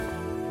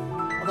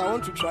I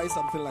want to try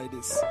something like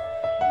this.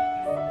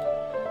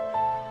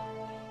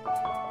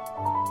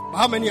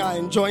 How many are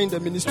enjoying the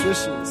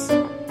ministrations?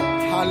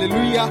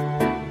 Hallelujah.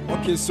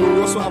 Okay, so we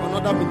also have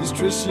another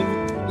ministration.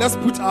 Let's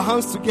put our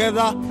hands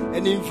together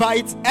and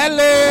invite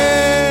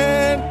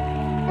Ellen.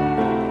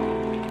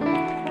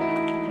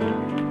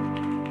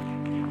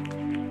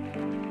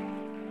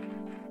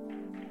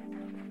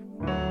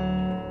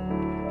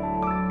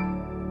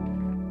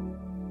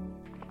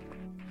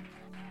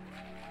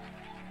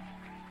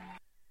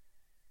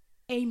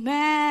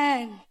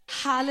 Amen.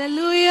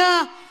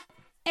 Hallelujah.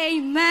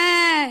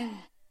 Amen.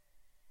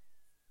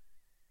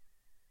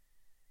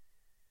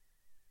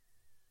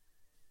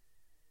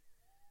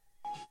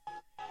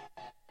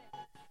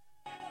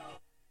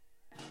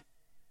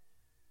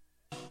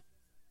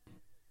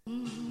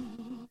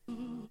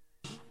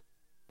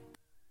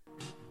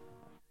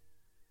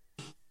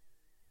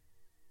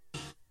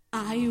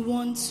 I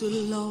want to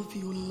love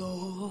you,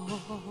 Lord.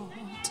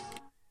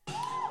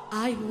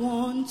 I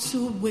want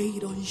to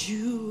wait on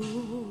you.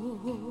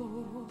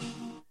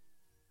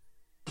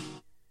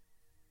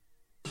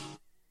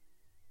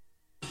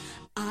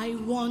 I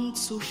want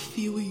to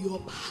feel your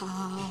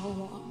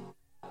power.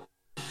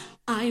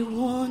 I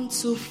want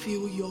to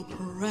feel your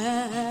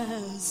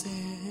presence.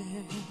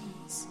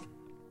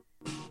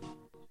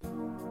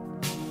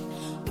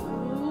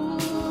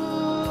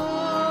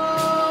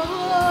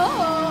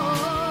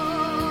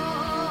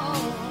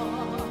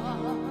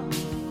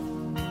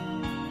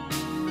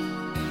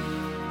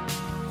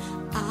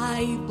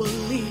 I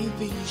believe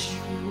in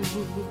you,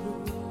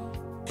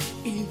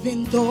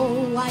 even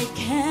though I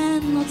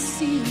cannot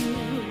see you.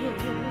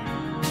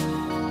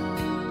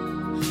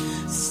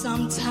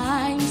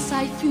 Sometimes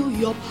I feel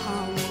your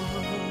power.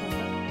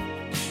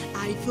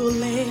 I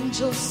feel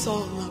angels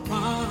all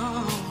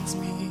around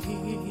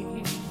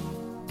me.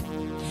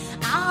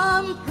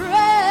 I'm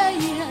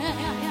praying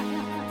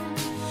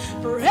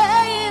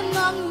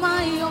on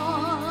my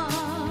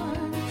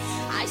own.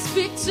 I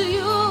speak to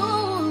you,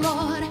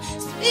 Lord.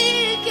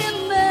 Speak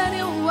in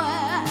many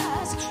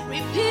words,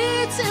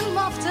 repeating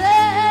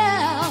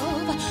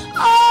myself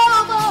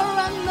over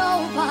and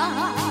over.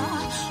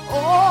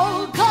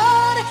 Oh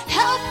God,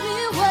 help me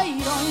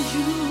wait on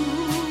you.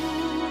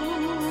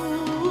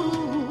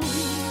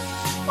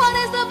 What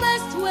is the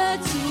best way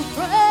to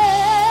pray?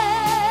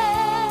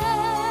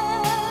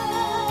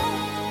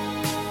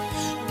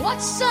 What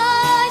shall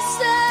I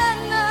say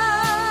now?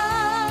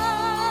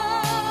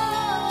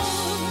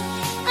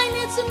 I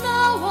need to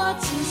know what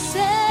to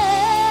say.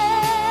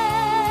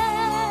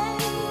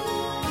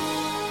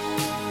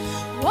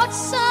 What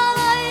shall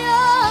I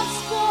ask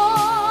for?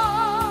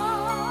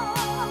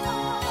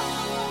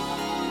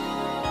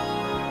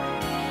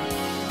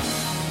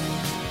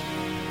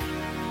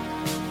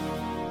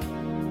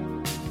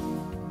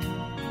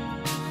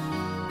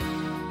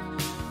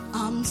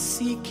 I'm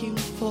seeking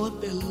for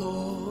the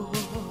Lord,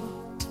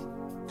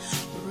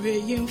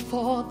 praying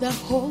for the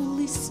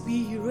Holy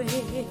Spirit.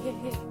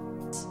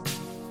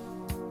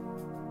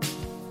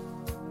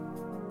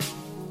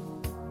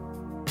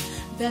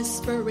 The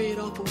spirit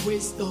of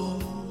wisdom,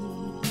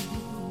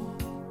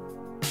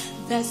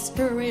 the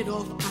spirit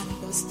of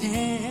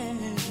understanding.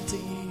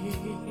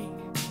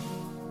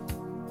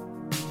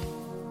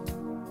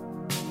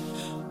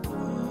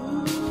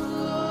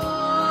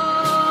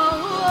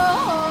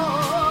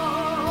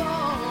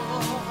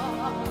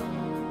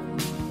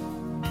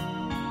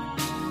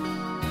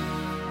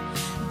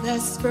 The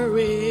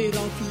spirit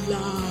of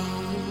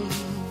love,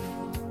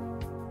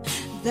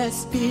 the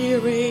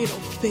spirit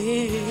of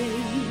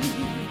faith,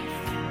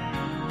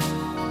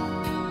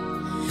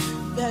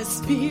 the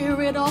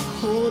spirit of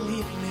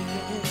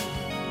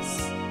holiness,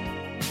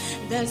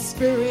 the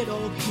spirit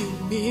of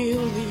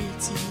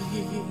humility.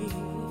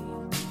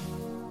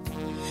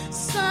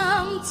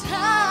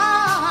 Sometimes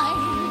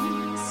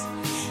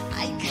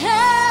I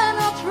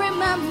cannot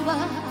remember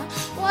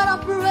what I'm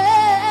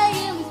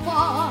praying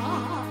for.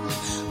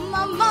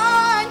 My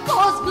mind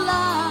goes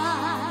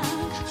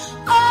blank.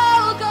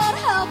 Oh God,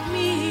 help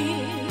me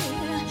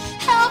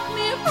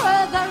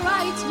pray the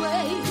right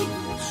way.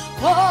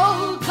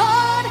 Oh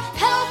God,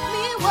 help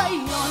me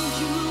wait on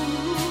you.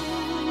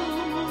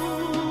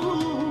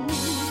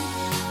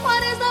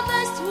 What is the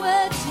best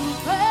way to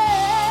pray?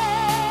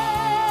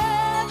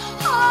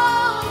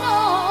 Oh no,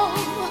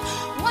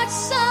 what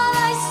shall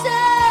I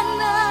say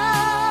now?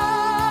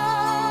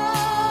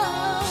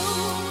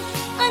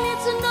 I need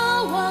to know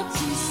what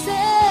to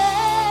say.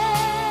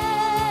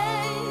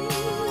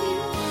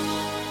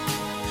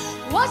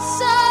 What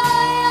shall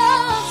I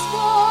ask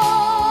for?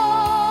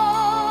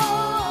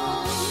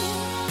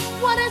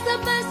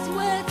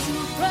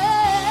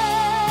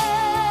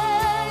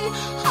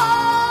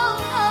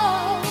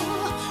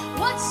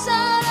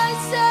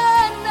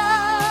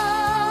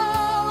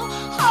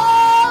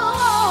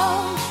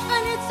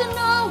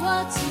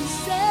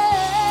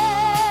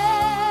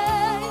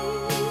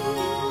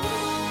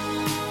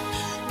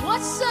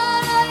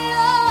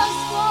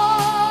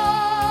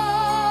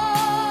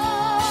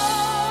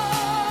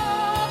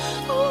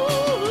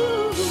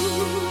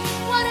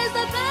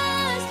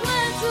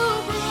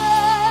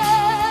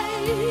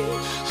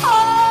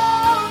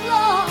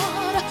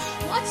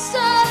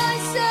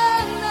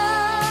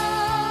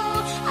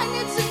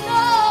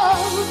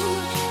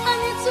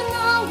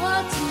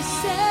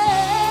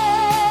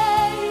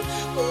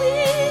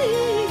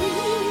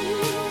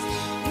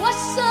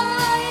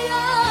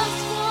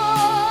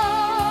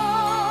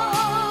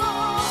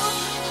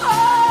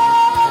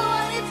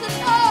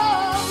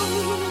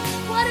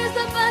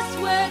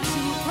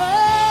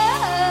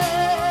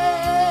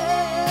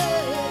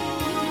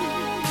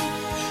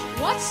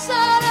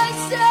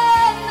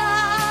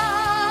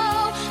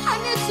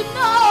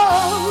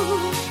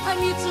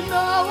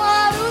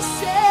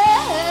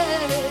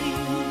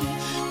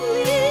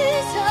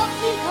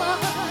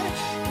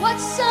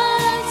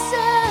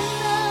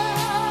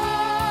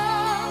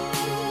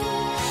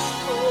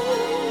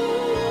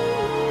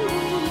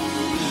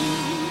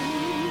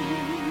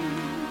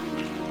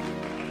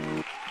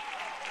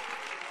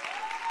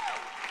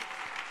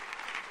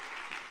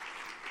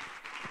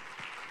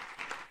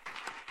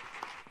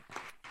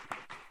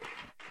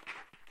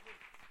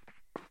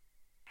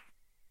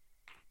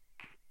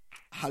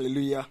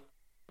 Hallelujah.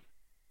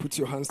 Put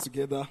your hands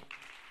together.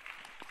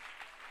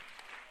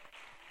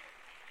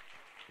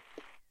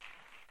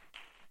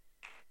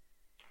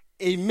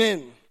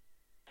 Amen.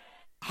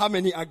 How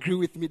many agree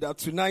with me that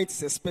tonight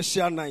is a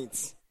special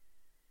night?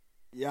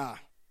 Yeah.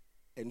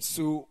 And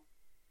so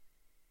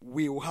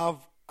we will have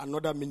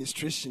another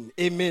ministration.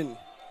 Amen.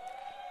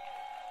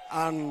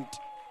 And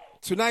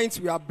tonight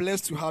we are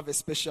blessed to have a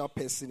special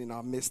person in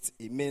our midst.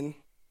 Amen.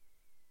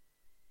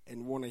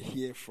 And want to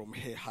hear from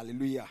her.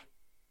 Hallelujah.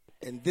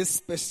 And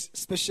this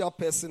special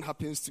person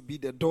happens to be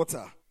the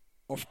daughter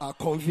of our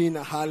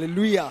convener.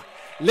 Hallelujah.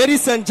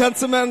 Ladies and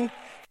gentlemen,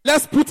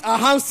 let's put our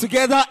hands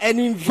together and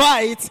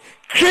invite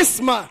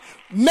Chrisma.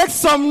 Make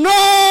some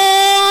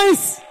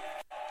noise.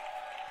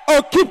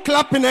 Oh, keep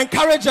clapping.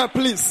 Encourage her,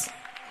 please.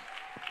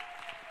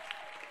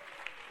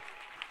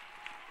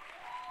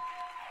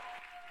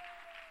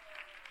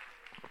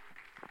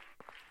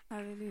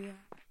 Hallelujah.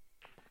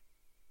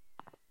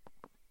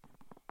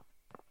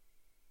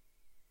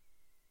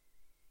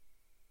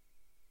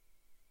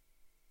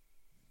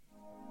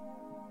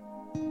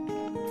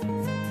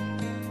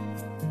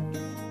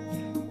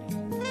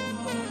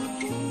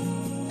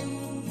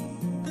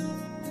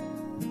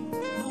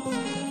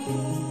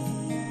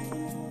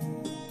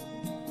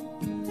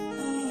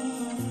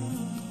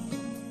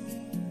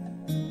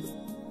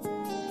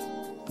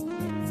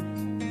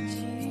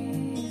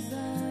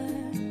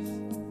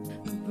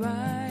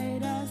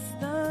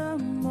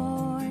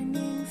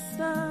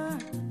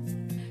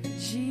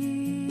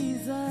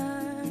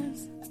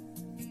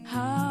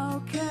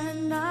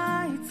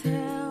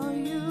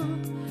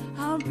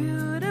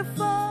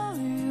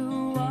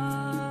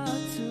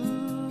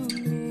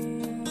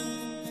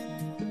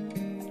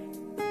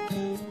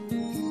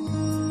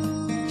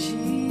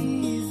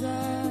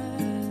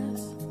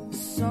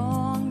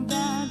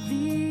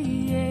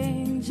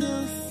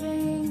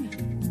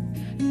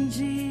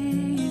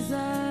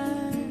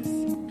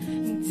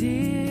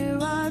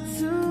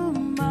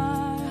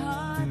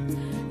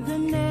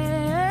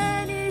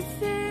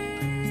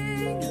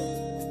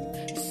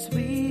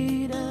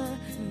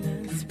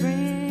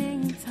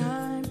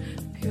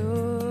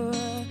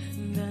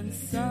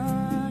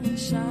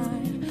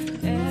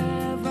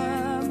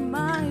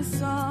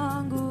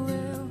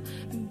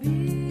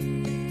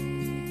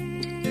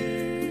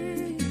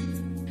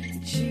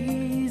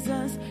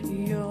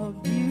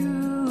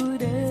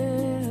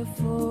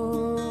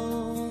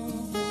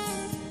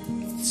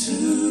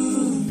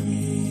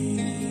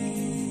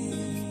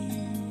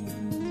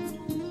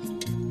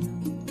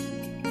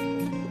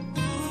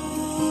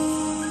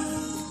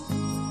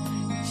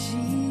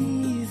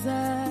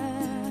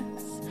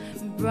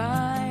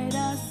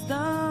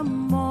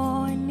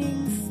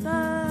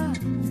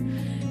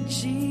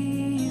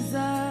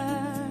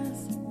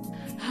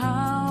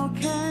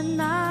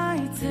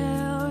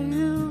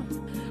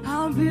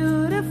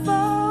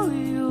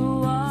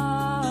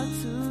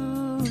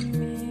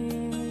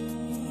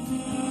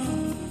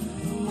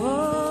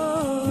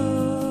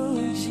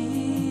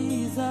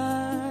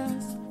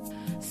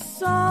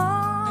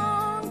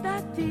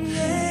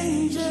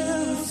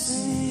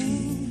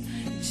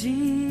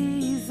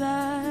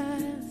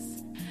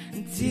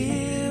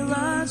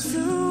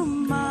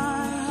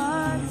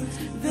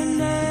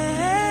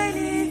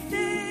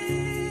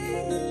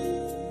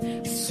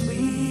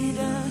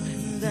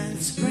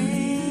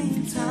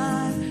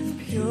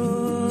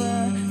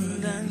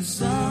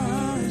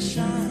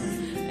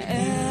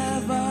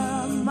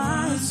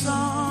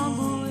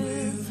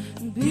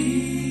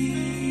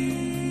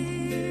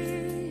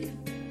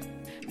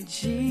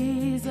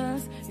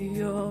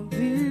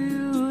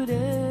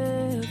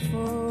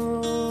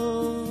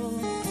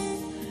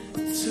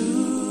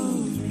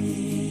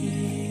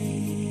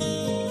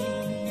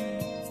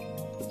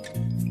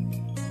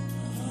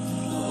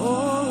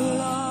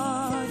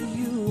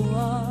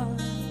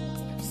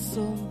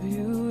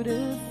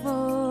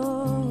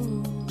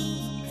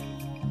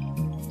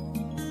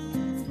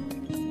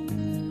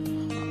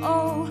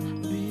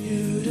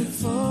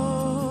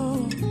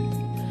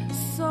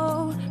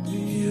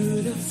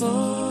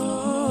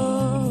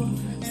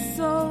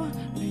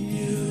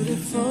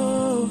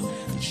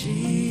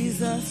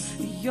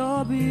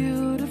 You're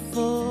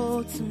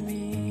beautiful to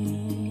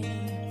me.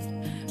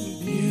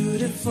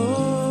 Beautiful.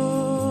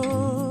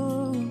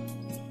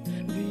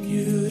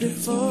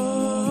 Beautiful.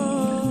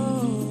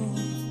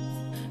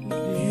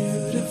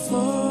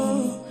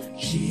 Beautiful.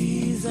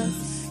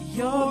 Jesus,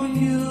 you're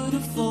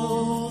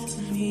beautiful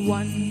to me.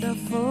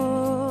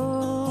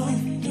 Wonderful.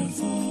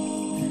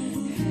 Wonderful.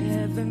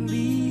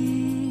 Heavenly.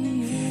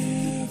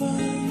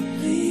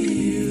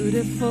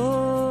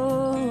 Beautiful.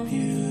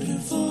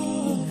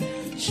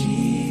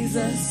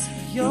 Jesus,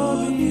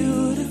 you're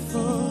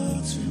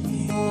beautiful to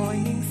me.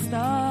 Morning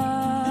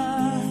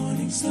star,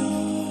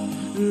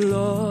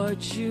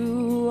 Lord,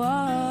 you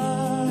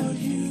are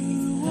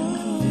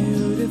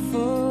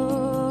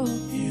beautiful.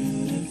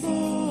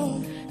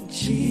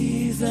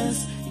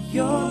 Jesus,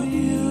 you're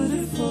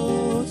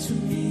beautiful to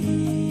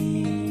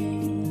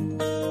me.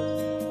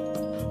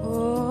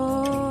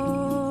 Oh,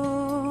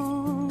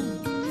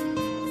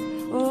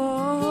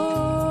 oh.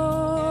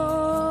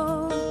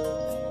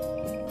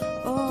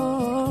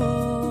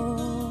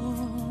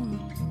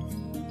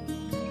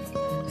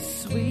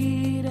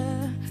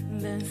 sweeter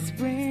than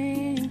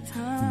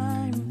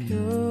springtime,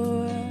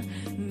 purer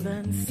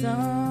than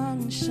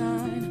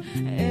sunshine,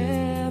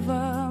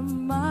 ever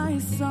my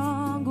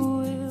song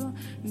will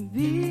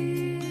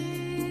be.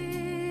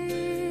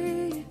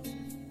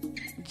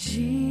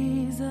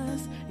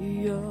 Jesus,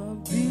 you're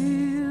beautiful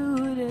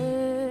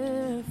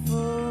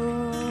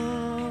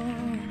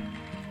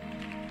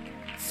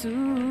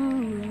to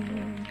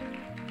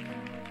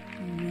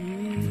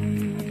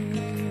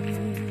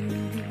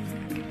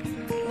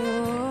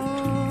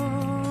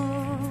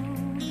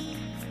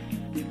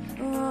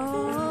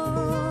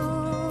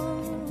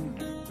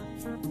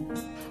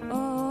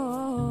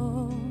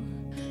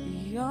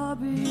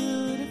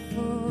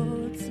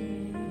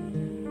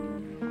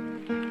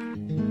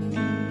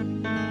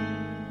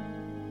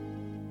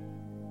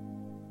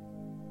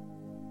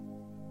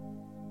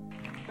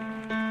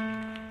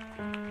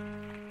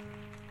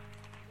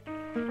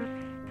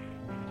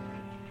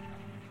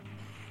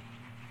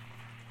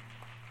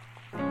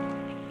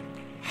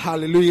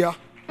Hallelujah.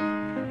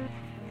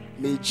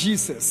 May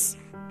Jesus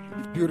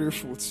be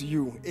beautiful to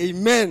you.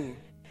 Amen.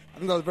 I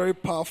think that's a very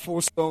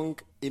powerful song.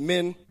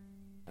 Amen.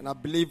 And I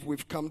believe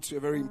we've come to a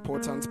very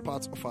important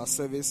part of our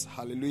service.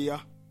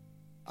 Hallelujah.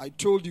 I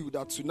told you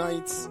that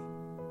tonight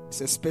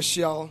is a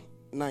special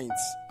night.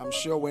 I'm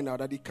sure when our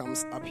daddy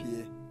comes up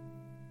here,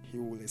 he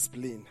will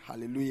explain.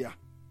 Hallelujah.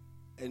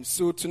 And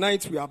so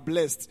tonight we are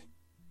blessed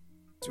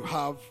to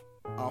have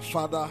our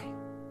father,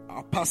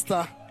 our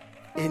pastor,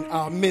 in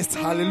our midst.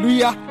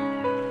 Hallelujah.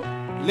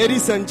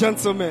 Ladies and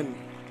gentlemen,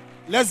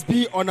 let's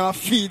be on our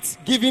feet,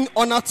 giving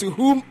honor to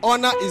whom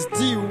honor is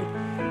due.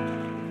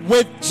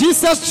 With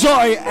Jesus'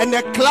 joy and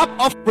a clap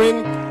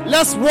offering,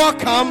 let's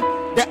welcome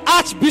the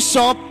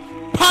Archbishop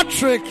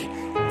Patrick.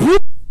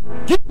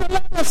 Give the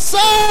Lord a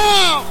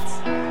shout.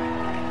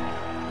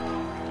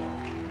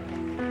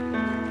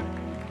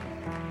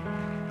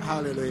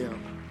 Hallelujah.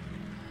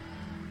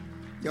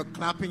 Your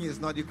clapping is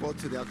not equal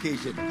to the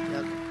occasion.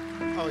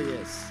 Oh,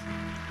 yes.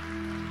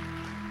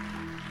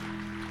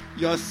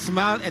 Your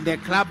smile and the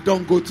clap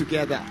don't go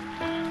together.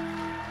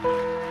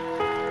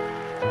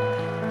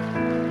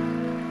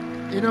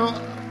 You know,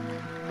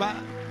 but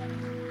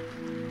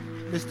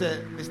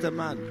Mr.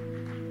 Man,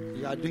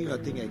 you are doing your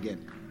thing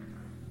again.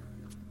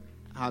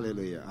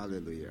 Hallelujah,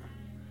 hallelujah.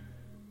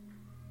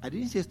 I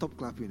didn't say stop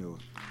clapping, no.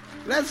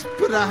 Let's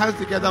put our hands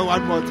together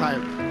one more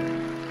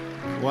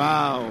time.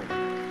 Wow.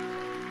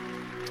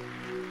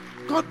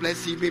 God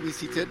bless you. You may be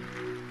seated.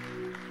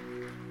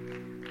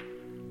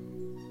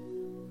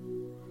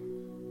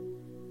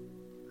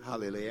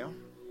 Hallelujah.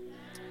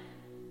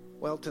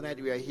 Well, tonight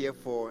we are here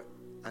for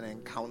an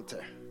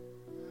encounter.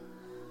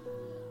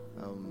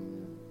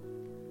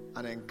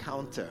 An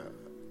encounter.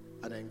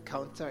 An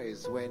encounter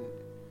is when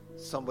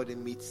somebody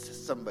meets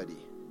somebody.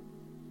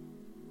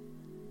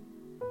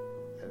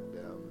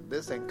 And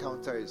this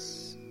encounter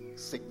is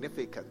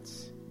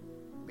significant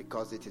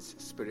because it is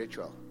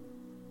spiritual.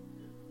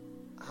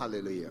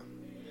 Hallelujah.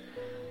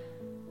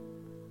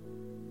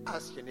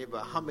 Ask your neighbor,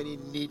 how many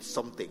need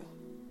something?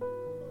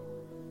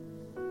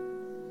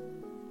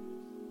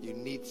 You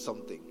need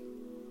something.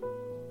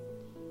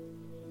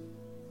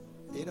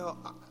 You know,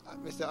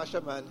 Mr.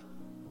 Asherman,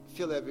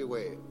 feel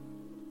everywhere.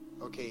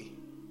 Okay?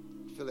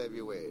 Feel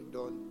everywhere.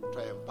 Don't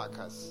try and pack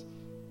us.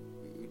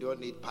 We don't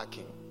need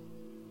packing.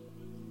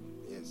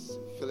 Yes,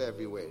 feel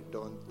everywhere.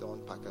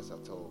 Don't pack us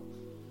at all.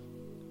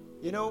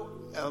 You know,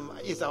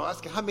 yes, I'll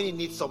ask you, how many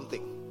need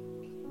something?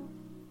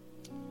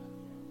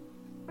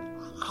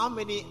 How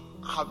many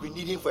have been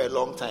needing for a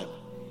long time?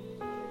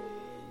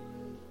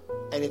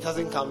 And it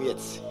hasn't come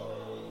yet?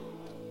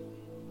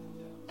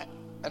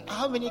 And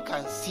how many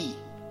can see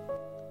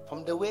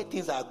from the way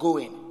things are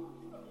going,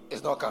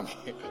 it's not coming?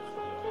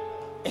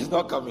 It's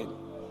not coming.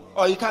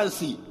 Or you can't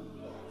see.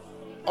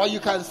 Or you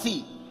can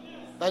see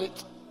that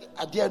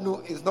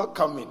Adianu is not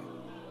coming.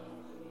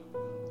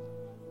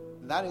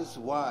 That is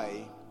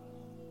why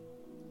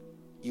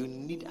you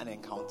need an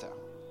encounter.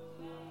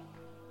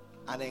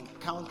 An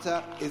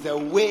encounter is a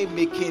way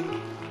making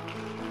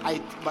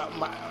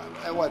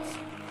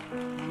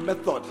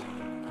method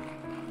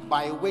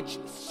by which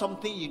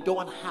something you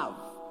don't have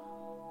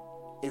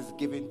is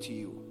given to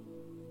you.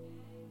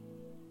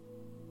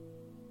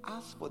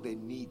 As for the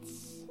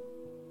needs,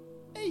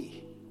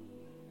 hey,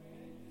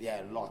 there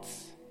are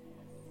lots.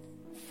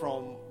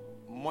 From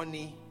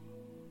money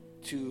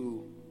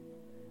to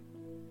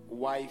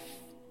wife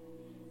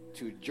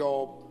to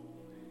job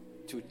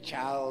to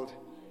child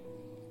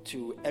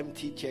to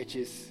empty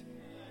churches,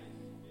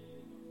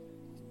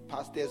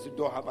 pastors who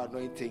don't have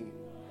anointing.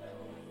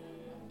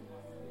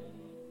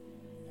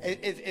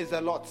 It's a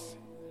lot.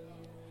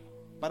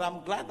 But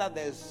I'm glad that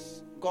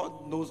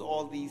God knows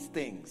all these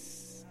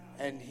things,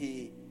 and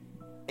He,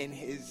 in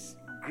His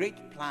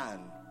great plan,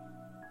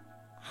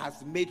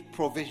 has made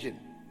provision.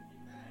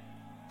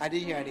 I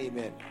didn't hear an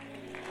amen.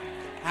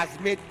 Has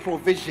made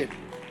provision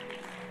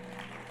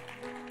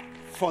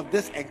for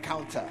this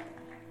encounter,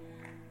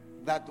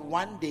 that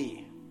one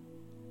day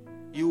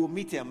you will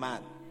meet a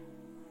man,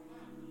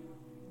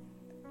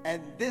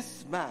 and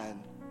this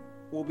man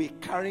will be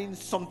carrying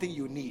something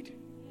you need.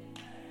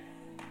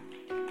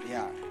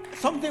 Yeah.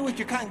 Something which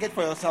you can't get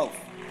for yourself.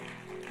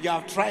 You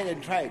have tried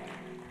and tried.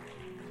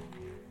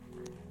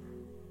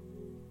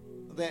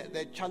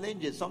 The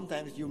challenge is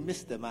sometimes you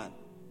miss the man,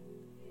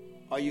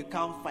 or you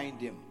can't find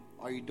him,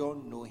 or you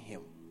don't know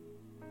him.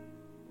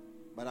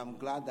 But I'm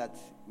glad that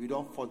we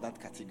don't fall that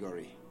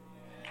category.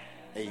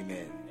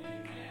 Amen.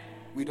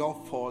 We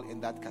don't fall in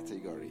that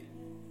category.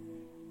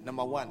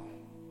 Number one,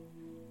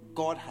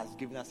 God has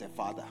given us a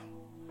father,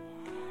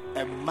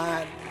 a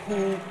man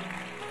who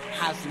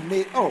has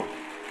made, oh,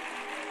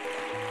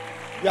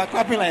 you are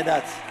clapping like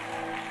that.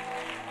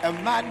 A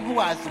man who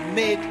has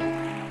made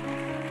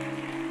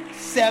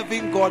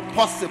serving God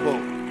possible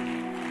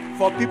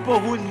for people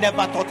who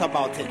never thought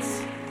about it.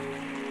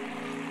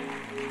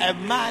 A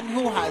man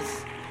who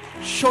has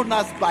shown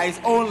us by his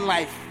own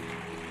life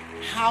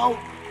how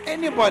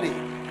anybody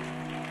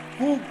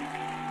who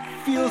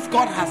feels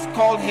God has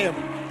called him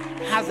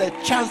has a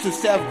chance to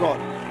serve God.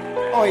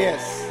 Oh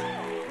yes.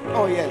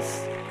 Oh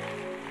yes.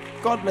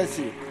 God bless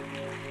you.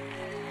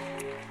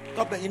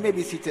 God bless you. You may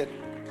be seated.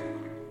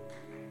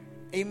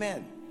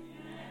 Amen.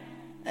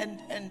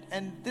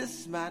 And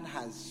this man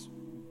has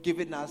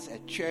given us a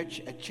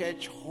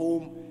church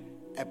home,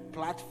 a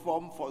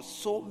platform for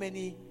so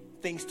many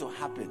things to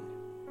happen.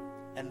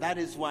 And that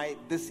is why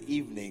this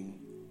evening,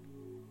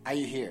 are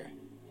you here?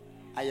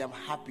 I am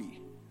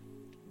happy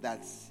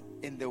that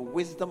in the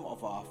wisdom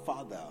of our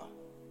Father,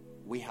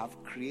 we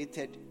have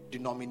created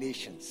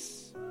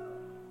denominations,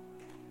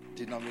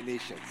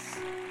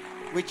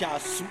 which are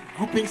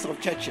groupings of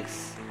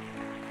churches.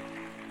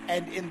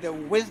 And in the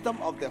wisdom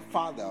of the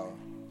Father,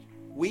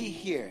 we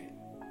here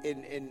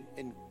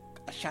in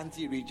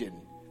Ashanti region,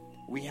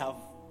 we have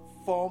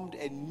formed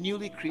a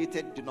newly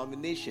created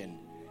denomination.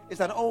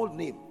 It's an old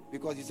name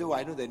because you say, "Oh,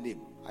 I know the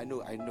name. I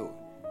know."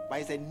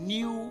 But it's a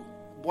new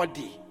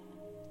body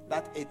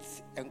that it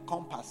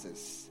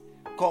encompasses,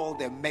 called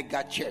the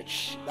Mega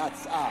Church.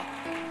 That's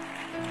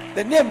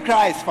the name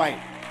cry is fine.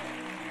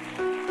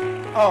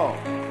 Oh.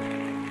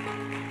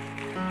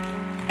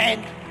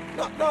 And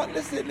no,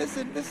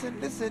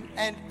 listen.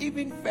 And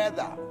even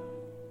further,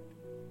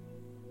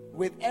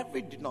 with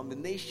every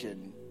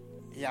denomination,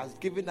 he has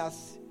given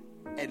us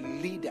a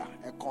leader,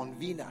 a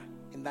convener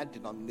in that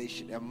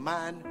denomination, a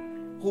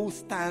man who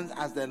stands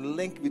as the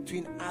link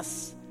between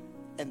us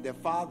and the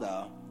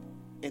Father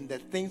in the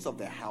things of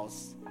the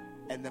house,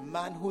 and the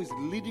man who is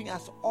leading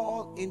us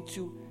all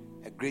into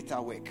a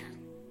greater work.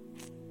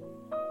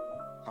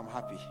 I'm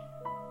happy.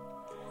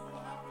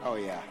 Oh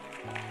yeah,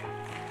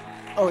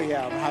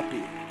 I'm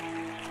happy.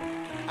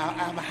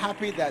 I'm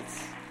happy that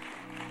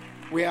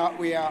we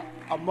are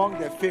among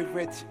the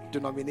favorite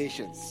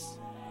denominations.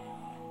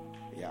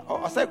 Yeah.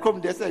 Oh, aside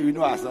from this, we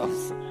know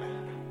ourselves.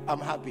 I'm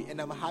happy, and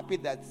I'm happy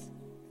that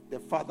the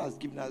Father has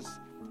given us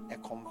a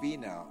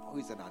convener who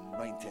is an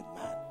anointed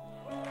man.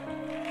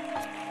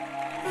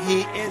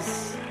 He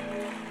is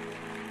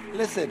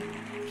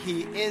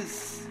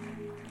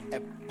a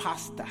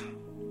pastor.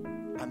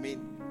 I mean,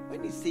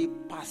 when you say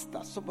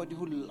pastor, somebody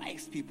who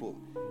likes people,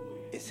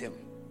 is him.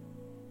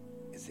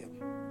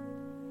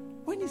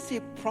 When you say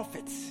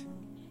prophet,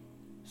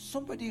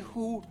 somebody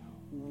who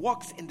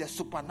walks in the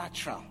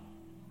supernatural,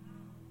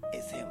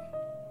 is him.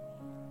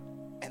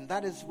 And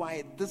that is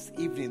why this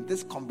evening,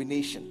 this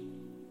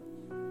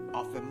combination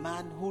of a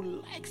man who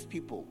likes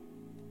people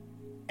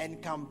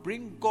and can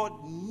bring God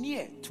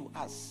near to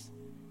us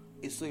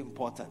is so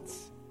important.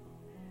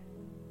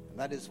 And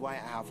that is why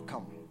I have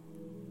come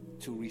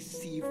to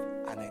receive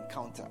an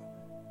encounter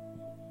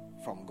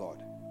from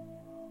God.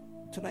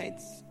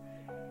 Tonight,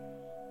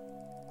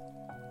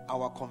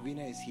 our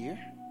convener is here.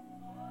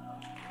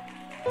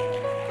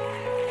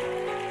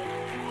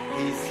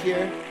 He's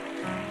here.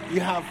 You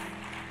have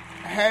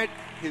heard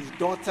his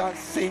daughter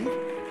sing.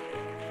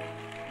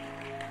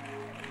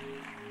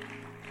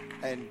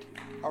 And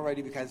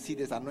already we can see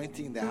there's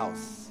anointing in the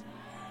house.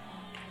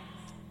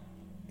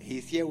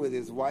 He's here with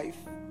his wife,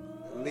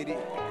 lady.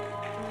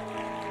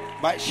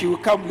 But she will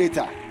come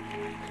later.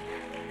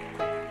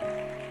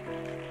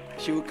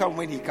 She will come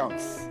when he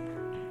comes.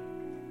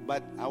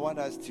 But I want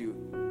us to,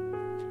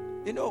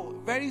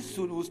 very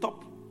soon we'll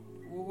stop.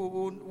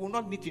 We'll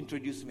not need to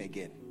introduce him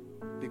again.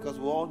 Because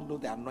we all know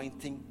the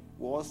anointing.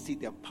 We all see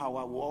the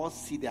power. We all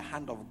see the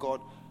hand of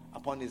God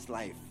upon his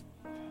life.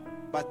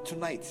 But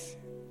tonight,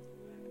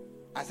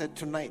 I said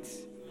tonight,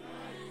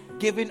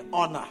 giving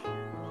honor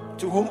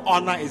to whom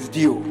honor is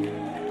due,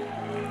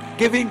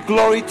 giving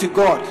glory to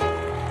God,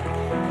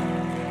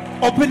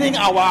 opening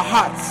our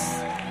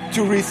hearts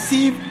to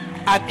receive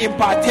an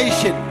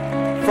impartation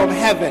from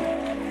heaven,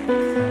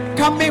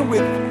 coming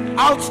with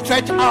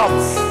outstretched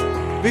arms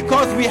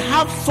because we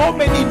have so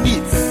many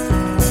needs.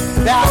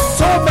 There are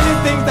so many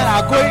things that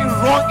are going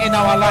wrong in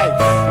our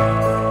lives.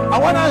 I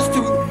want us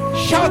to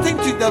shouting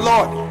to the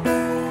Lord,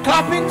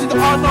 clapping to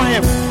honor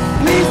him.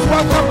 Please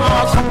welcome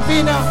our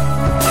convener,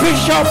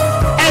 Bishop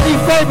Eddie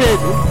David.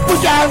 Put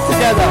your hands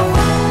together.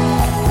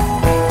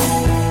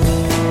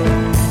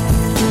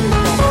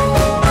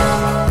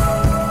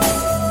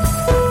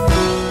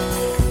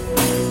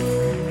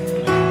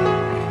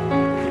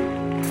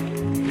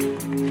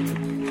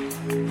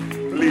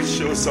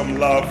 some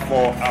love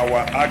for our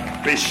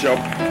Archbishop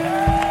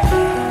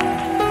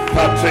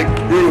Patrick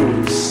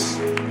Bruce.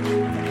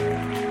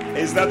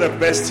 Is that the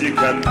best you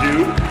can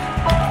do?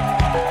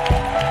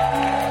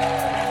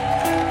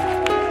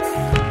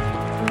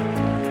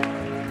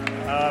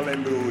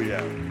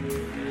 Hallelujah.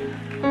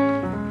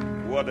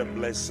 What a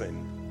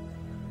blessing.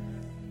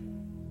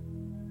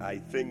 I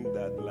think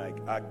that, like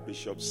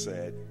Archbishop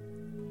said,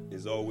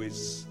 it's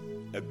always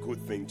a good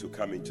thing to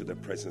come into the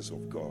presence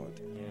of God.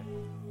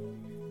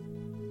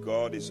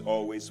 God is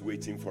always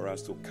waiting for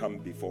us to come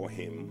before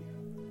Him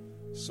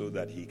so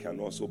that He can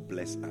also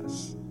bless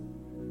us.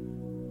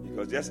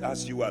 Because just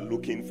as you are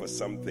looking for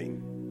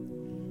something,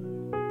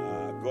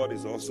 God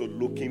is also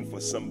looking for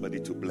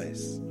somebody to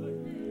bless.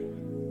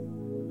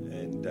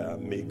 And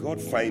may God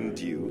find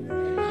you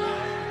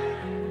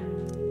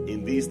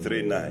in these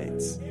 3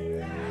 nights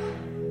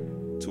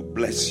to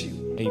bless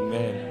you.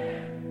 Amen.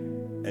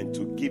 And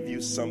to give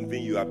you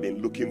something you have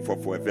been looking for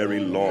a very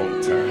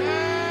long time.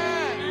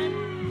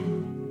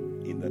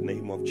 In the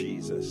name of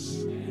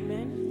Jesus.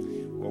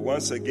 Amen. Well,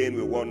 once again,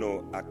 we want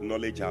to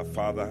acknowledge our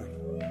father,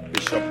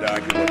 Bishop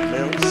Dag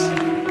Mills.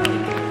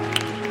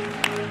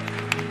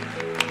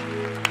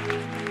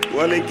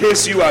 Well, in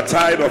case you are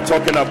tired of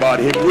talking about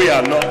him, we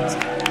are not.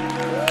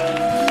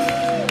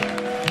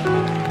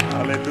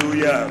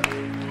 Hallelujah.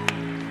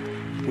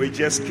 We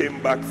just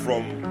came back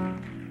from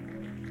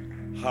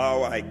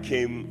How I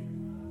Came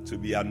to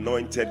Be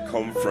Anointed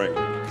conference.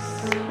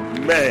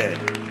 Man.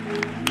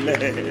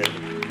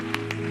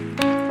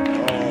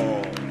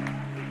 Oh,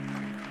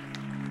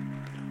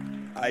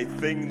 I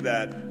think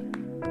that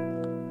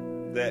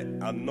the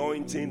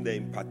anointing, the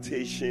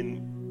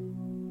impartation,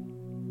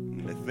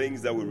 the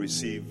things that we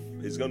receive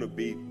is going to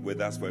be with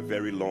us for a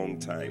very long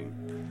time.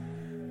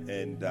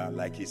 And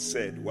like he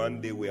said,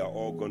 one day we are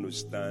all going to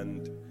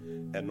stand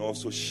and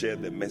also share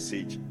the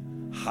message,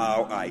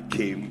 how I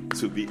came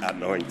to be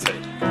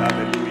anointed.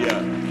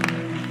 Hallelujah.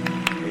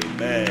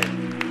 Amen.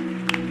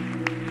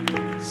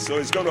 So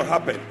it's going to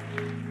happen.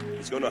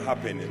 It's going to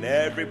happen. And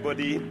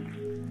everybody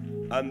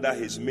under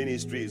his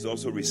ministry is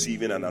also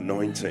receiving an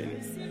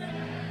anointing.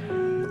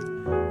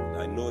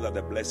 I know that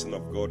the blessing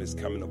of God is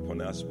coming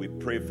upon us. We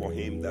pray for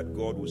him that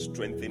God will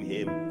strengthen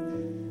him.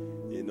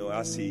 You know,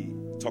 as he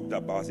talked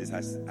about his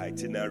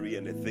itinerary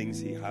and the things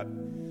he had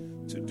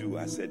to do,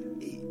 I said,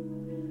 hey,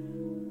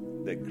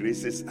 the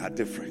graces are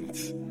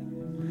different.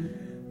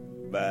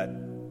 But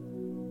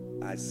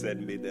I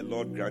said, may the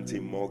Lord grant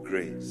him more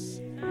grace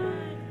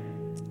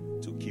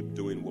to keep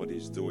doing what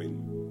he's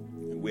doing.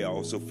 And we are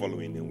also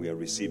following and we are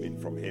receiving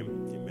from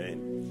him.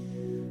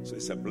 Amen. So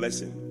it's a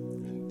blessing.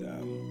 And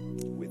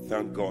we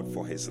thank God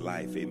for his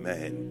life.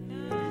 Amen.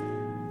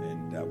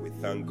 And we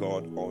thank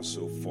God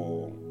also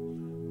for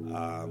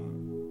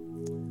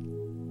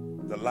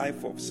the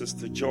life of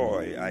Sister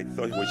Joy. I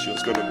thought she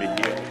was going to be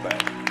here,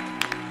 but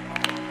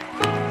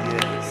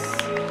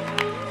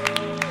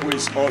who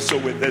is also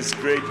with this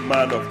great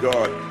man of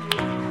God.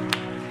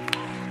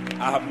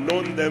 I have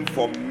known them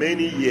for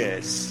many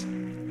years,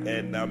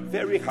 and I'm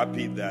very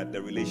happy that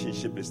the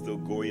relationship is still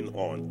going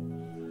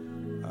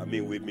on. I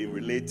mean, we've been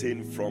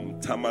relating from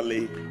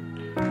Tamale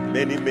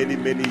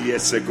many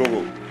years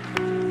ago.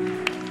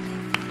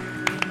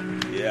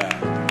 Yeah.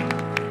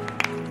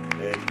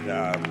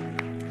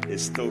 And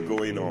it's still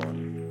going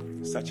on.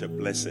 Such a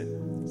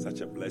blessing.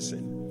 Such a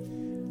blessing.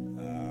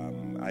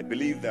 I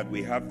believe that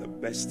we have the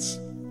best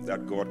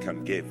that God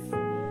can give,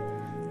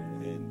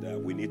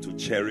 and we need to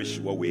cherish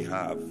what we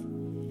have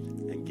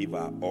and give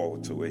our all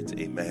to it.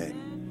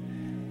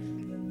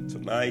 Amen.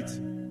 Tonight,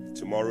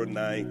 tomorrow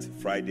night,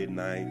 Friday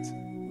night,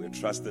 we're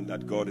trusting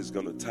that God is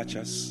going to touch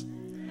us.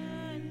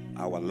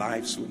 Our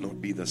lives will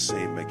not be the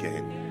same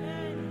again.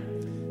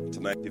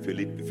 Tonight, if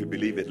you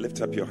believe it,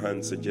 lift up your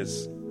hands and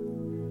just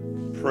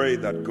pray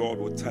that God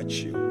will touch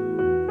you.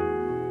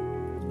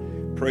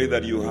 Pray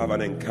that you have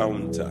an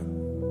encounter.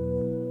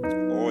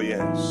 Oh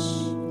yes.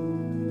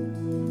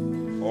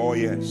 Oh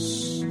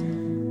yes.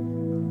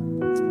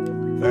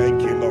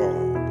 Thank you,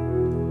 Lord.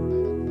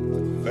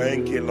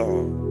 Thank you,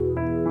 Lord.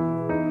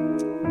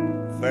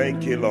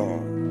 Thank you,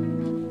 Lord.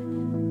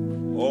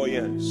 Oh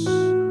yes.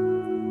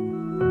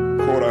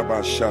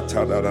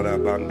 Korabashata da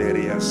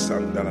banderia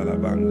sandala la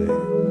bande.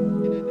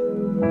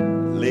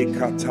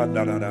 Lekata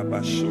da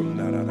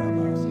bashunda da ba.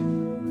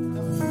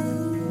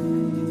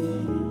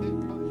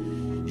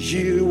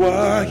 You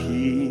are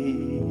here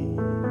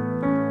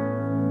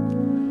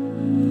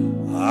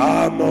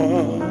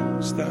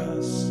amongst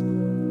us,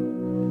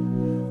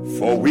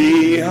 for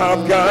we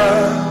have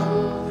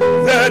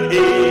gathered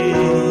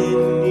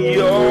in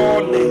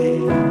your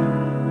name.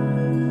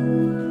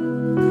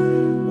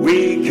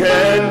 We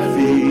can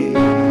feel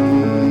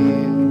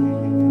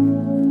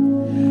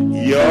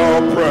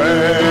your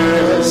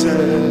presence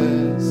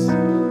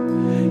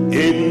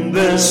in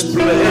this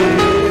place.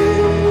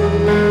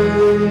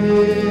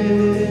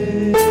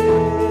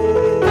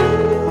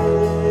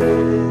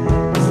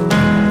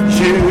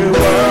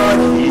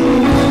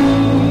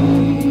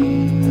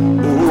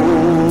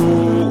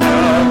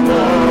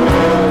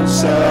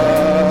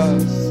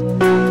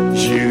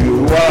 You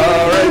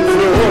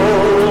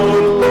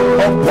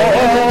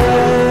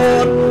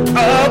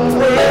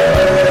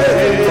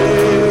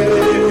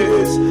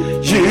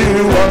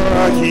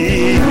are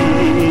here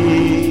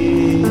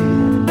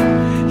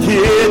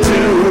to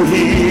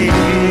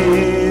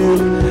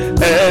heal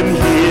and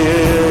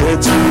here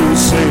to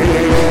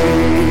save.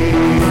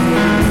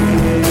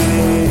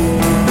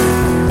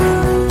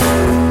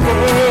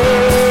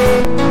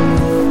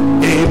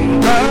 In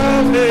the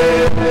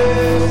name,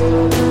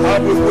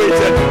 have we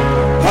waited?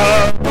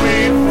 Have we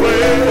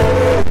waited?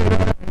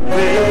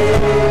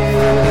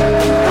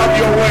 Have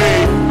your way.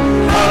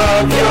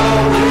 Have your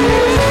way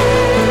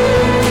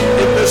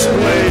in this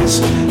place.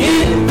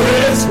 In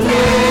this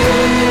place.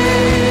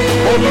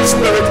 Holy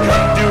Spirit,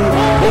 come do.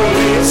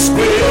 Holy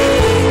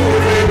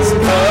Spirit,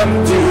 come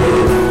do.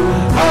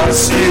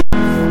 As you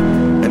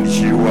and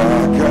you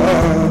are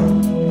God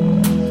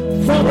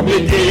from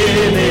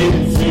beginning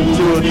to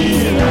the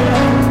end.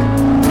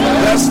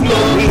 There's no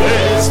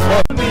place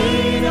for me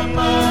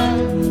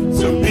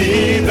to be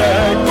the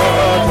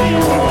God you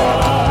are.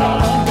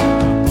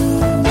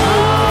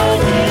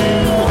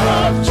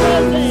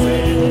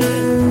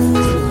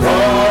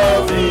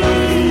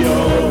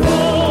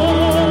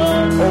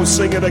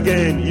 Sing it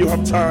again. You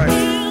have time.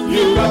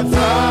 You have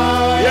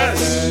time.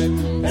 Yes.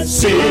 And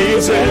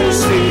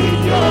seasons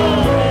in your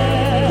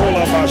hand.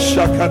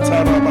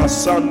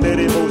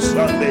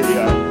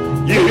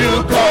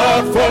 You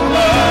call for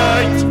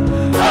light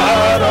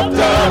out of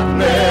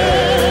darkness.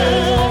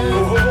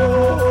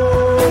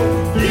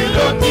 You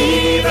don't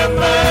need a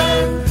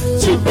man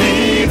to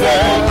be the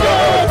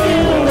God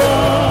you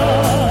are.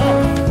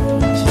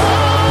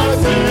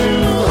 As you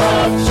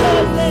have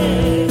chosen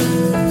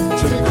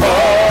to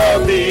call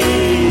me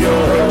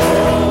your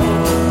own.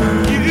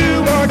 You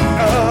are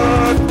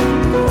God.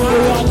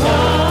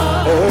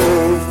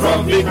 Oh, from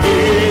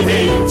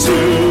beginning to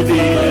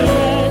the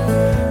end.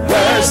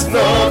 There's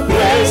no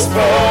place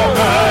for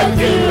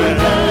argument.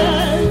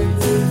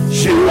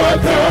 You are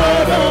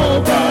God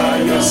all by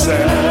yourself.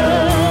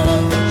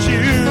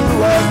 You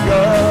are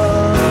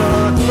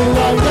God. You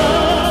are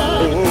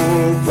God. Oh,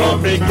 from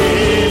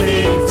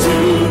beginning to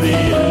the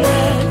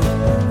end.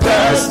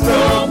 There's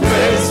no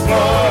place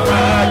for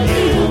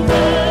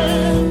argument.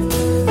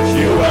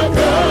 You are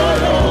God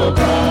all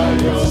by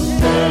yourself.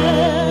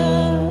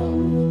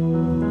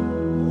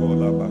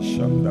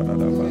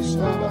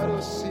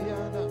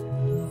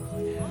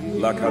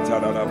 La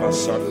katana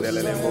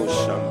basandele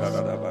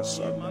moshanda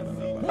basanda.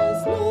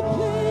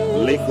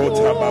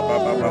 Likota baba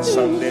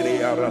basandele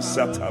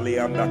arasatali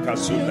anda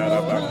kasunda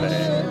rabande.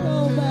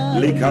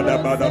 Likada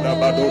bada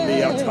badoni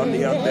atani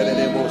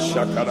andele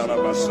moshakara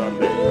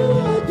basande.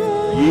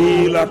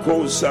 Ila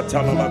kosa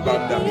talala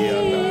banda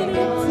mianda.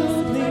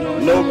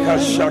 Loka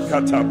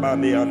shakata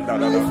bani anda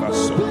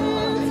baso.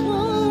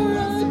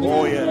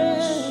 Oh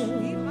yes.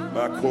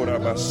 Makora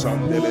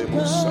basandele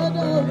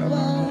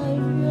musanda.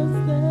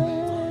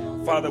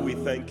 Father, we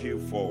thank you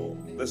for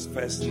this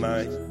first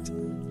night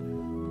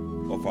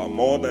of our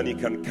More Than You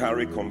Can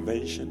Carry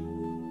convention.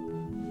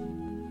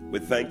 We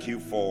thank you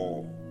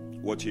for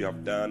what you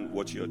have done,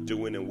 what you're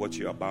doing, and what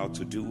you're about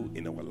to do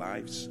in our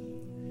lives.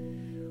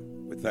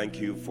 We thank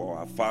you for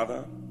our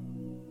father,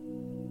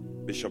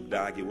 Bishop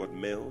Dag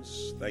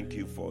Heward-Mills. Thank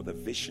you for the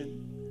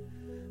vision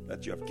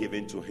that you have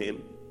given to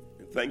him.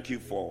 And thank you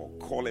for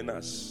calling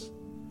us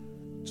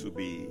to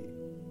be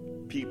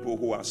people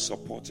who are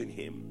supporting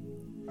him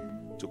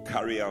to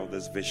carry out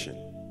this vision.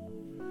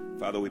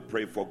 Father, we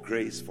pray for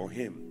grace for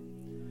him.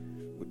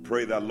 We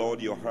pray that, Lord,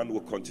 your hand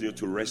will continue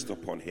to rest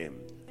upon him.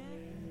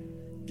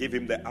 Give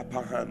him the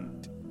upper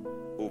hand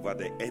over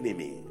the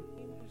enemy.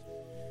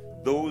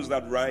 Those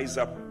that rise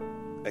up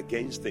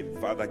against him,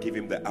 Father, give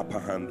him the upper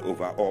hand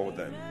over all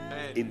them.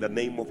 In the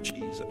name of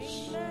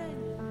Jesus.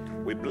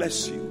 We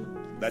bless you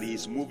that he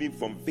is moving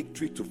from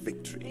victory to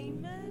victory.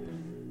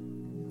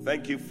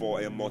 Thank you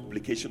for a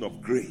multiplication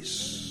of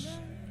grace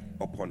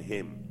upon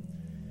him.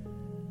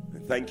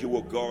 Thank you,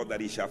 O God, that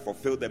he shall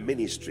fulfill the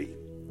ministry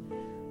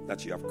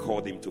that you have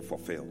called him to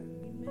fulfill.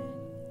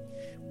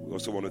 We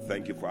also want to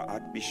thank you for our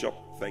Archbishop.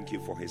 Thank you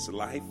for his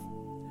life.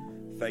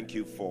 Thank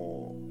you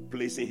for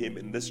placing him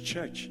in this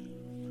church.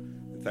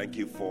 Thank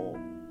you for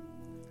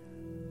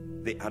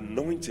the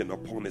anointing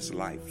upon his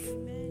life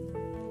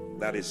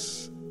that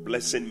is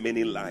blessing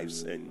many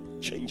lives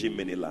and changing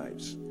many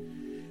lives.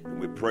 And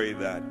we pray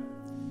that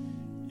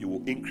you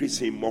will increase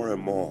him more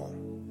and more.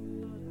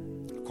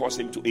 Cause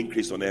him to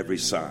increase on every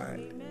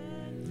side.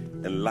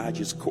 Enlarge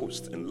his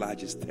coast,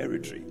 enlarge his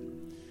territory.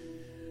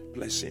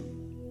 Bless him.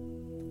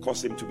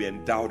 Cause him to be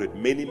endowed with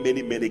many,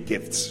 many, many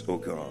gifts, oh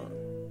God,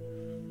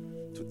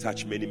 to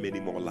touch many, many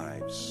more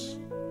lives.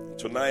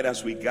 Tonight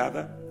as we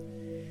gather,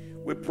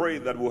 we pray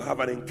that we'll have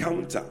an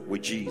encounter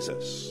with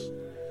Jesus.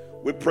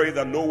 We pray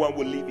that no one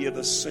will leave here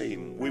the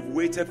same. We've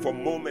waited for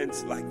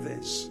moments like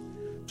this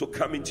to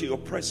come into your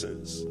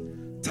presence,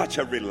 touch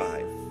every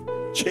life,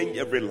 change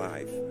every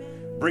life.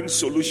 Bring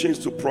solutions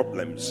to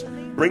problems.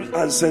 Bring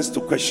answers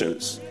to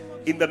questions.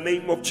 In the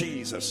name of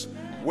Jesus,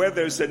 Where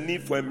there's a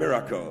need for a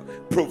miracle,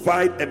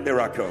 provide a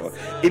miracle.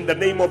 In the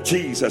name of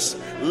Jesus,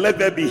 let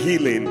there be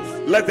healing.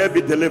 Let there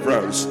be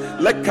deliverance.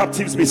 Let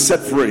captives be set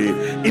free.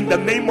 In the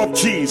name of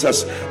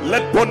Jesus,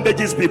 let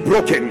bondages be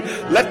broken.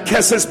 Let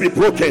curses be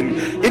broken.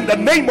 In the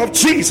name of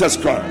Jesus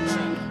Christ,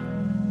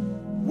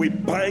 we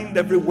bind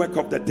every work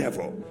of the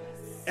devil.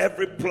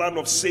 Every plan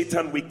of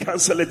Satan, we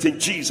cancel it in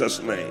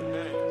Jesus' name.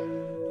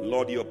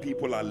 Lord, your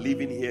people are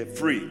living here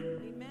free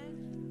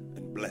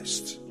and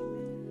blessed.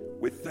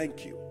 We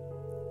thank you.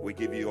 We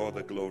give you all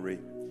the glory.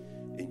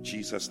 In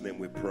Jesus' name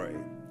we pray.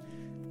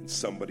 And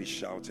somebody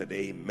shouted,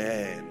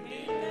 Amen.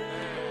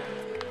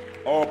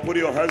 Oh, put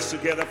your hands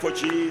together for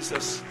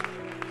Jesus.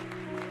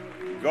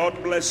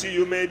 God bless you.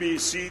 You may be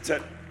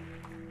seated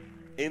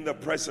in the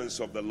presence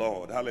of the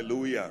Lord.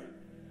 Hallelujah.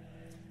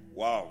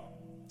 Wow.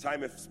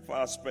 Time is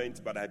fast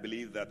spent, but I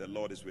believe that the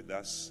Lord is with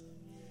us.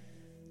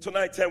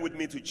 Tonight, turn with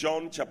me to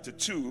John chapter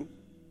 2.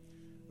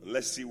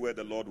 Let's see where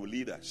the Lord will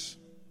lead us.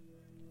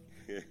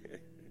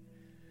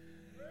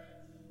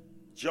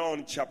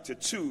 John chapter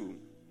 2.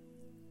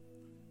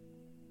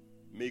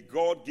 May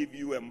God give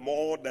you a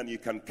more than you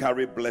can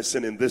carry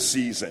blessing in this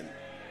season.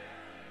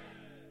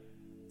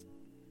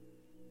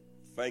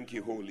 Thank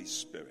you, Holy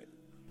Spirit.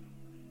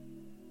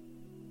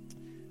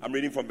 I'm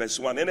reading from verse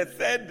 1. And the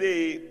third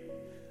day,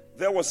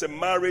 there was a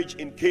marriage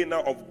in Cana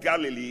of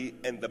Galilee,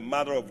 and the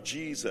mother of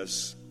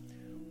Jesus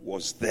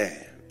was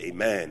there.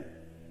 Amen.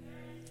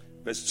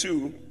 Verse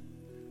 2.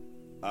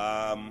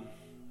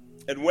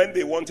 And when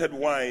they wanted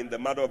wine, the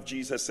mother of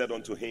Jesus said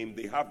unto him,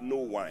 they have no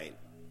wine.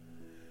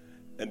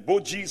 And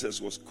both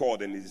Jesus was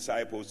called and his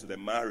disciples to the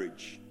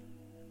marriage.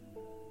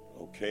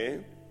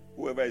 Okay?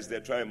 Whoever is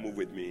there, try and move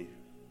with me.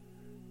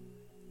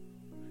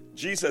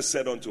 Jesus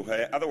said unto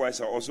her,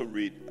 otherwise I'll also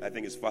read, I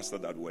think it's faster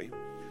that way.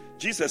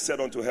 Jesus said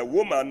unto her,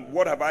 woman,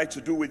 what have I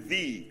to do with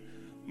thee?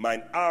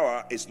 Mine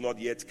hour is not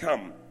yet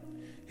come.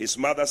 His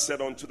mother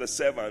said unto the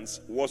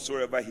servants,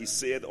 whatsoever he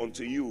said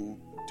unto you,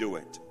 do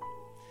it.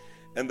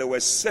 And there were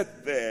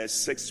set there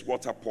 6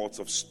 water pots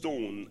of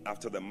stone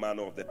after the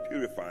manner of the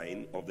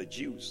purifying of the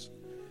Jews,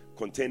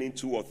 containing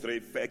 2 or 3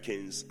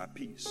 firkins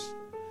apiece.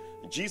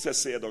 Jesus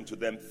said unto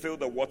them, fill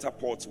the water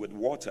pots with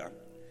water.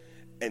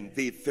 And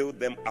they filled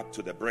them up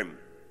to the brim.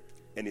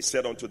 And he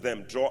said unto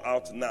them, draw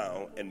out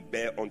now and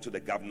bear unto the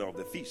governor of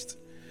the feast.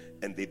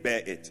 And they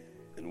bare it.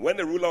 And when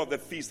the ruler of the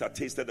feast had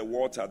tasted the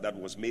water that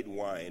was made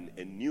wine,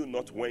 and knew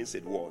not whence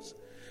it was,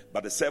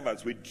 but the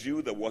servants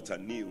withdrew the water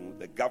new,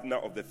 the governor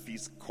of the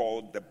feast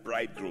called the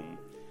bridegroom,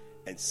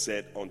 and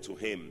said unto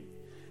him,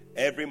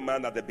 every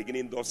man at the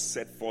beginning doth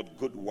set forth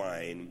good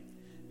wine,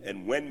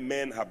 and when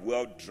men have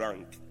well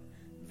drunk,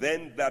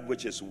 then that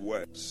which is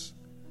worse.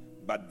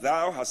 But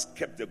thou hast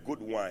kept the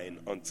good wine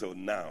until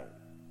now.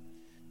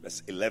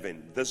 Verse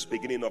 11, this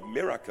beginning of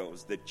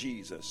miracles did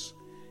Jesus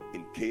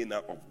in Cana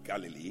of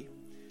Galilee,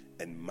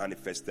 and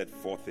manifested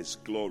forth his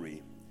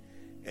glory,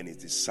 and his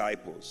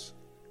disciples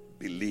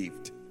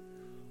believed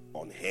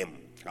on him.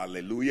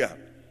 Hallelujah.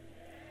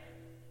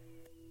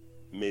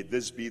 May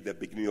this be the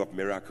beginning of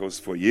miracles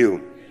for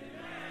you.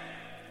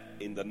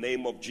 In the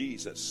name of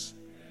Jesus.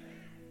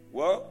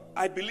 Well,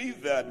 I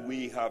believe that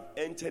we have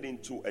entered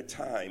into a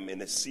time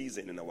and a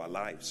season in our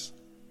lives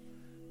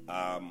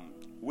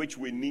which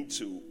we need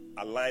to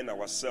align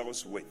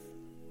ourselves with.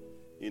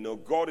 You know,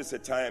 God is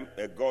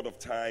a God of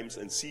times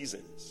and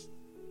seasons.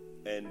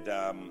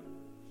 And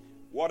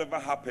whatever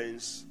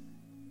happens,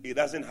 it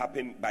doesn't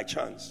happen by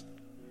chance.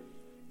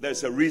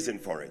 There's a reason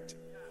for it.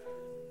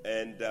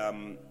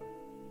 And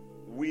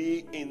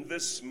we, in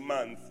this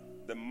month,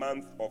 the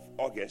month of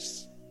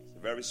August, it's a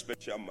very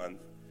special month.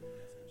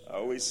 I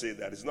always say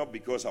that it's not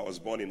because I was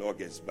born in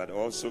August, but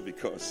also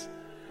because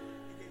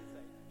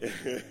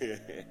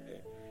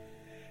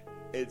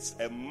it's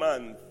a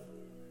month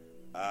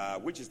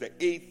which is the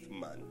 8th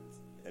month,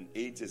 and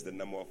 8 is the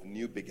number of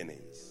new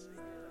beginnings.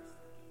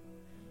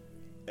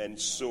 And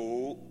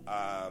so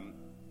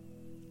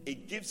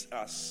it gives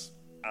us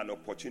an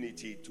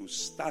opportunity to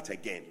start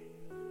again.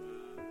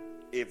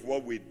 If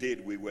what we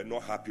did, we were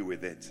not happy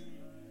with it,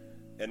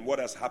 and what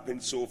has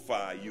happened so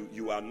far,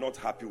 you are not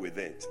happy with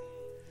it,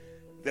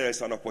 there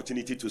is an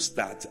opportunity to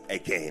start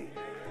again.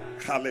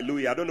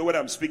 Hallelujah. I don't know whether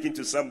I'm speaking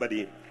to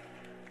somebody.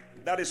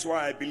 That is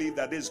why I believe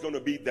that this is going to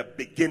be the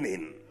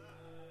beginning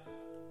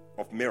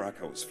of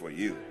miracles for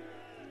you.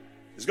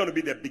 It's going to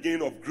be the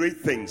beginning of great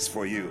things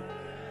for you.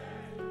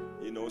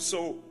 You know,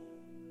 so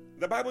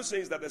the Bible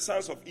says that the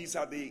sons of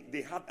Esau,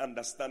 they had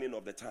understanding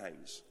of the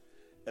times.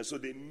 And so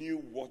they knew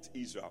what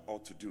Israel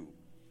ought to do.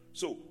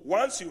 So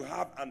once you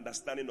have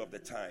understanding of the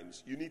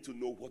times, you need to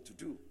know what to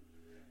do.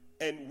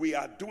 And we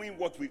are doing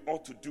what we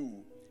ought to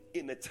do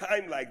in a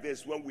time like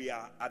this, when we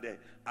are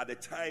at a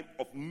time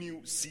of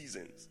new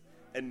seasons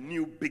and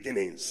new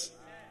beginnings.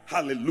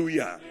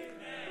 Hallelujah.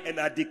 And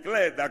I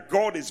declare that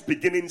God is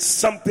beginning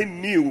something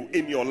new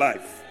in your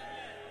life.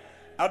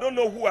 I don't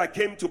know who I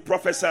came to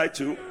prophesy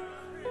to,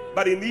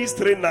 but in these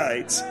 3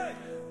 nights,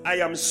 I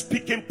am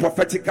speaking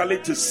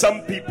prophetically to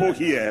some people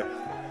here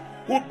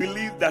who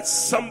believe that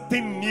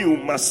something new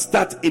must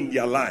start in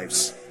their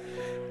lives.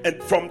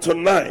 And from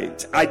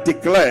tonight, I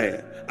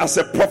declare as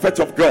a prophet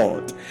of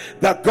God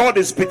that God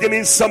is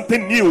beginning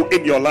something new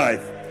in your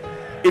life.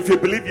 If you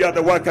believe you are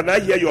the one, can I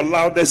hear your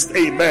loudest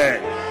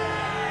amen?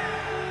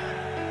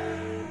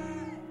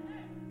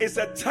 It's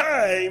a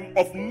time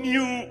of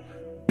new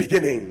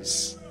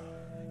beginnings.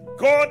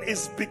 God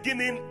is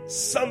beginning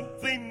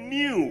something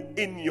new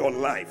in your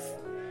life.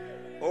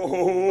 Oh,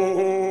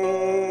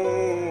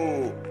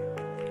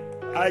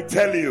 I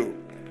tell you,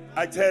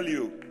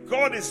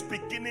 God is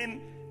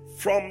beginning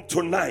from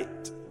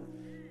tonight.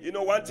 You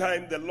know, one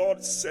time the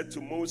Lord said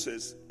to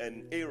Moses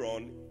and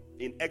Aaron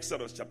in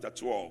Exodus chapter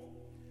 12,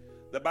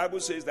 the Bible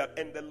says that,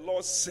 and the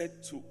Lord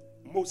said to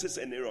Moses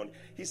and Aaron,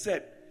 he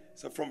said,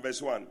 so from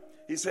verse 1,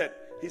 he said,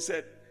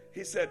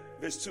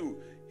 verse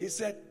 2, he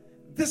said,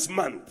 this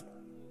month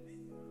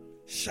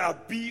shall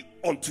be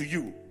unto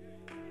you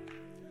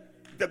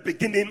the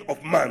beginning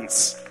of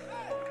months.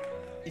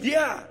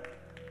 Yeah,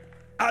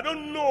 I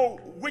don't know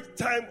which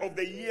time of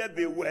the year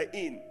they were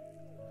in,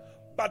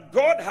 but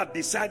God had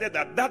decided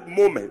that that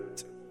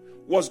moment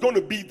was going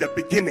to be the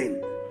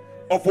beginning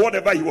of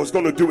whatever he was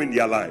going to do in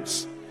their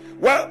lives.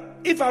 Well,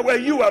 if I were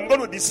you, I'm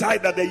going to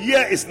decide that the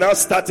year is now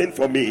starting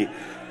for me.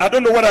 I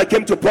don't know what I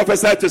came to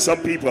prophesy to some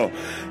people.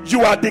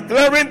 You are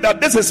declaring that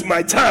this is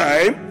my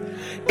time.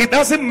 It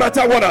doesn't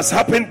matter what has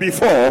happened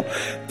before.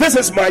 This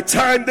is my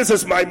time. This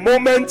is my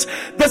moment.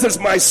 This is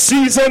my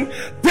season.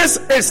 This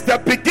is the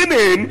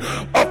beginning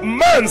of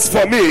months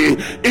for me.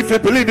 If you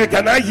believe it,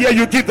 can I hear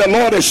you give the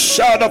Lord a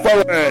shout of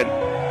amen?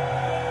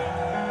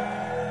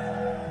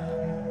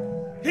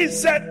 He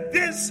said,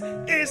 this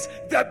is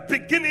the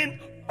beginning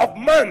of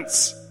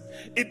months.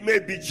 It may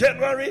be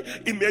January,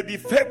 it may be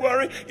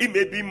February, it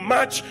may be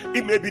March,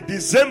 it may be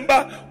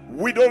December.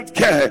 We don't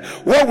care.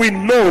 What we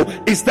know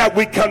is that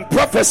we can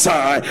prophesy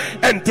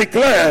and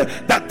declare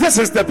that this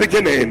is the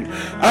beginning.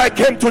 I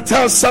came to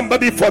tell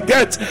somebody,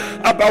 forget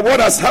about what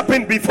has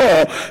happened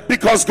before,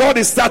 because God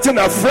is starting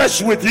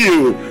afresh with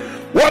you.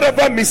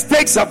 Whatever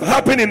mistakes have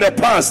happened in the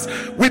past,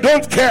 we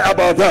don't care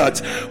about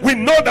that. We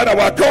know that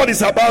our God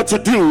is about to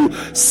do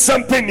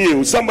something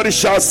new. Somebody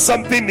shout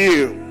something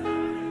new.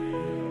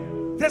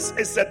 This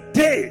is a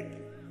day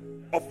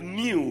of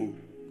new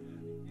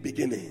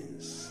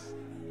beginnings.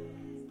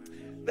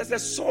 There's a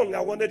song,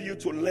 I wanted you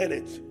to learn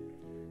it.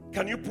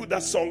 Can you put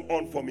that song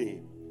on for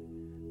me?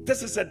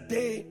 This is a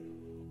day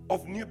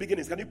of new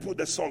beginnings. Can you put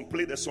the song,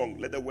 play the song,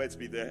 let the words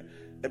be there,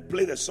 and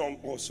play the song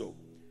also.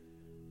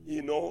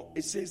 You know,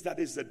 it says that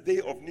it's the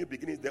day of new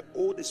beginnings. The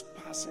old is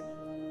passing.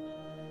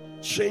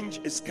 Change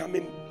is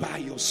coming by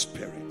your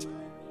spirit.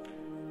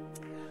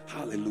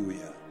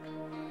 Hallelujah.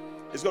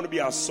 It's going to be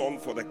our song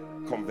for the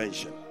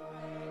convention.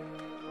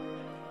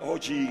 Oh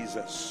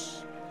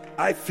Jesus,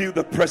 I feel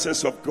the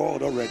presence of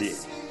God already.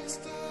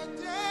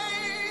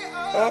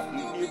 Of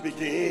new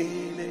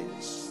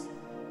beginnings,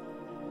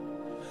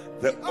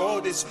 the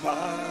old is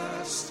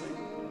passing,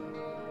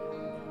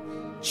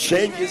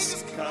 change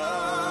is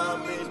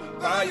coming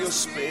by your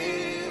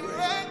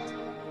spirit.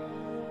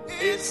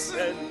 It's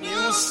a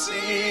new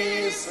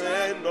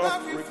season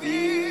of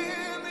revealing.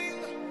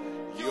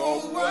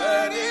 Your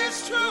word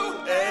is true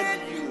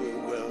and you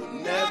will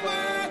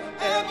never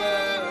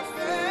ever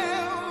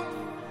fail.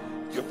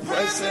 Your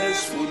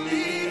presence will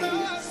lead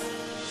us.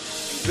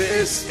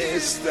 This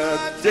is the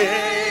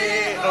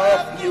day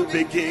of new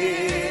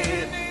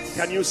beginnings.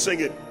 Can you sing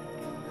it?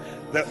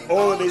 The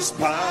old is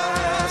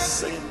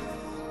passing,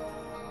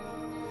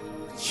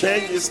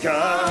 change is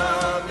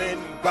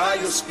coming by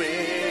your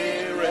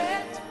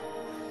spirit.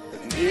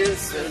 And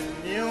it's a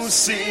new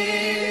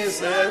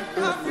season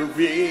of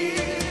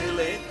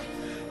revealing.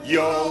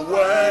 Your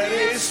word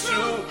is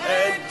true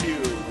and you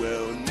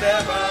will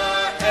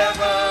never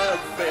ever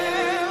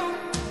fail.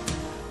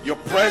 Your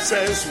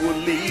presence will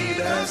lead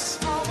us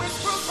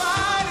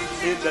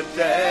in the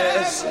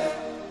desert.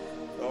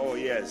 Oh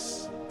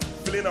yes,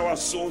 filling our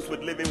souls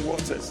with living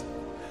waters.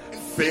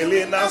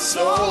 Filling our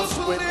souls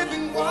with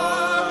living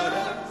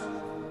waters.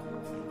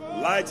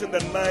 Lighten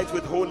the night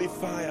with holy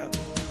fire.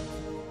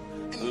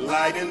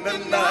 Lighten the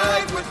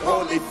night with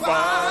holy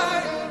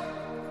fire.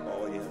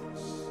 Oh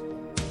yes.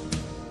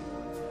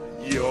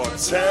 You're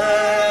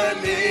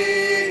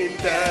turning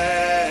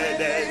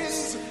dead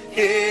ends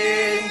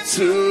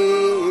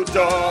into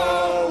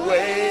doorways.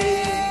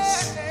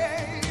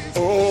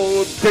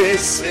 Oh,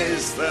 this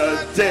is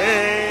the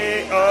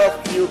day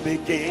of new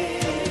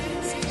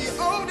beginnings. The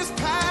old is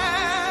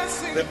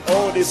passing. The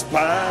old is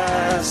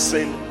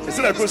passing.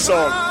 Isn't that a good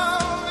song?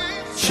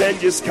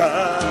 Change is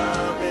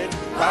coming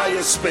by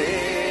your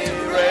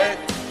spirit.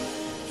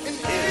 And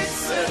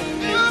it's a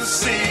new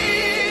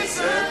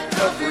season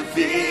of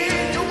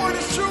revealing. Your word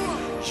is true.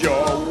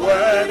 Your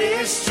word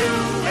is true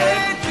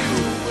and you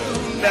will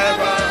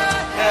never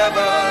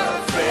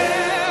ever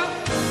fail.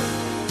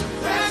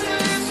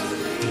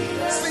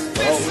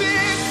 Oh,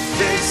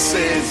 this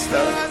is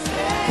the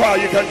wow,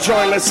 you can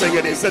join, let's sing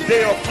it. It's the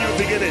day of new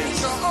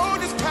beginnings. The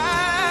old is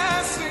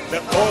passing.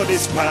 The old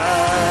is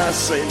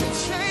passing.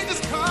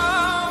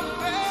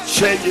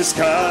 Change is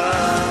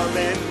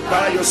coming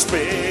by your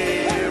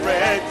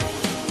spirit.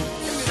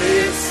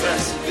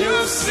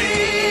 new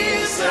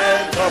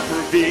season of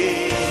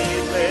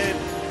revealing.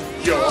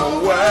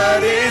 Your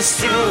word is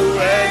true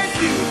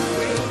and you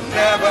will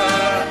never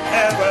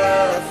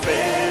ever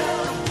fail.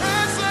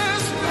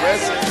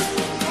 Presence,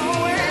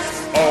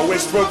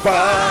 always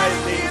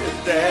providing the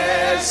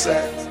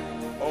desert.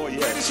 Oh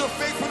yes,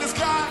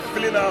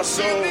 filling our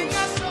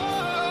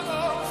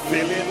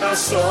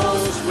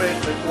souls, with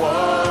the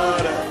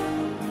water.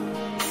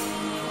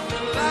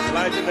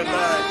 Light in the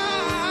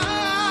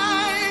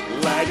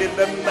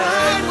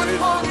night, with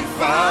holy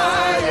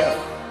fire.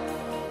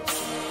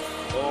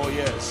 Oh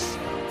yes,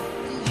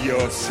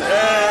 you're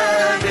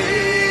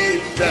turning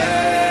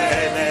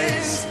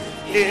darkness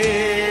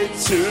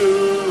into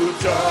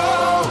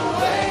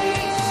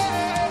doorways.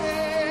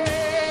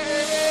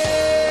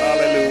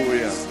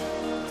 Hallelujah.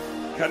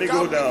 Can you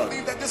go down?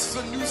 That this is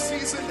a new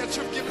season that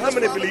you've given. How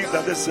many believe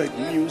that this is a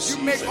new season?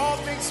 You make all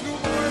things new,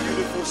 Lord.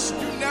 Beautiful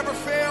song. You never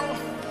fail.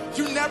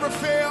 You never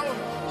fail.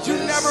 You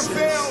never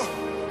fail.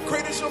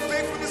 Great is your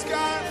faithfulness,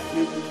 God.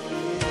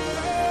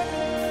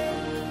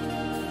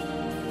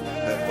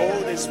 The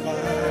old is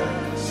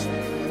past.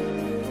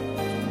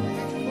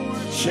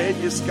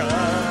 Change is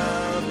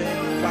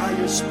coming by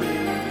your spirit.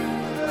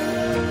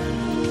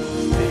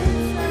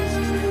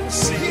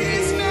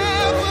 He's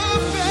never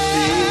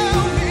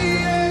failed me.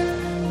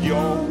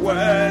 Your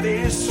word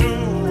is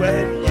true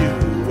and you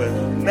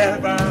will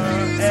never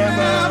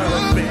ever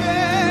fail.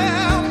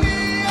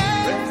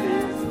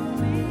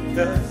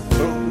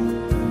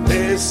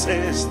 This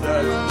is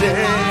the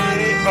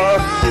day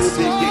of new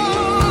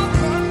beginning.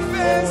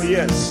 Oh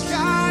yes.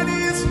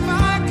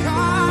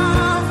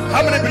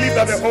 How many believe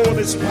that the old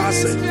is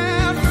passing?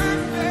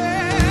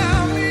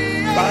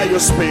 By your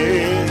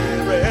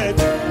spirit,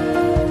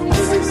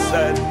 this is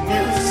a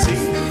new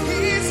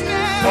season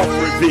of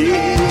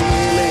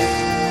revealing.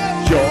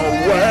 Your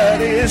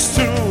word is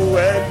true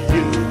and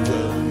you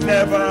will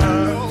never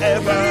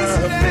ever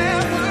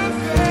fail.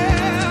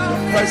 Your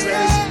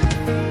presence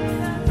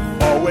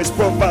always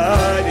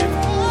providing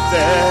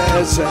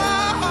desert,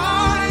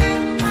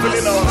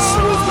 filling our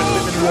souls with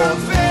living water,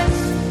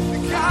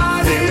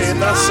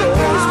 filling our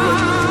souls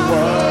with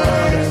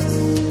water,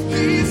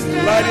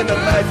 lighting the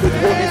night with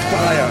holy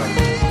fire,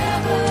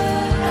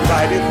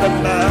 lighting the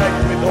night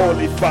with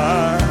holy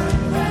fire.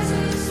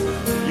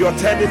 You're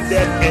turning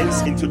dead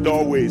ends into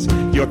doorways.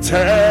 You're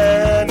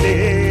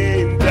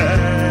turning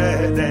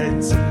dead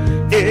ends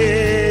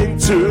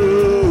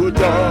into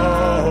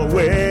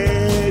doorways.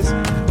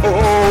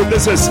 Oh,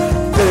 this is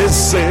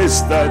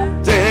the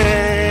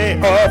day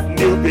of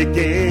new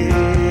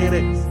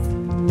beginnings.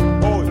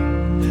 Oh,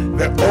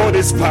 the old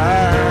is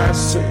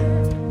passing,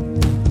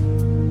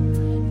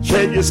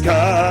 change is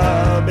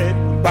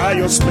coming by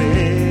your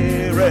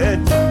spirit.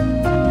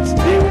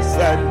 It's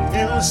a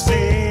new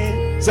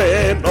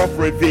season of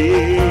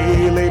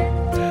revealing.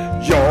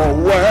 Your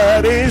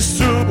word is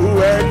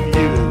true and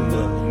you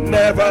will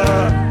never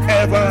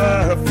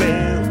ever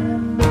fail.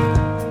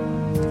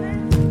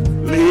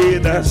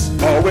 Lead us,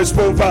 always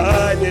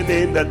providing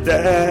in the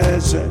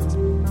desert.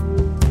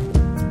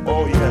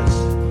 Oh yes,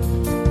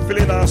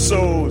 filling our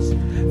souls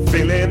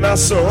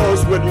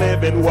with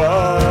living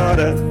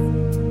water.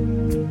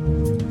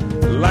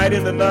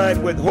 Lighting the night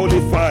with holy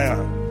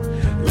fire,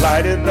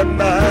 lighting the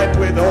night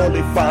with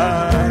holy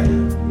fire.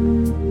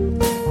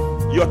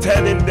 You're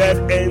turning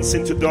dead ends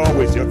into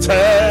doorways. You're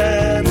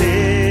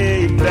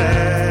turning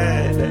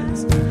dead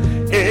ends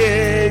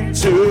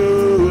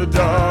into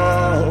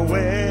doorways.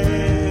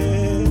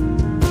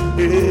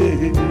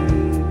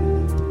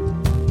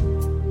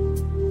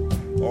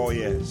 Oh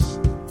yes.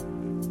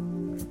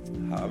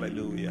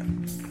 Hallelujah.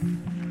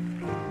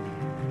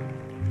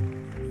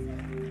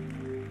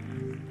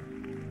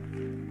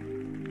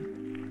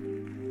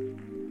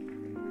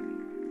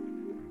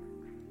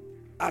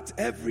 At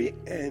every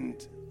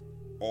end,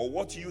 or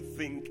what you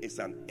think is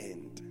an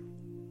end,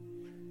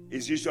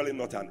 is usually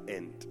not an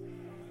end.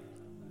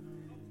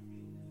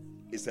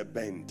 It's a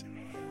bend.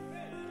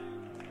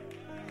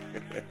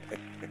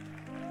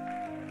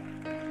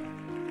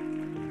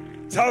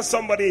 Tell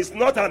somebody it's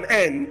not an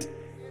end,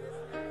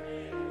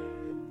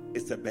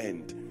 it's a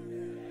bend.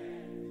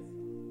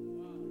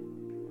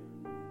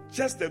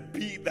 Just a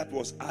B that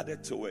was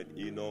added to it,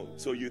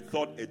 so you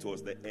thought it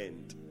was the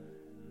end,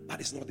 but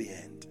it's not the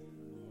end.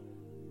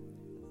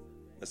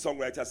 The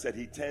songwriter said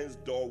he turns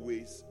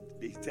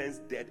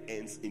dead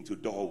ends into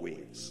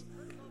doorways.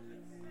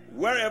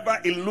 Wherever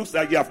it looks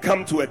like you have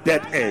come to a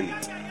dead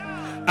end,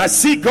 I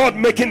see God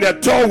making a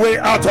doorway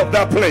out of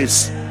that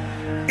place.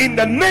 In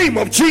the name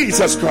of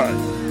Jesus Christ.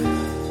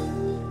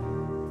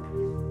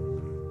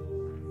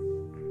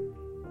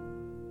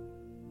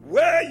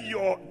 Where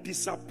your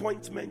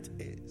disappointment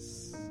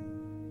is,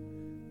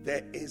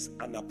 there is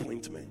an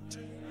appointment.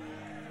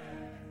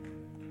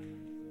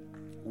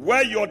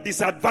 Where your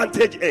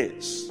disadvantage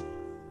is,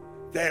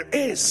 there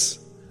is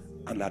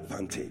an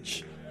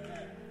advantage.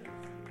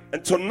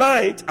 And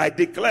tonight, I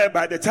declare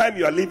by the time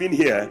you are leaving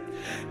here,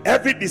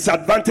 every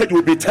disadvantage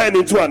will be turned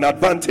into an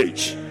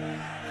advantage.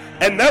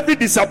 And every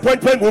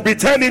disappointment will be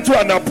turned into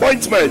an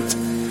appointment.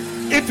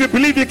 If you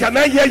believe it, can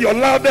I hear your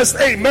loudest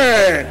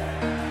amen?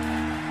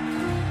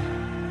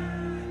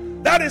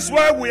 That is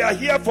why we are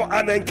here for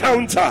an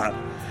encounter.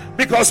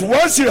 Because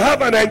once you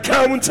have an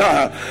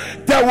encounter,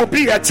 there will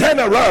be a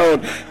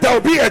turnaround, there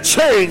will be a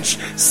change,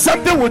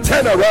 something will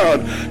turn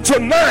around.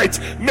 Tonight,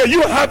 may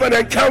you have an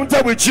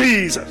encounter with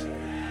Jesus.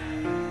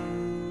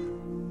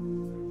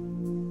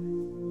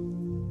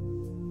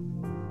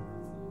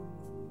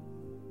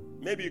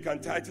 Maybe you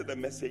can title the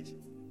message,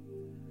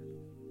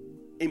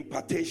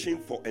 Impartation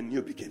for a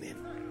New Beginning.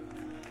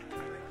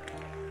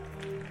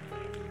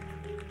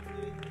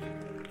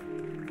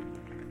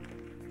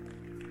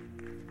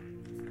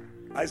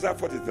 Isaiah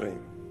 43.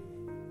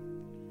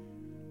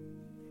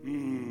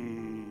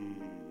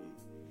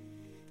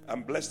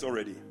 I'm blessed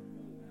already.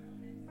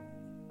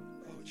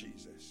 Oh,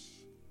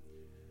 Jesus.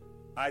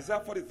 Isaiah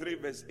 43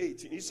 verse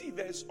 18. You see,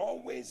 there's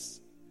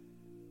always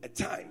a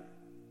time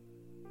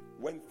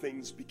when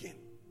things begin.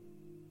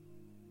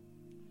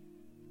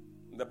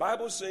 The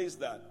Bible says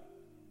that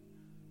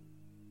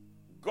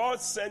God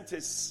sent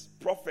his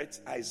prophet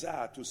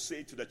Isaiah to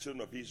say to the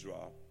children of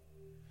Israel,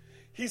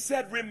 he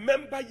said,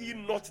 remember ye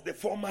not the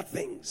former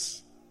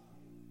things.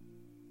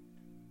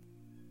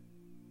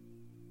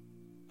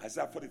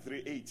 Isaiah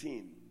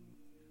 43:18.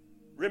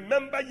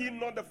 Remember ye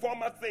not the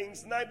former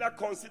things, neither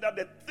consider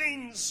the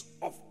things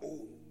of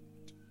old.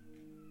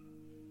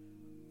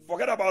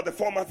 Forget about the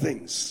former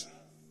things.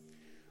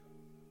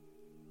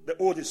 The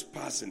old is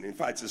passing. In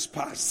fact, it's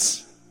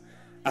past.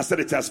 I said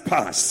it has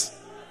passed.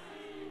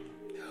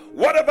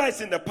 Whatever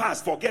is in the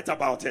past, forget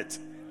about it.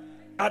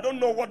 I don't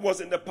know what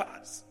was in the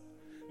past.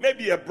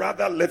 Maybe a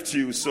brother left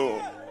you,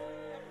 so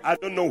I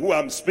don't know who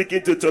I'm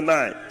speaking to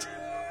tonight.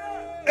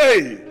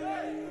 Hey,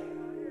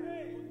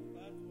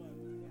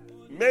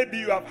 maybe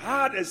you have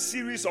had a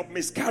series of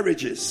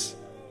miscarriages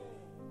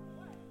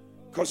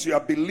because you are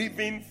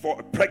believing for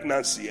a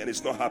pregnancy and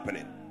it's not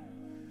happening.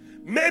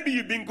 Maybe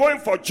you've been going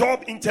for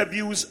job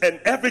interviews and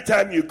every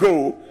time you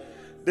go,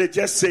 they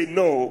just say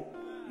no,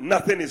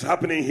 nothing is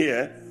happening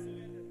here.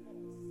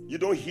 You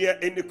don't hear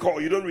any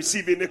call, you don't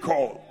receive any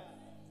call.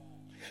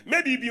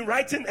 Maybe you've been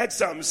writing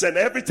exams and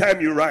every time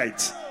you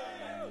write,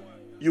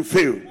 you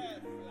fail.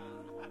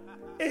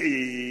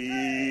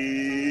 Hey.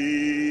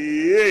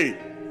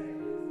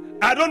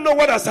 I don't know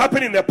what has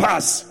happened in the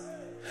past.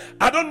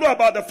 I don't know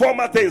about the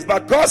former things,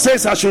 but God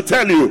says I should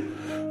tell you,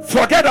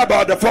 forget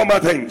about the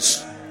former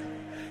things.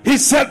 He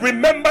said,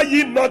 remember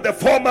ye not the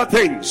former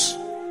things,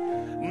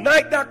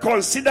 neither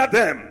consider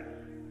them.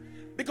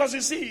 Because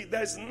you see,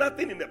 there's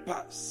nothing in the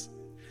past.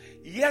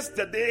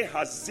 Yesterday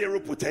has zero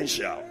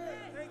potential.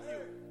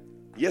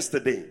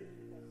 Yesterday.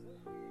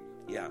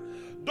 Yeah.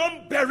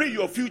 Don't bury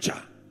your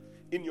future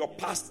in your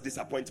past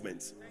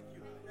disappointments.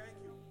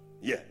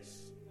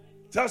 Yes.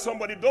 Tell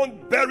somebody,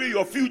 don't bury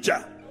your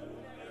future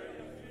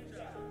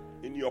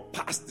in your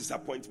past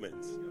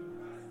disappointments.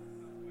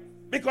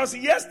 Because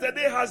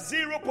yesterday has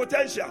zero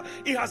potential.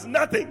 It has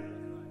nothing.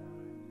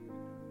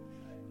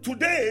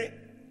 Today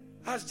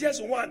has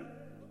just one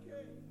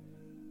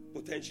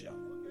potential.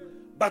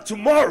 But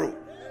tomorrow,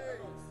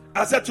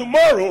 I said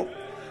tomorrow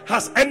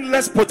has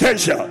endless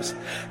potentials.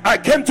 I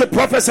came to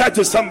prophesy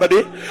to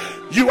somebody.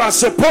 You are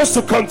supposed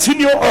to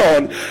continue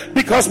on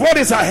because what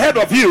is ahead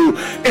of you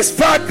is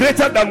far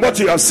greater than what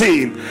you have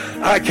seen.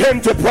 I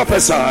came to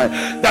prophesy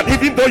that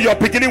even though your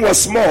beginning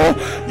was small,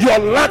 your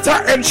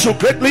latter end should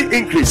greatly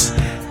increase.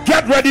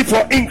 Get ready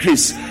for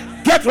increase.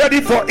 Get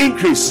ready for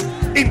increase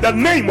in the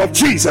name of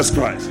Jesus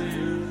Christ.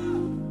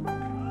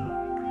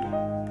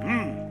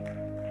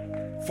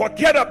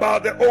 Forget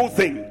about the old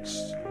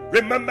things.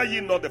 Remember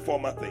ye not the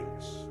former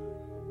things.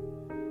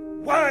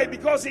 Why?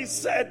 Because he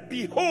said,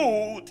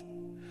 behold,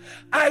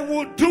 I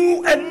will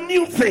do a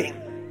new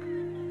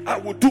thing. I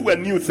will do a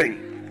new thing.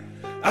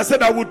 I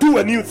said I will do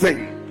a new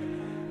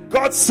thing.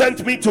 God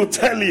sent me to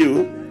tell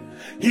you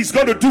he's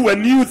going to do a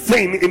new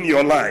thing in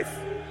your life.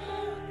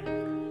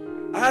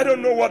 I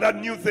don't know what that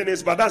new thing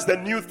is, but that's the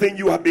new thing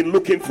you have been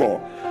looking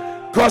for.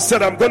 God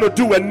said, I'm going to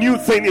do a new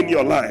thing in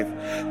your life.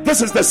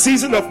 This is the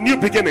season of new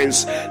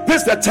beginnings.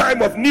 This is the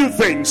time of new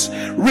things.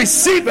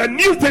 Receive a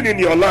new thing in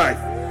your life.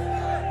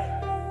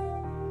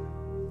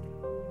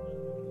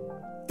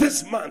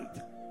 This month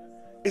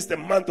is the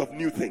month of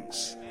new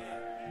things.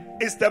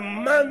 It's the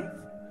month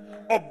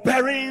of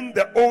burying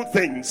the old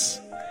things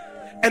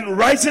and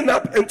rising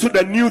up into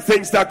the new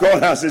things that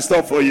God has in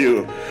store for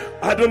you.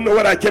 I don't know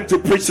what I came to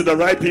preach to the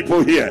right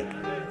people here.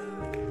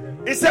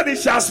 He said it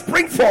shall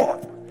spring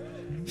forth.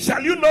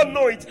 Shall you not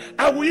know it?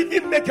 I will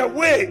even make a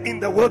way in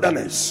the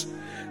wilderness.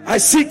 I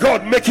see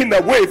God making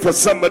a way for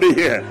somebody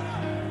here.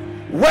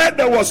 Where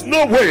there was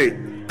no way,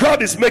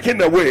 God is making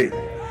a way.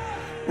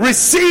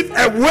 Receive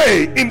a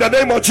way in the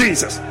name of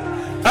Jesus.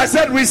 I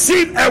said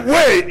receive a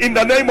way in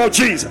the name of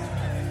Jesus.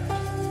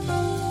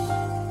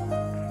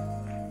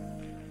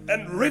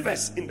 And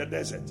rivers in the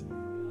desert.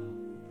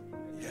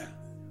 Yeah.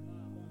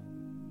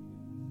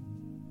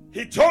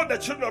 He told the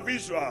children of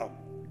Israel,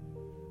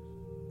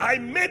 I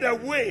made a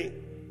way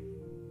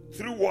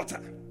through water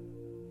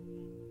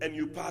and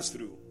you pass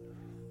through.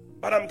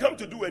 But I'm come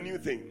to do a new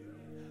thing.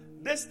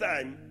 This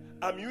time,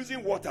 I'm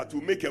using water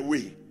to make a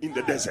way in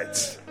the desert.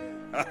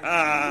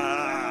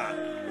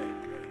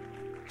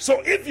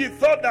 So if you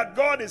thought that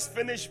God is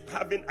finished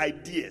having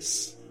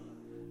ideas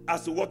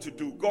as to what to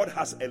do, God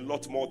has a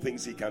lot more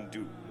things he can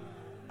do.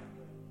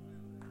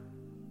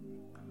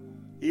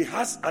 He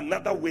has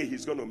another way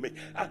he's going to make.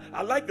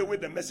 I like the way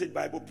the Message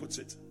Bible puts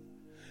it.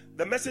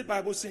 The Message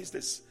Bible says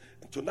this.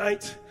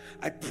 Tonight,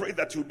 I pray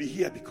that you'll be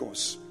here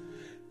because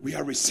we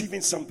are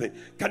receiving something.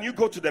 Can you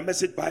go to the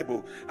Message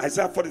Bible?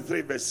 Isaiah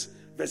 43 verse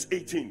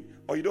 18.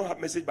 Or you don't have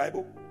Message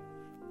Bible?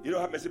 You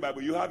don't have Message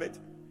Bible. You have it?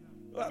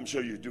 Oh, I'm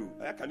sure you do.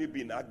 How can you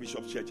be in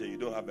Archbishop's church and you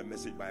don't have a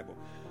Message Bible?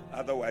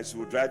 Otherwise,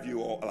 we'll drive you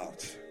all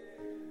out.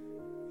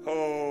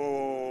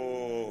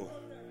 Oh.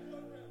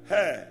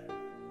 Hey.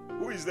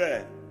 Who is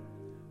there?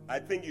 I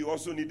think you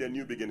also need a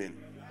new beginning.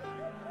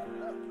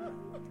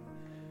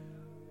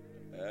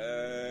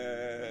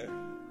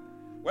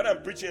 When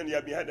I'm preaching and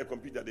you're behind the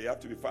computer, they have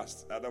to be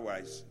fast.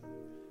 Otherwise,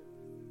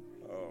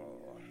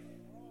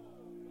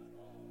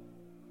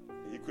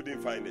 he couldn't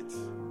find it.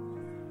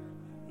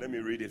 Let me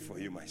read it for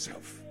you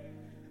myself.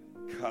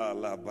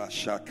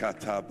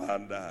 Kalabashakata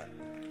banda.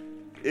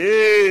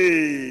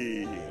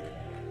 Hey,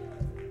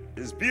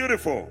 it's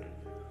beautiful.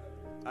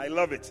 I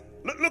love it.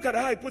 Look at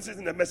how he puts it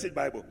in the Message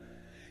Bible.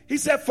 He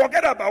said,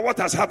 forget about what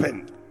has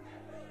happened.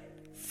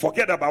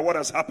 Forget about what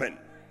has happened.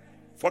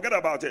 Forget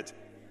about it.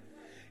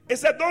 He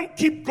said, don't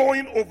keep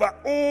going over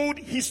old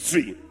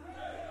history.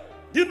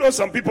 Do you know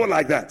some people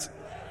like that?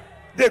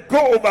 They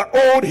go over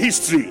old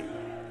history.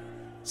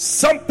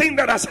 Something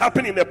that has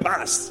happened in the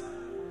past.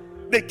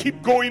 They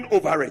keep going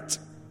over it.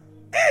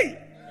 Hey!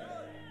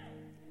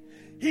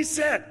 He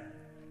said,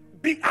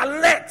 be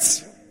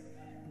alert.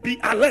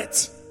 Be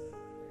alert.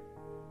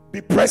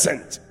 Be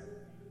present.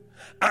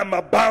 I'm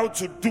about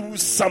to do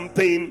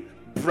something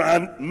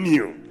brand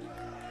new.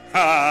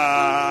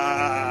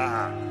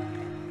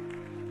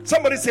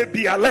 Somebody say,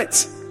 be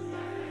alert.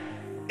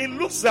 It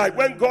looks like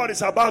when God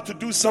is about to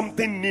do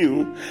something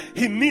new,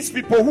 he needs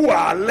people who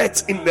are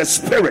alert in the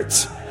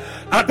spirit.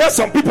 And there's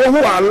some people who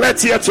are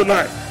alert here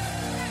tonight.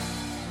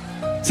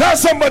 Tell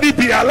somebody,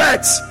 be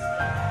alert.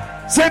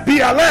 Say, be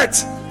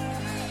alert.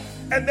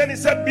 And then he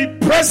said, be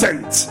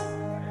present.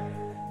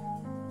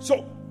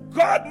 So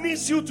God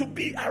needs you to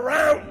be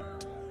around.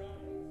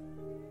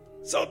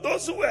 So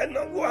those who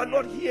are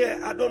not here,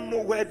 I don't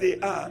know where they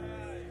are.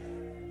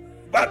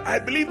 But I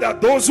believe that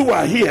those who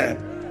are here,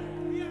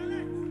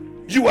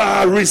 you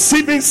are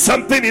receiving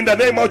something in the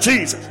name of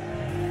Jesus.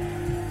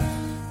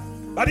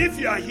 But if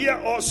you are here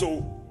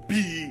also,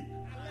 be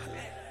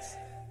alert.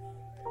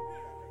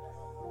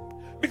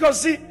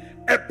 Because see,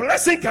 a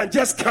blessing can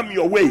just come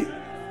your way.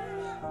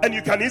 And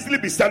you can easily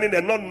be standing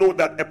and not know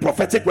that a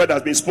prophetic word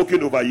has been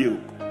spoken over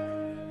you.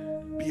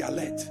 Be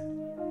alert.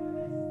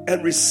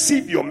 And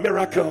receive your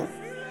miracle,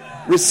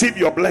 receive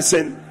your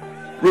blessing,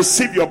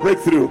 receive your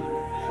breakthrough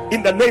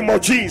in the name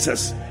of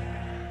Jesus.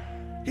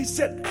 He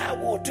said, I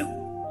will do.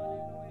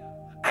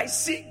 I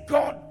see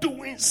God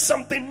doing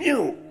something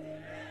new.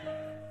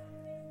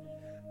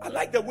 I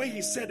like the way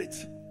he said it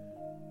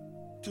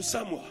to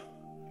Samuel.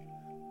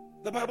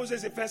 The Bible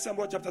says in 1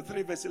 Samuel chapter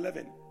 3 verse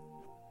 11.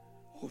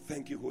 Oh,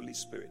 thank you, Holy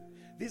Spirit.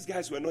 These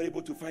guys were not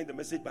able to find the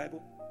Message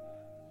Bible.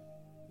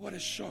 What a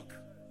shock.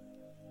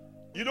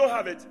 You don't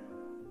have it?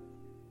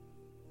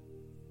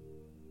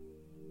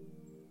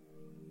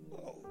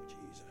 Oh,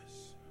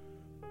 Jesus.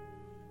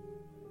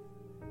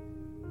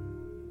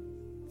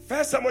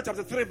 1 Samuel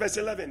chapter 3 verse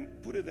 11.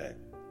 Put it there.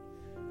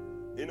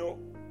 You know,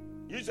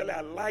 usually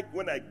I like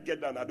when I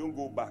get done, I don't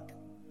go back.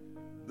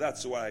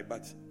 That's why.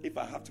 But if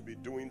I have to be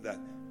doing that,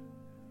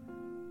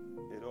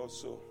 it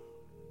also...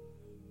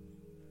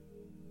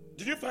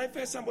 Did you find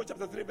 1 Samuel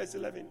chapter 3 verse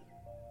 11?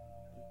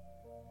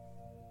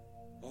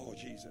 Oh,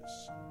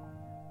 Jesus.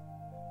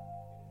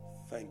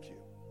 Thank you.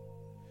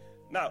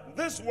 Now,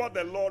 this is what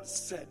the Lord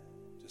said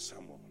to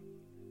Samuel.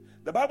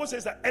 The Bible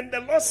says that, and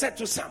the Lord said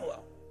to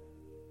Samuel,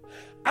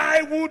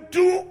 I will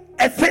do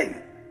a thing.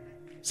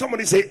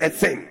 Somebody say a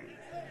thing.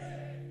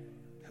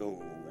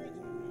 Oh.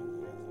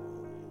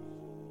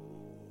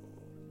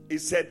 He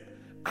said,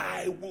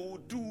 I will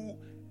do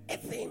a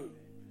thing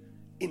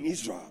in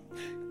Israel.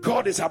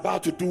 God is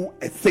about to do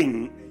a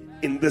thing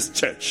in this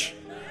church.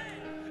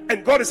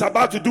 And God is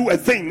about to do a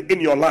thing in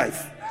your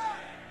life.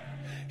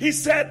 He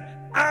said,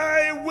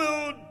 I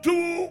will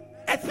do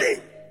a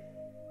thing.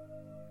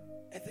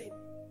 A thing.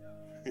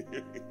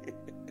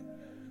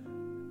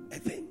 A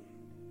thing.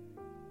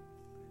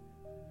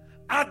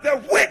 At the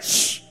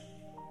which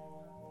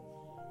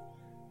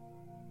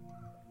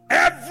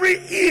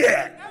every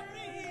ear,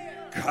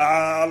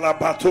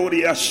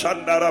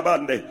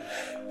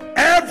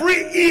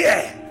 every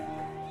ear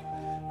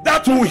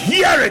that will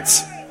hear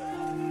it,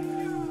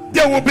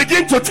 they will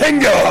begin to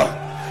tingle.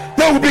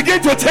 They will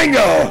begin to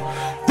tingle.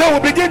 They will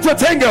begin to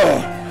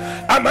tingle.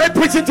 Am I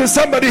preaching to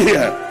somebody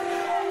here?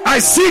 I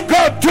see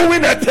God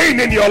doing a thing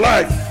in your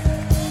life.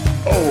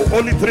 Oh,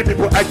 only 3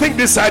 people. I think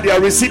this side they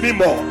are receiving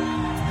more.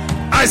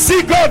 I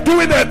see God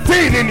doing a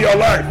thing in your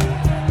life.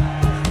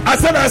 I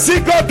said, I see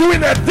God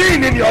doing a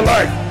thing in your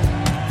life.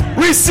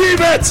 Receive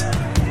it.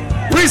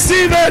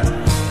 Receive it.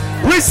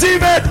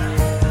 Receive it.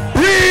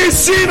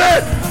 Receive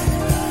it.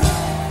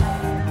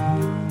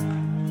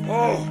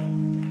 Oh.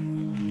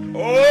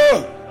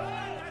 Oh.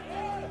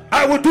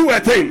 I will do a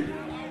thing.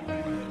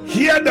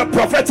 Hear the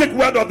prophetic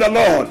word of the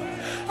Lord.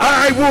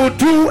 I will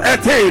do a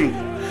thing.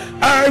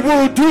 I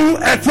will do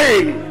a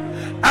thing.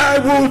 I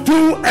will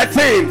do a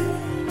thing.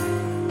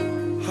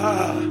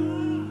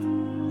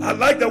 I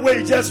like the way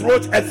he just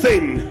wrote a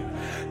thing.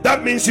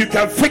 That means you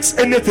can fix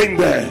anything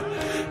there.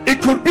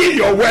 It could be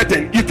your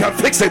wedding. You can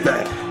fix it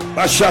there.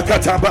 Yeah.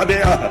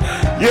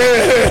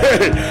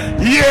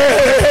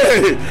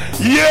 Yeah.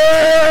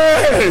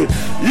 Yeah.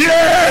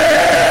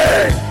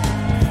 Yeah.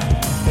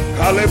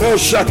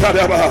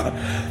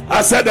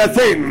 I said a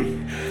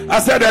thing. I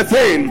said a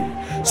thing.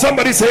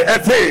 Somebody say a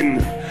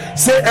thing.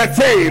 Say a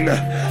thing.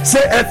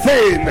 Say a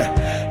thing.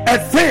 A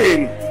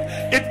thing.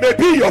 It may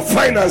be your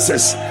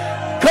finances.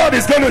 God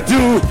is going to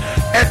do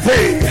a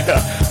thing.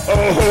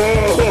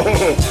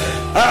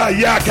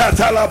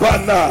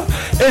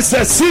 It's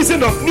a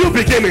season of new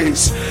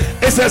beginnings.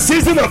 It's a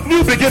season of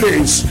new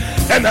beginnings.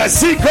 And I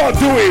see God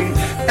doing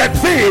a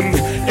thing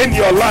in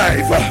your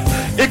life.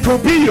 It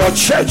could be your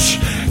church.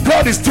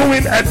 God is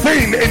doing a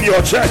thing in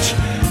your church.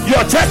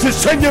 Your church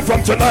is changing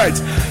from tonight.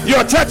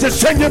 Your church is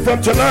changing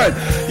from tonight.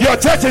 Your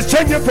church is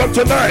changing from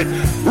tonight.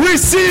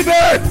 Receive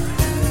it.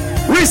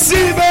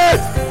 Receive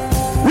it.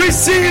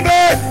 Receive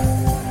it.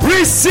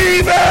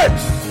 Receive it.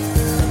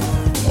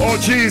 Oh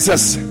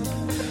Jesus,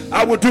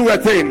 I will do a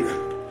thing.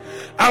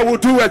 I will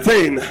do a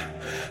thing.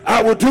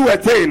 I will do a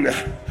thing.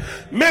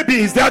 Maybe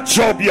it's that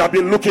job you have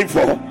been looking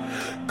for.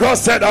 God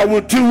said, I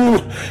will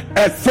do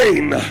a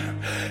thing.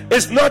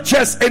 It's not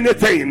just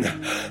anything,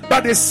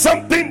 but it's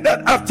something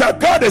that after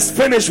God is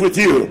finished with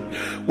you,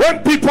 when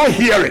people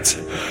hear it,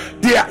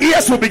 their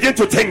ears will begin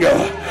to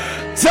tingle.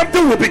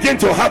 Something will begin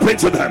to happen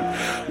to them.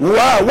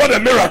 Wow, what a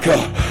miracle.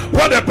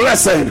 What a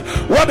blessing.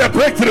 What a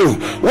breakthrough.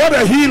 What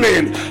a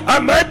healing.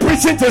 Am I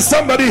preaching to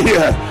somebody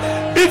here?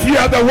 If you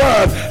are the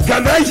one,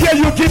 can I hear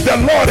you give the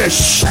Lord a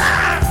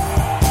shout?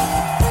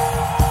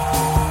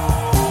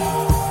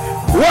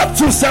 What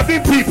to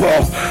 7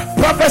 people?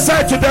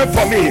 Prophesy to them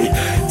for me.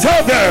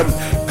 Tell them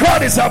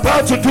God is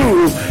about to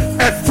do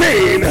a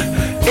thing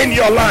in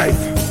your life.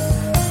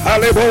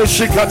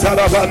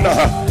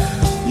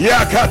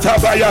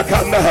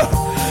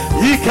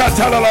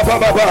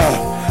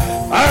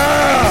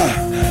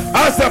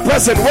 Ask the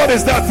person, what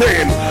is that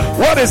thing?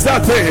 What is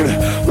that thing?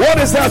 What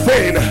is that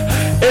thing?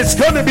 It's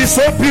going to be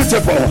so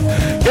beautiful.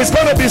 It's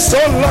going to be so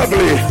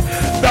lovely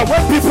that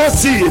when people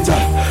see it,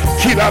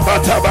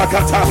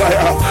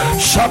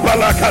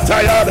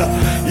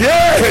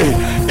 yeah,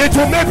 it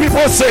will make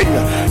people sing.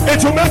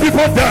 It will make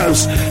people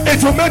dance.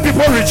 It will make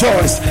people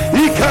rejoice. I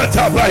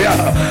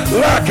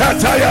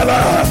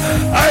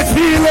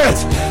feel it.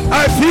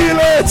 I feel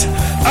it.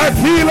 I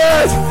feel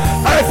it.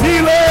 I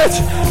feel it.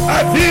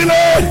 I feel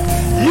it.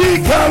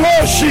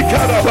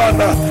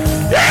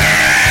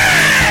 Yeah.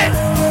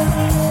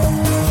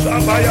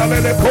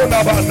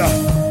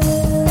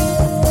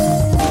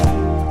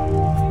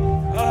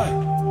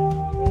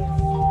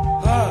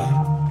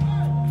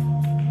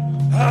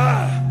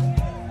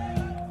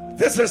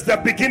 This is the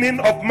beginning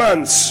of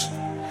months.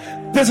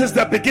 This is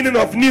the beginning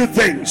of new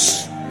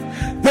things.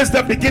 This is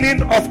the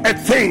beginning of a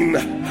thing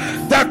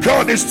that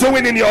God is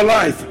doing in your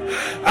life.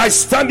 I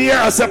stand here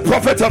as a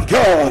prophet of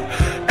God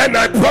and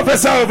I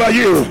prophesy over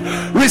you.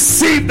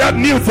 Receive that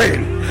new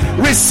thing.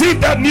 Receive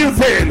that new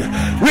thing.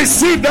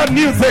 Receive that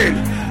new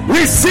thing.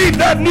 Receive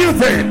that new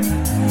thing.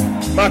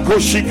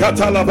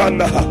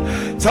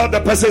 Tell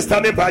the person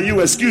standing by you,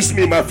 excuse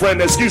me, my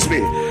friend, excuse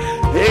me.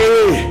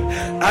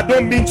 Hey, I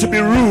don't mean to be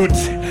rude.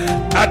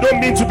 I don't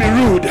mean to be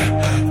rude.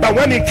 But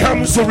when it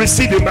comes to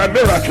receiving my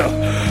miracle,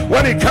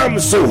 when it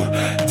comes to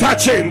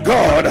touching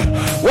God,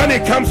 when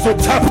it comes to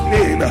tapping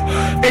in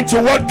into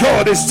what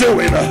God is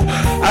doing,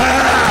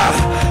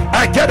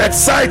 I get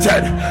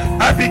excited.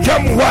 I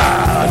become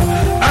wild.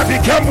 I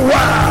become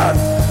wild.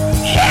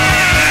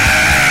 Yeah!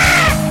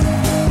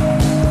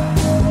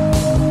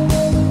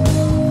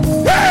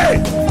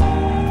 Hey!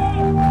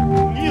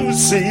 New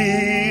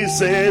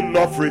season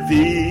of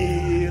revealing.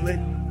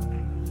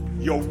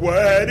 Your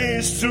word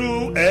is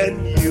true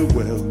and you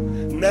will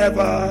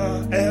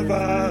never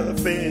ever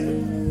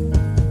fail.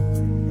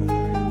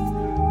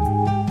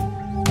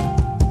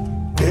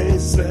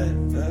 It's a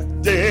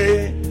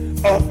day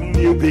of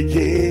new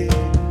beginning.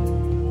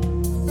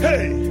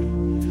 Hey,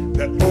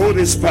 the old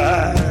is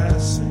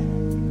passing,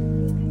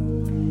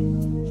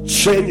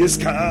 change is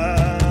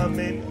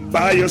coming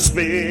by your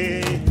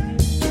spirit.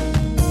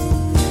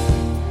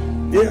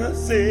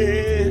 Yes,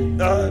 it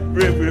not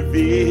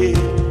reveal.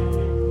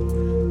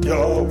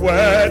 Your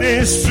word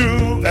is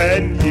true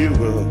and you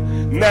will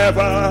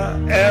never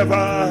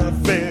ever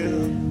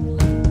fail.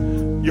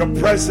 Your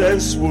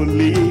presence will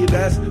lead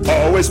us,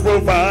 always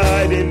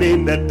providing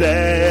in the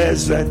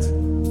desert.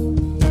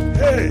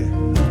 Hey,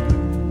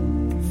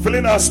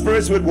 filling our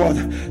spirits with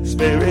water,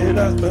 spirit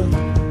of the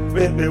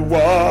with the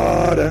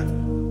water.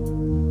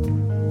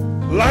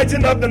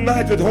 Lighten up the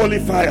night with holy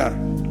fire.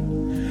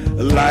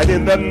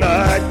 Lighten the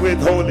night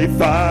with holy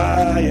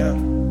fire.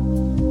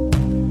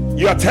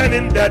 You're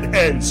turning dead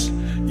ends.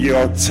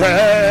 You're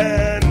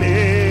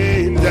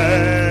turning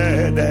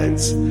dead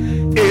ends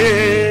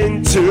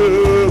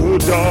into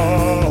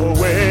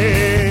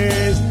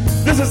doorways.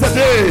 This is the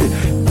day.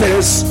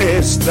 This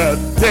is the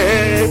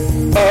day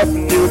of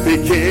new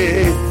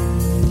beginning.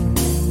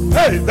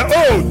 Hey, the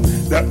old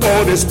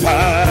is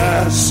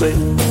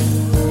passing.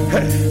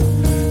 Hey,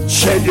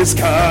 change is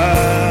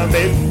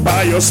coming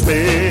by your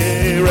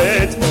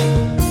spirit.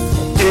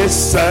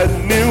 It's a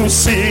new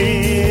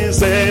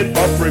season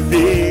of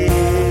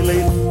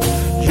revealing.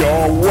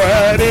 Your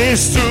word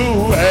is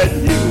true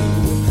and you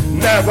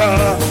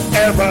never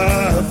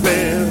ever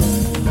fail.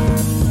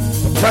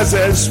 The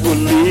presence will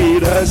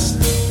lead us.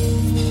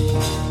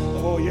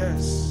 Oh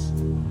yes.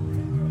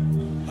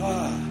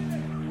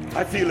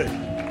 I feel it.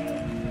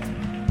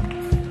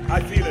 I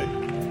feel it.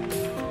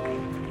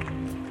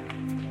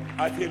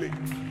 I feel it.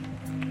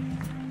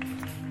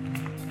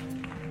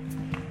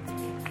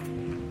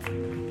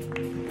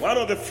 One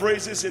of the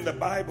phrases in the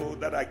Bible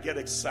that I get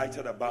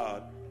excited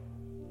about,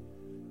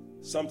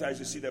 sometimes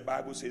you see the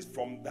Bible says,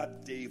 from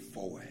that day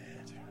forward.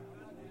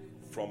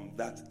 From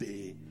that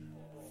day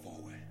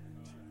forward.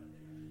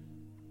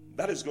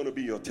 That is going to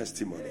be your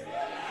testimony.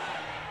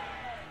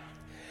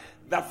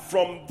 That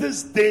from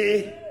this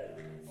day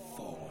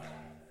forward,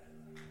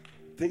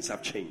 things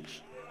have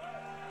changed.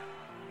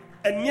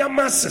 And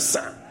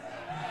Yamasasa,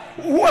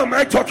 who am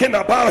I talking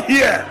about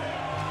here?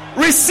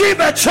 Receive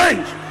a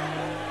change.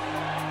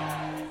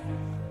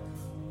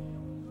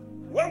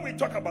 When we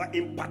talk about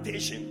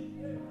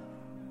impartation,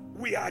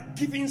 we are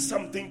giving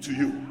something to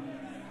you.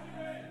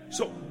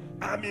 So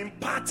I'm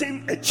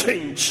imparting a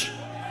change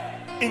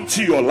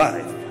into your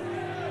life.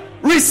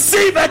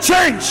 Receive a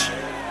change.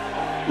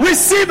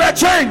 Receive a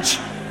change.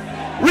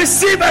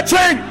 Receive a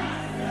change.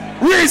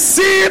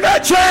 Receive a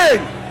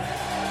change.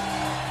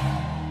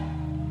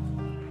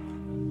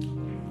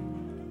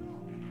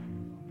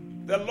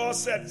 The Lord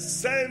said,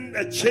 send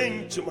a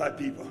change to my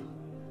people.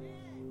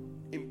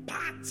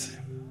 Impart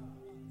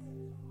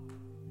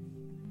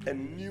a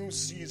new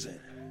season.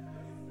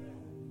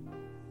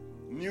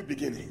 New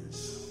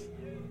beginnings.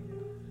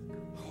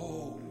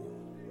 Oh.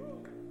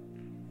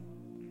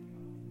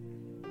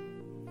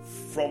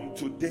 From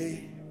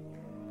today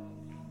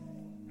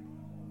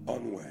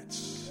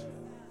onwards,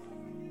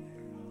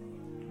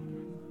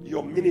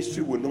 your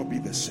ministry will not be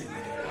the same.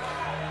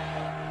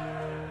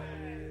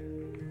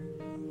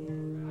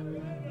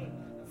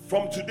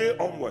 From today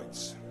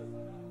onwards,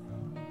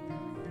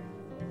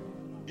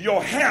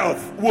 your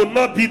health will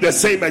not be the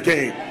same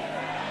again.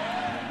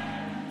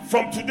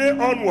 From today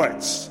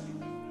onwards,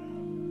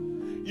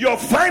 your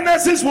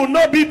finances will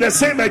not be the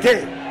same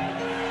again.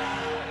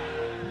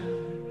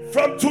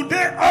 From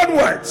today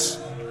onwards,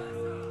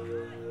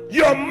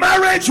 your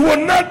marriage will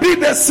not be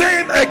the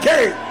same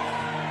again.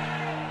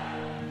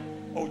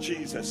 Oh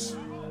Jesus,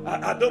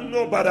 I don't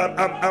know, but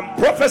I'm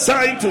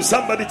prophesying to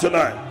somebody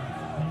tonight.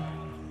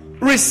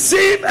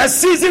 Receive a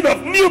season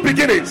of new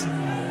beginnings.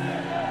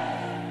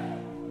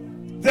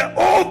 The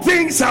old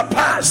things are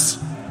past.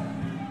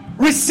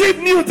 Receive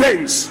new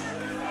things.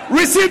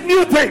 Receive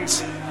new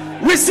things.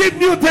 Receive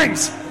new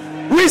things.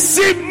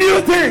 Receive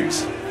new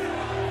things.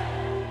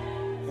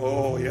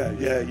 Oh yeah.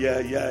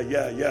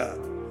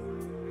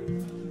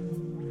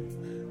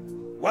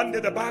 One day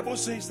the Bible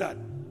says that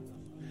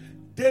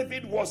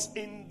David was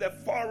in the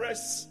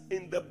forest,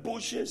 in the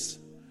bushes,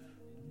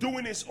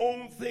 doing his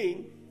own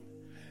thing.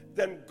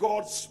 Then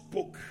God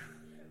spoke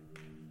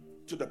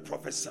to the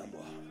prophet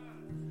Samuel.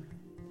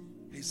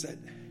 He said,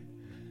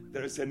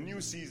 there is a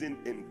new season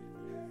in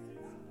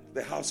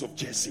the house of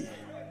Jesse.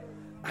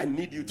 I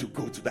need you to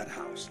go to that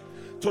house.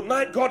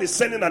 Tonight God is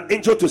sending an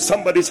angel to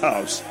somebody's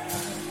house,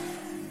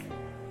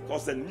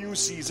 because the new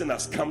season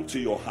has come to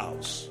your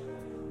house.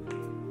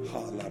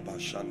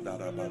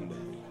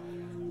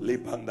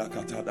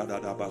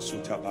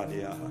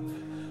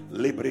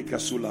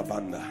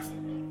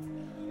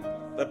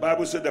 The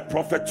Bible said the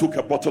prophet took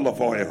a bottle of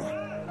oil.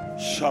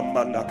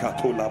 Shamana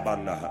katula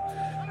banda.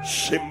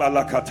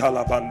 Shimala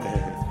katala bande.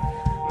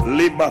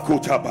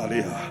 Limakuta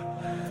balia.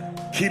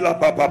 Kila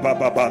baba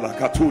baba la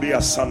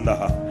katuria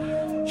sanda.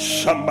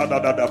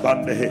 Shambada da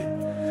bande.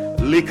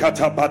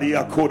 Likata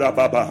badia koda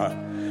baba.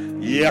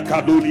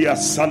 Yakadulia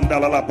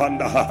sandala la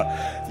banda.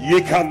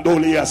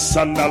 Yekandolia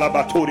sandala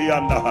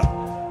baturianda.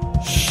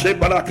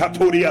 Shebala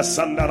katuria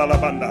sandala la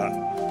banda.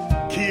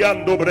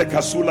 Kiando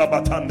brekasula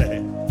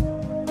batande.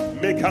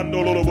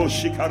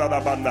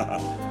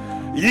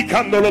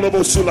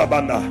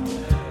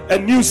 A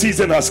new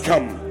season has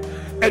come.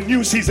 A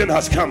new season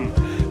has come.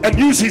 A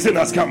new season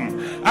has come.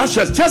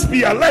 Ushers, just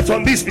be alert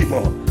on these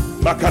people.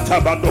 Makata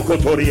bando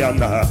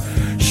kotoriana.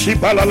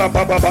 Shibala la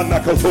baba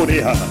banda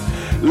kotoria.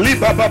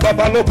 Liba baba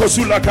baloko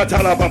sula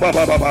katala baba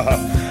baba.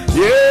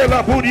 Ye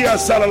la budia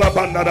sala la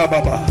banda da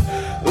baba.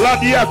 La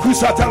dia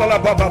kusatala la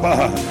baba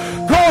baba.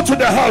 Go to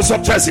the house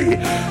of Jesse.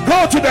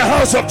 Go to the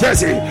house of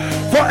Jesse.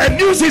 For a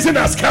new season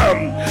has come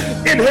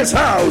in his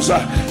house,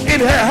 in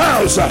her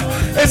house.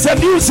 It's a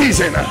new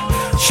season.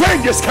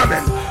 Change is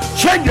coming.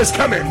 Change is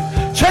coming.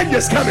 Change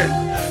is coming.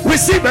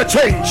 Receive a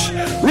change.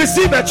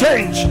 Receive a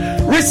change.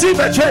 Receive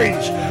a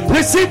change.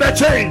 Receive a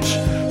change.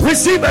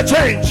 Receive a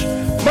change.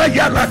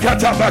 Mayala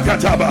kataba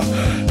kataba.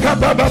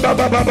 Kababa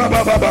baba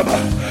baba baba.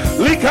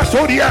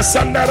 Likatoria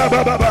sandara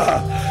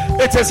baba.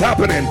 It is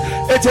happening.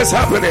 It is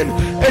happening.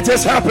 It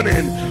is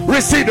happening.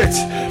 Receive it.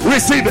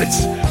 Receive it.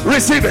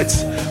 Receive it.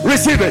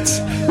 Receive it.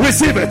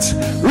 Receive it.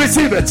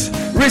 Receive it.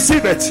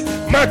 Receive it.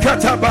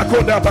 Makata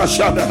bakoda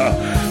bashada.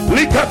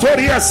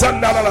 Likatoria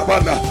sandara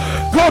labana.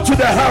 Go to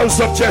the house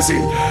of Jesse.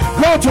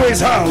 Go to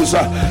his house.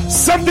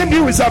 Something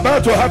new is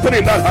about to happen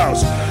in that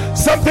house.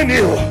 Something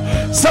new.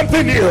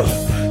 Something new.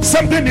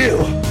 Something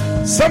new.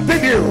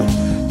 Something new.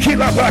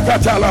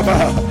 Kilabakata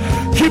laba.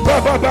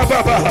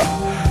 Kibaba.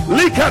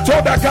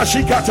 Likatoda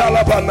kashikata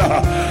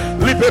labana.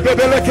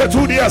 Libebele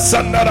ketudia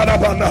sandara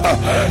labana.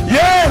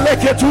 Ye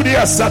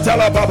leketudia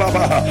satala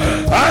baba.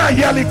 Ah,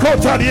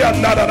 yalikota dia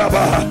nada.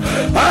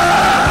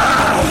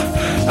 Ah,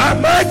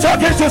 am I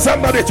talking to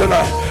somebody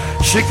tonight?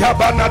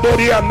 Shikabana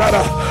doria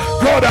nada.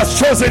 God has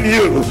chosen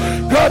you.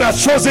 God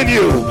has chosen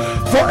you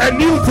for a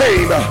new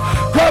thing.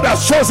 God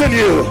has chosen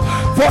you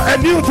for a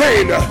new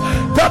thing.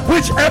 That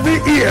which every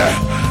ear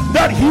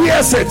that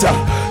hears it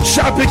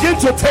shall begin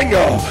to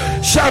tingle,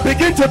 shall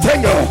begin to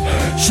tingle,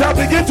 shall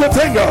begin to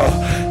tingle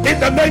in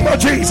the name of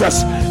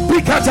Jesus.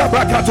 Bikata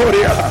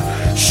bakatoria,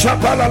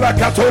 Shabala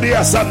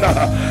katoria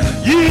sana,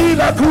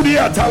 Yila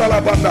kudia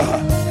talalabana,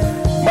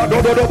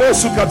 Madodo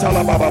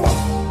sukatala baba.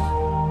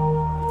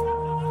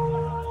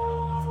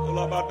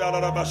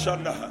 Olabadala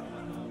bashanda,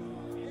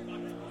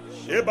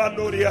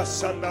 Shebandoria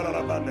sandala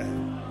labane.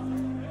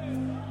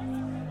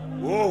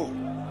 Oh,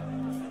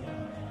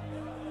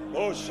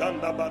 oh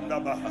shanda banda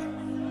baha.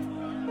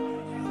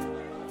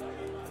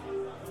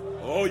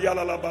 Oh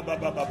yalala baba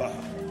baba.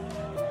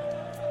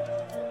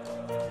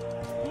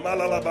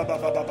 Malala baba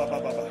baba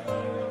baba.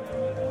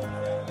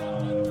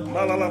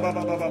 Malala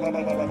baba baba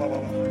baba.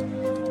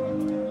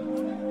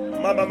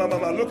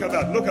 Mama, look at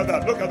that, look at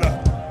that, look at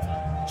that.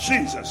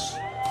 Jesus.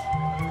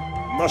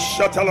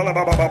 Mashatala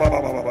baba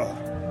baba.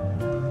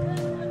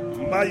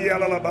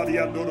 Mayala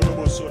badia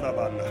dorobo sona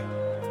banda.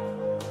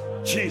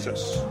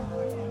 Jesus.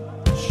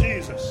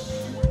 Jesus.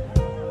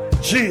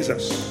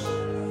 Jesus.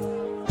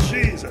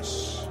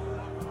 Jesus.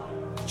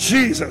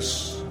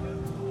 Jesus.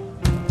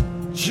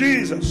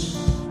 Jesus.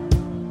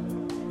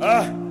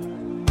 Ah.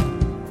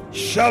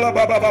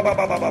 Shalababa.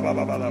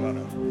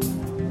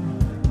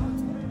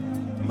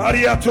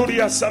 Maria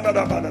Turia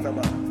Sanada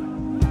Bananama.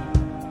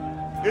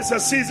 It's a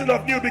season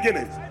of new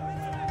beginnings.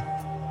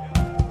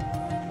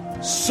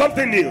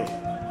 Something new.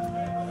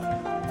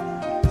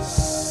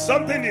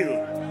 Something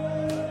new.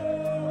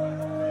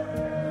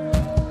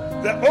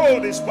 The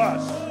old is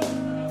past.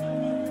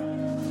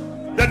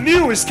 The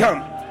new is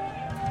come.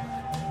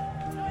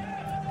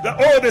 The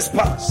old is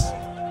past.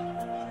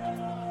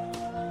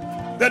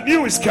 The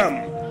new is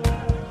come.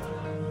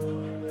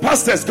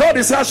 Pastors, God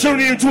is ushering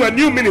you into a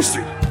new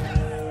ministry.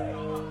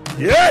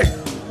 Yay!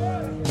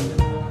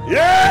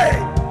 Yay!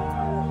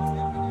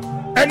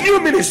 A new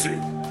ministry.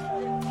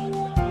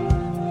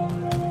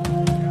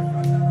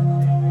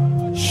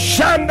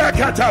 Shanda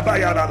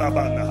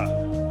katabayana.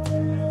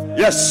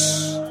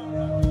 Yes.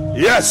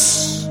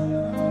 Yes.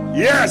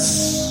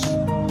 Yes.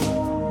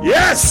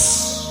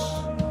 Yes.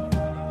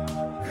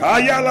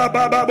 Kayala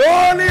baba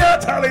boli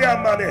atalia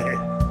mane.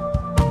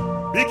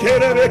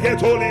 Bikere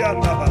beketoli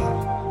anaba.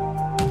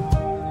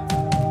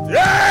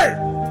 Yeah.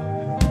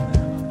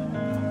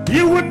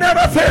 You will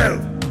never fail.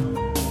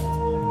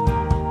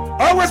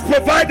 Always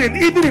providing,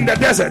 even in the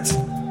desert.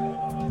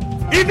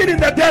 Even in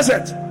the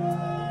desert.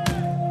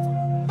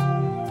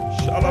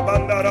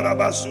 Shalabanda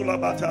rabasula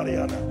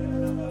bataliana.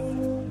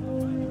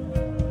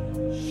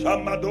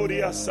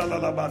 Shamadoria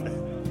salalabane.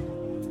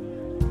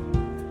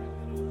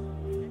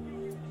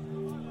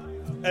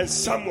 And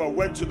Samuel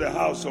went to the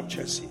house of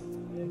Jesse.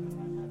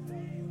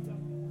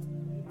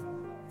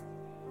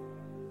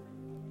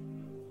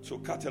 To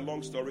cut a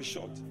long story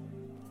short,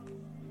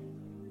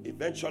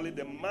 eventually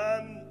the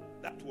man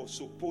that was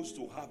supposed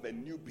to have a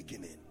new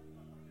beginning,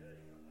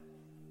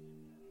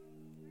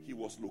 he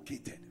was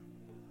located.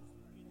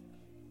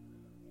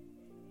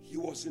 He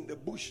was in the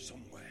bush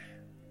somewhere.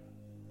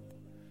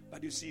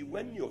 But you see,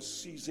 when your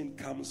season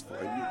comes for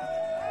a new beginning,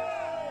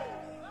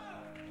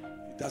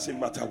 it doesn't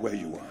matter where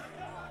you are.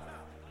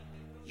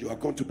 You are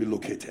going to be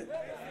located.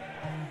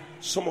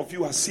 Some of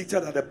you are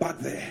seated at the back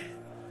there,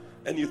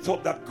 and you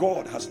thought that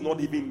God has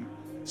not even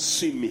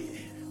seen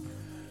me.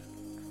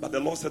 But the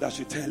Lord said I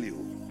should tell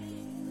you,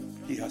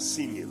 He has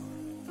seen you.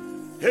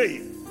 Hey,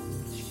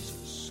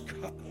 Jesus.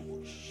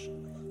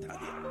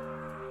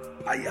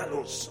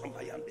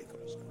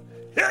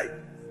 Hey,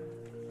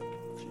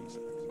 Jesus.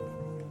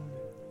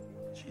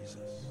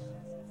 Jesus.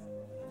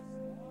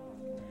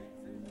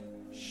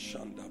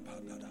 Shanda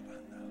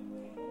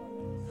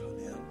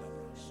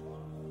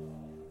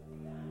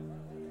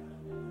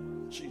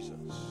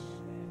Jesus.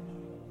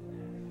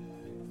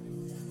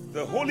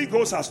 The Holy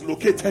Ghost has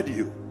located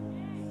you.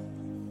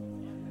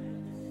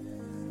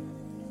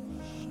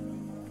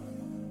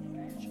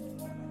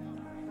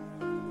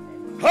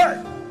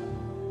 Hey!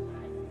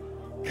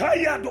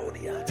 Kaya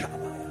Donia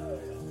Tabaya.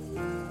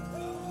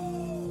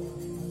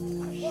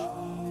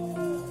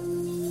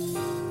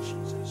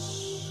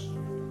 Jesus.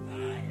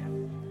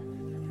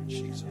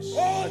 Jesus.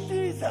 Oh,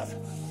 Jesus.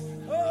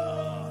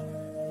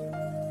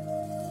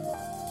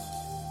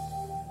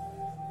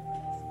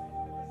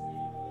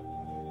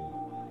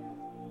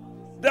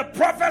 The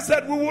prophet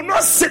said, we will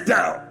not sit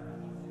down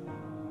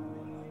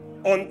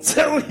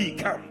until he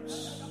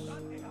comes.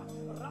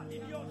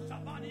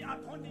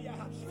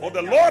 For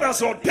the Lord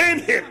has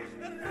ordained him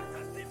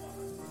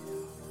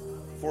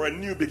for a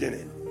new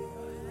beginning.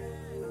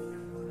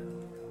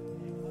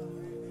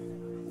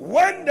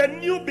 When the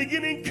new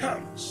beginning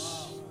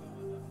comes,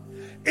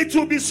 it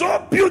will be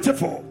so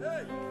beautiful.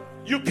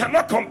 You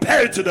cannot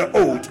compare it to the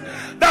old.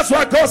 That's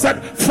why God said,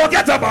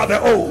 forget about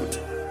the old.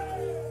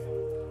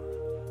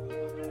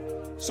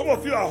 Some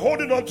of you are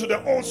holding on to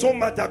the old so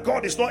much that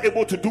God is not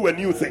able to do a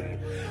new thing.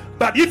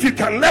 But if you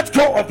can let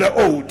go of the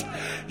old,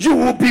 you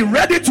will be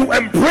ready to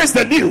embrace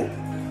the new.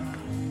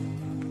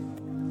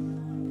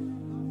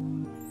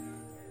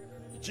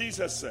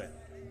 Jesus said,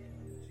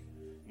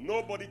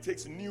 nobody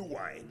takes new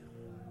wine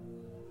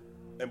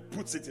and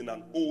puts it in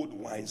an old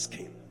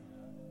wineskin.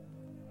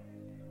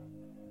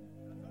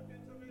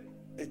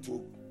 It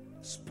will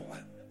spoil.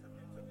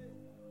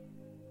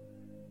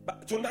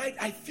 But tonight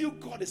I feel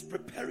God is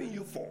preparing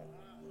you for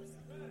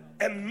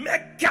a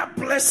mega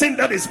blessing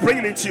that is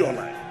bringing into your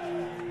life,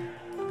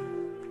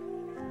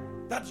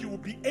 that you will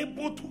be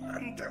able to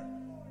handle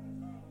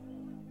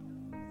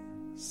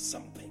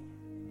something.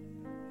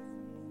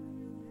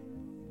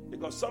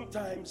 Because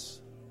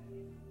sometimes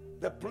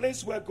the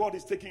place where God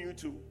is taking you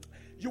to,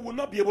 you will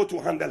not be able to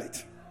handle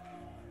it.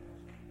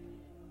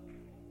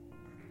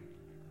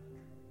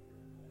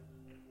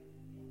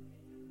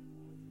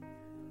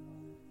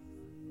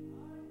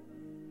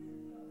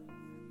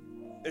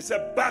 It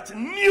said, but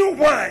new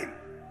wine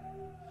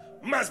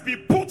must be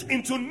put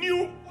into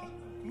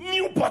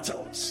new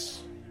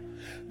bottles.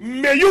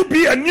 May you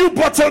be a new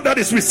bottle that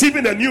is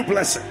receiving a new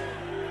blessing.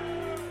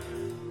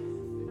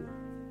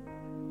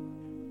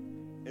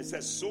 It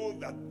says, so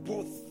that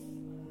both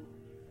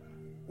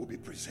will be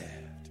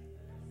preserved.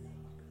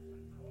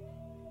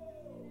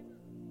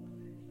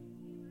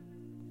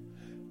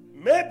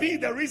 Maybe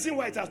the reason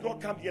why it has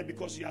not come yet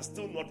because you are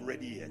still not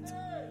ready yet.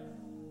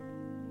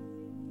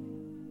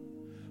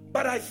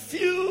 But I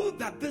feel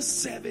that this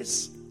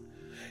service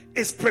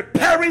is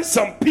preparing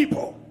some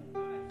people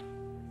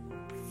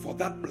for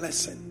that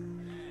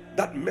blessing,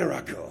 that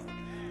miracle,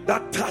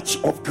 that touch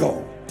of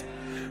God.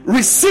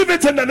 Receive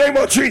it in the name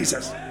of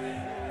Jesus.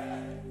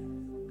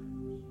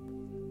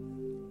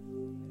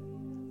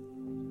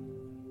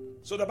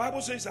 So the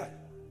Bible says that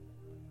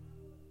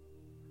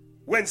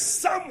when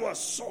Samuel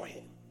saw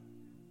him,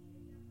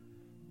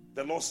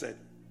 the Lord said,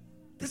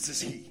 this is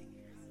he.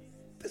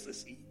 This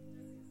is he.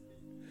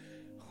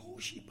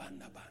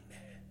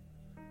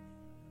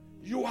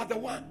 You are the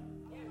one.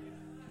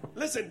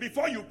 Listen,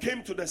 before you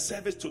came to the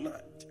service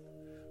tonight,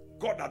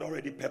 God had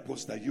already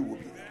purposed that you will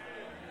be there.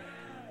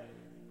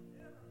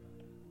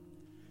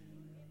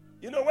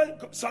 You know, when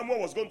Samuel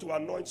was going to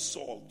anoint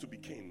Saul to be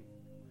king,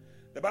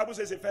 the Bible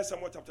says in 1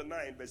 Samuel chapter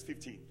 9 verse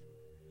 15,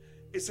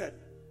 it said,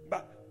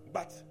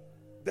 but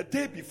the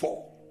day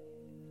before,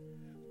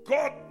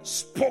 God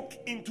spoke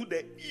into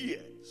the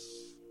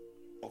ears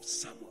of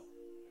Samuel.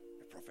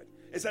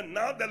 He said,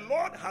 now the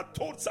Lord had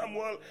told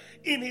Samuel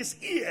in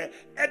his ear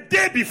a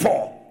day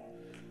before.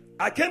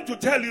 I came to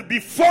tell you,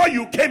 before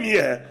you came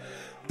here,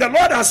 the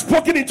Lord has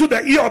spoken into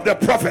the ear of the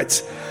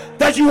prophet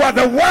that you are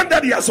the one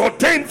that he has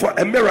ordained for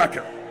a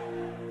miracle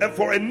and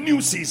for a new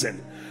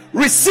season.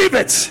 Receive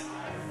it.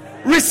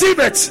 Receive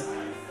it.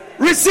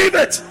 Receive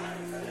it.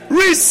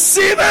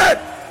 Receive it.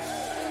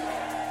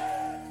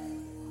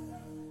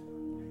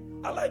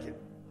 I like it.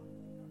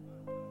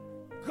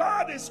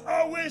 God is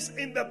always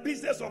in the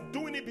business of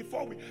doing it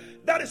before we.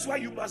 That is why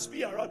you must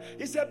be around.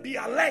 He said, be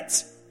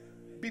alert,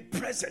 be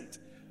present,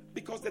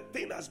 because the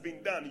thing has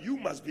been done. You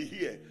must be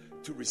here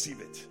to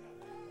receive it.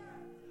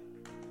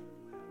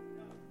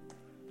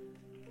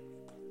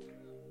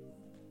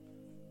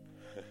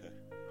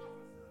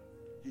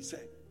 He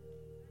said,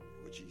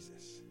 oh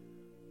Jesus.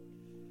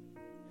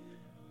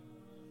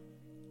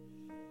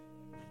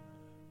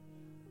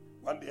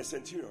 One day a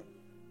centurion,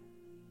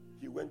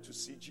 he went to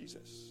see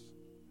Jesus.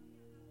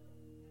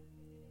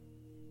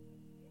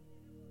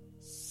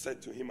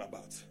 Said to him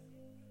about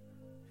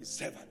his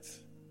servant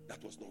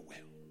that was not well.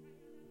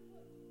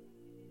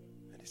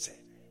 And he said,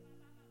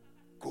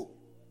 go,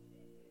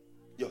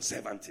 your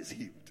servant is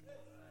healed.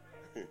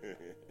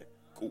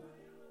 Go.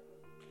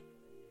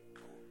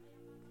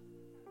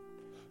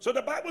 So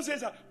the Bible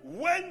says that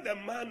when the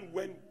man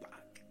went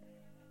back,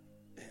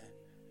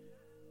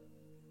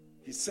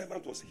 his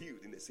servant was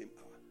healed in the same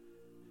hour.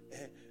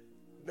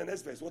 The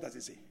next verse, what does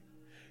it say?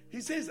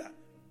 He says that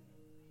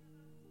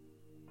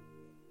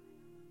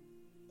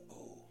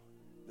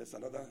There's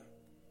another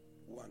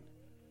one.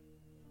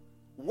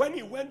 When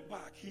he went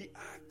back, he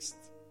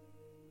asked,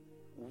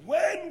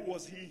 when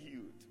was he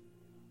healed?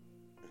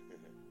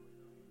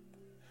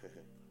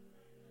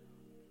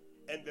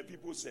 And the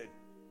people said,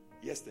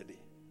 yesterday.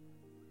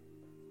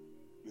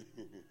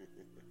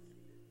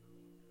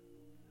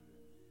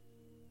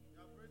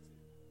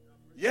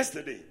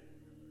 Yesterday.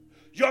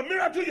 Your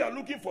miracle you are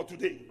looking for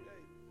today.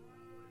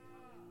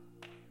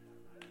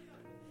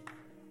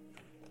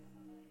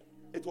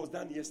 It was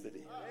done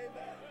yesterday.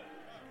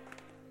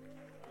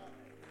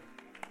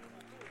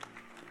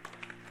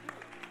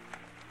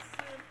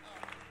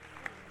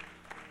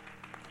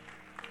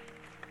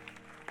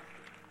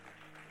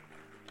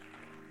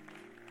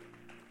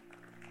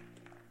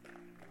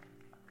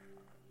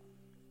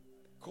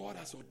 God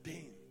has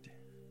ordained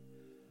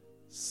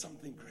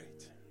something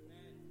great.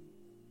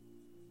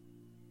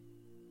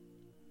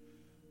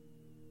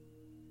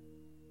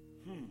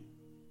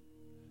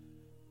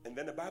 And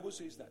then the Bible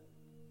says that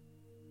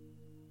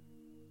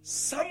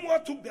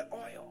someone took the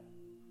oil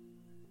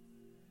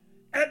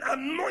and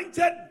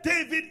anointed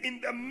David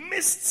in the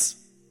midst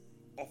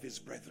of his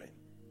brethren.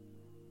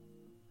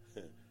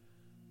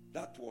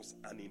 That was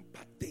an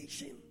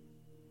impartation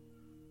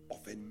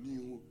of a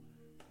new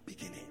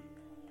beginning.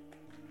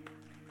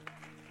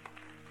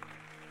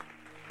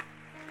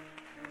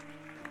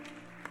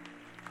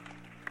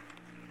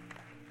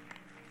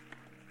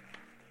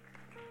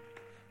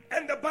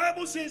 And the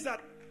Bible says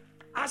that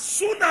as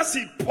soon as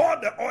he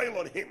poured the oil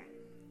on him,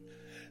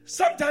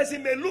 sometimes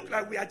it may look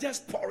like we are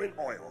just pouring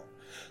oil.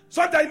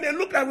 Sometimes it may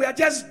look like we are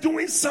just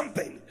doing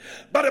something.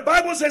 But the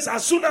Bible says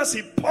as soon as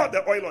he poured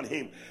the oil on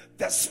him,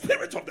 the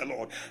Spirit of the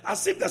Lord,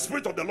 as if the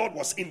Spirit of the Lord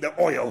was in the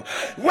oil.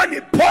 When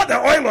he poured the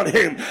oil on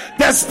him,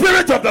 the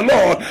Spirit of the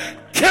Lord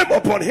came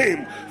upon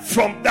him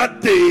from that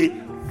day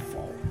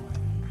forward.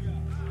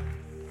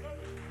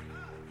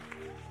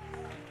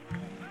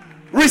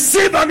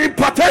 Receive an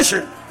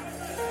impartation.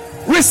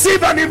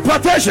 Receive an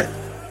impartation.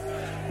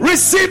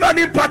 Receive an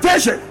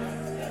impartation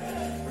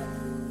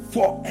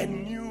for a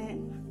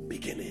new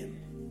beginning.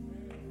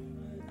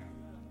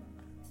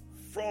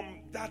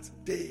 From that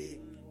day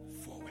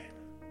forward,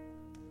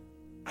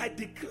 I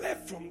declare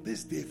from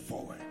this day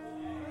forward.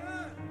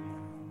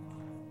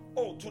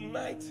 Oh,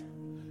 tonight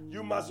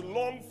you must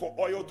long for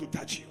oil to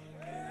touch you.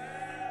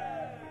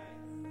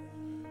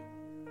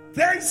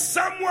 Then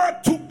someone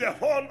took the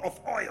horn of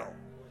oil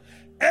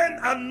and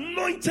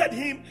anointed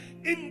him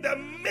in the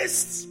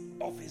midst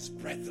of his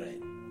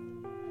brethren.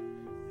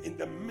 In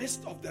the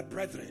midst of the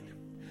brethren,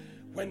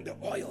 when the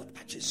oil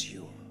touches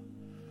you,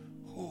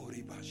 oh,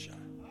 Ribasha,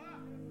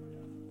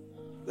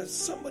 there's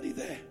somebody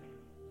there.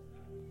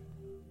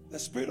 The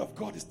Spirit of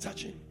God is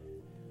touching.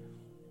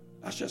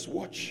 Let's just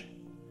watch.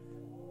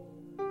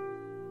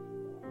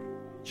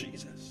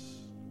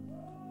 Jesus.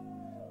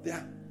 There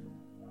are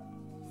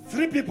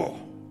 3 people.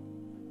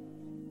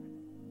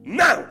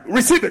 Now,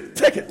 receive it.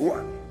 Take it.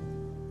 1.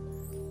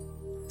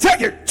 Take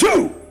it.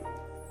 2.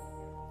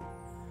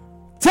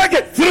 Take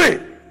it. 3.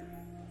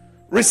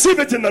 Receive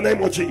it in the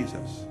name of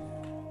Jesus.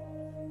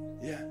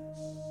 Yes.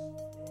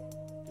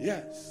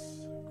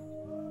 Yes.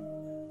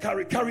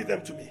 Carry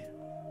them to me.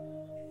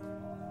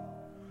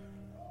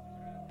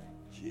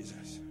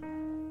 Jesus.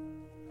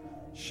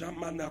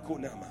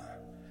 Shamanakonama.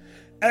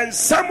 And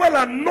Samuel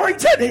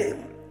anointed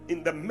him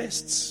in the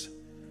midst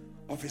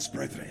of his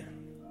brethren.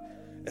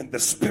 And the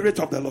Spirit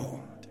of the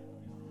Lord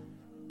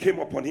came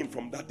upon him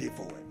from that day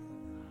forward.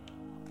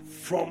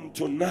 From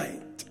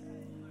tonight,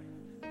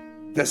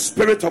 the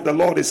Spirit of the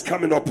Lord is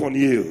coming upon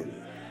you.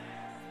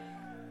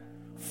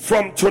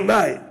 From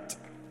tonight,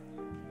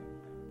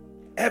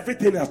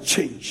 everything has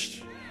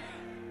changed.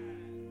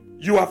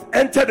 You have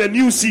entered a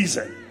new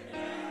season.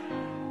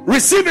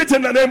 Receive it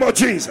in the name of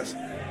Jesus.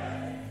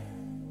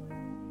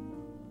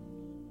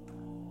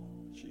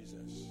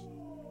 Jesus.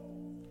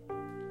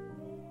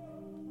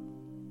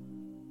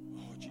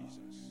 Oh,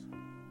 Jesus.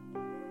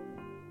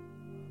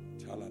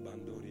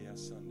 Talabandoria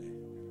Sunday.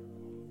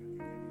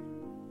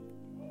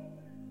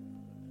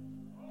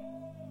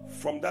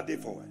 From that day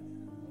forward.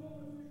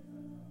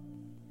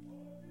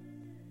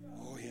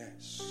 Oh,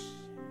 yes.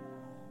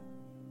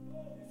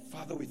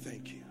 Father, we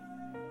thank you.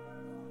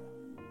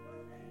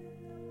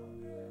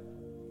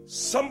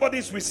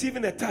 Somebody's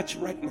receiving a touch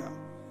right now.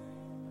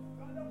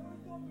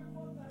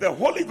 The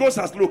Holy Ghost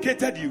has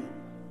located you.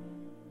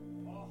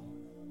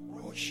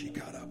 Oh,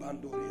 Jesus.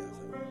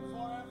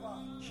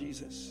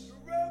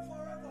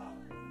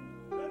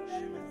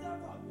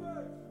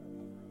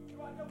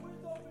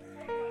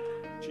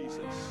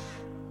 Jesus.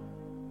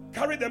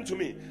 Carry them to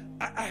me.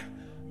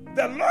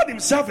 The Lord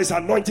himself is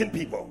anointing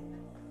people.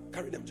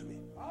 Carry them to me.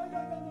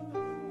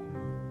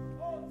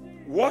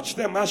 Watch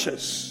them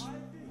ashes.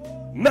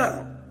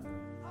 Now,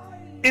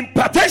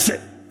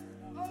 impartation.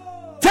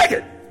 Take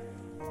it.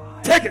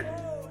 Take it.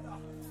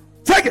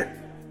 Take it.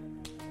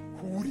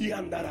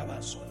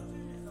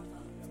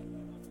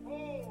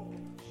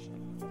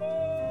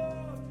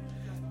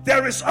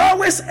 There is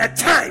always a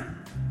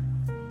time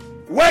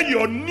when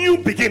your new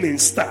beginning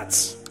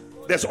starts.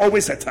 there's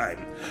always a time.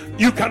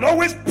 You can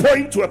always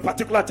point to a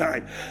particular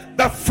time.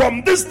 That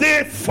from this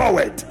day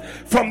forward,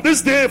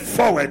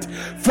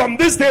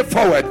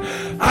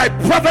 I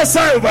prophesy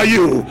over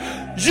you.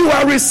 You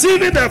are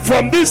receiving it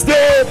from this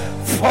day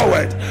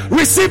forward.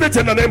 Receive it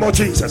in the name of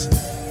Jesus.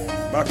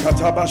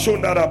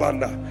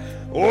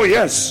 Oh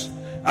yes,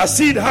 I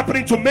see it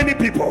happening to many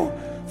people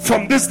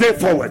from this day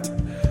forward.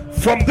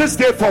 From this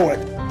day forward.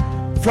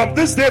 From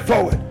this day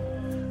forward.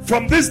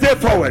 From this day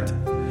forward.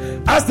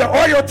 As the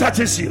oil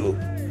touches you,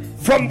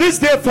 from this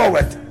day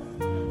forward,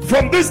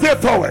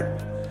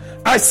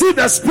 I see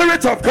the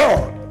Spirit of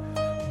God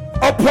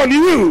upon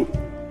you.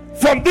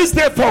 From this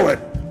day forward,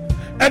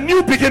 a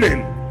new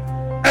beginning.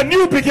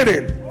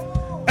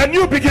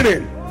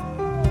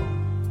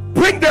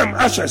 Bring them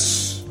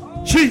ashes,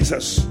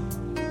 Jesus.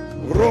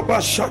 Roba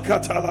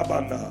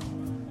Shakatalabanda.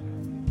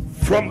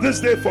 From this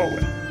day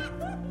forward,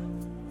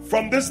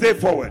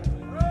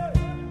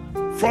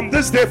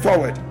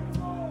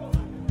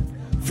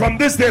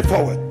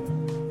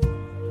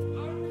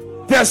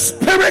 the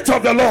Spirit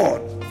of the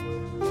Lord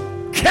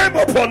came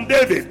upon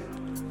David.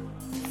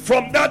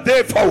 From that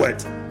day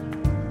forward,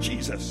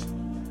 Jesus.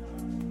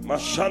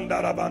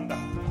 Mashandarabanda.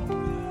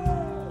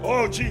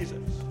 Oh, Jesus.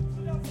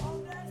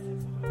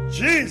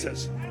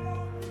 Jesus.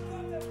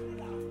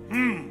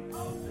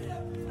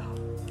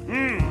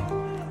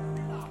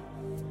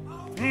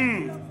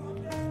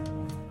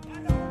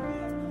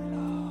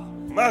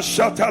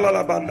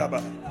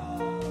 Mashatalalabandaba.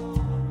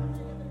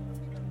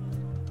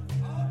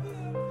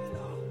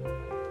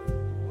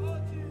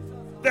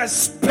 The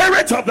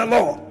Spirit of the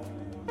Lord.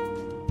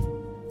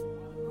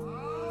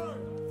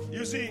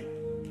 You see,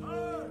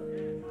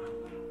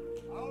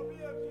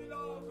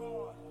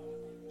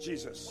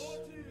 Jesus.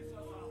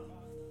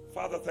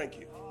 Father, thank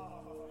you.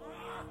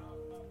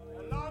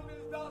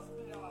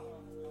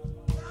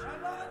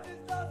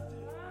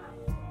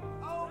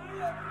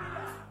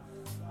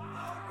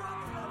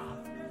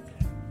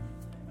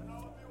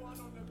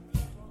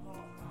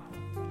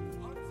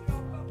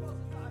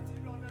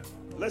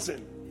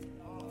 Listen,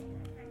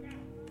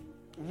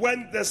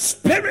 when the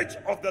Spirit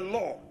of the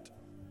Lord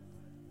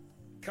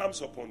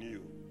comes upon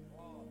you,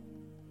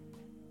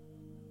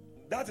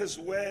 that is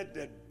where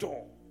the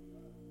door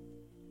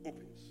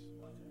opens.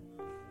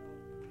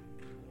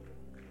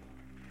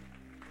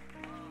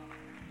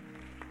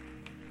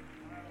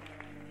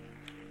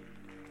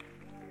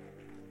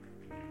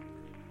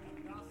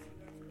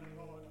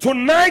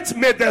 Tonight,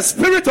 may the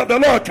Spirit of the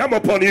Lord come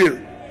upon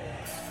you.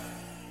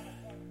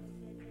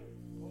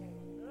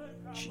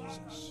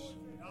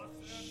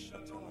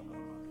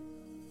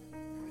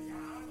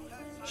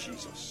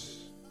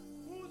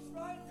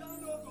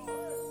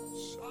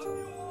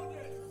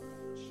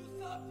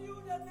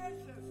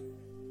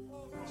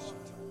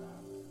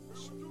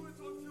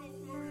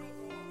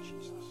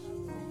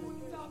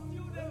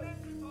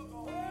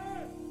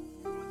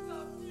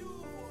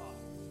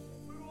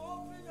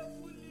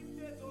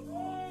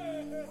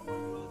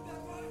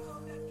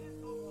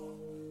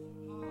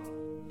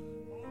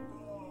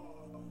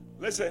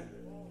 Listen,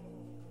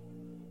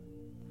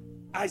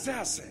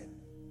 Isaiah said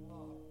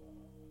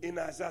in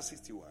Isaiah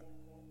 61,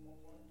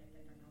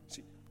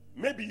 see,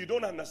 maybe you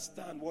don't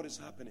understand what is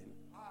happening.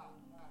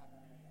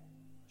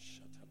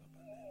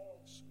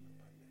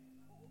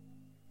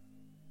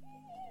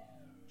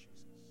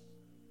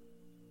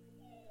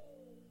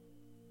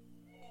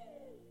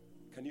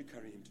 Can you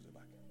carry him to the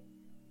back?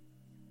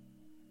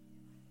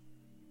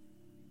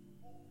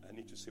 I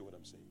need to say what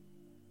I'm saying.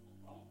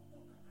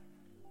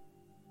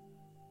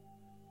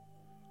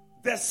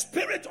 The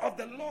Spirit of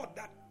the Lord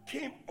that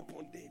came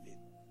upon David,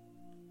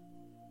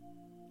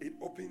 it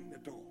opened the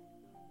door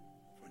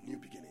for a new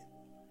beginning.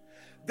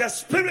 The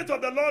Spirit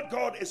of the Lord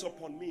God is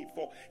upon me,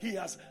 for he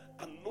has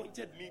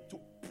anointed me to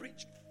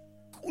preach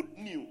good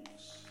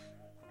news.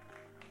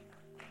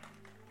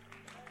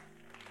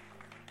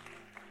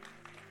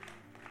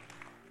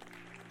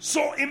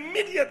 So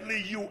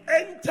immediately you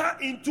enter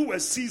into a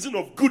season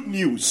of good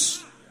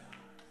news.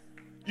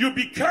 You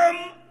become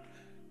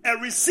a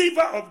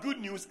receiver of good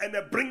news and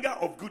a bringer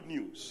of good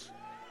news.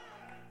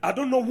 I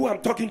don't know who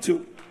I'm talking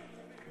to,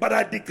 but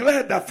I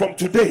declare that from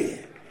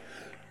today,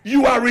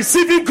 you are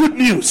receiving good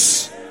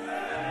news.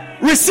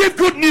 Receive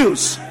good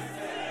news.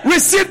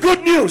 Receive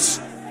good news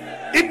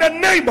in the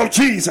name of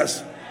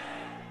Jesus.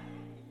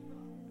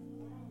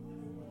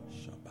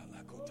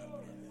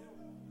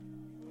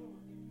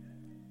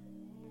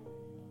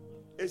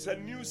 It's a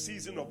new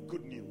season of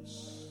good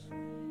news.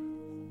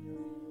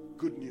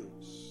 Good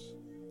news.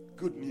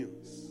 Good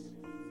news.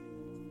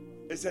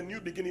 It's a new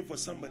beginning for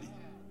somebody.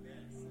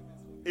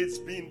 It's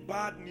been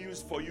bad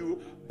news for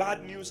you.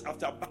 Bad news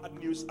after bad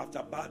news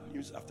after bad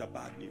news after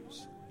bad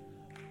news.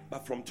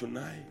 But from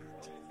tonight,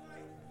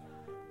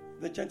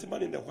 the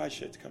gentleman in the white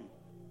shirt, come.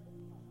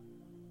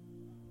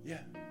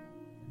 Yeah.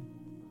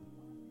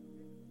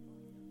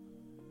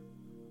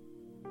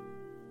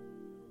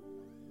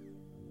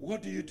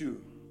 What do you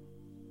do?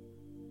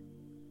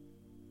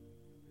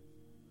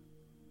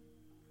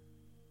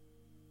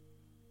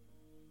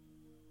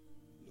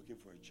 Looking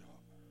for a job.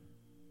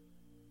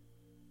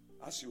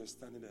 as you were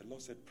standing there, the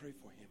Lord said, pray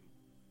for him.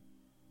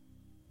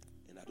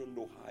 And I don't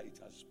know how it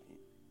has been,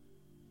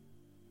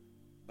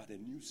 but a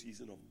new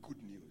season of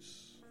good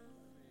news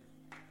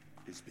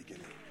is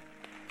beginning.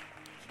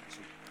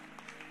 So,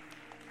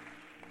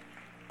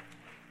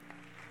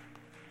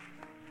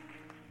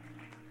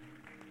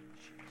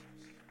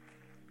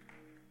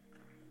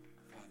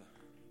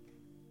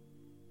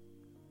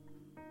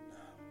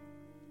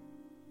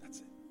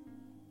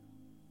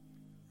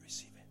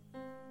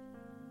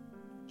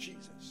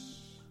 Jesus.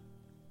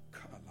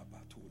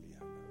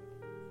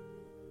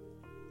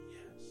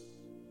 Yes.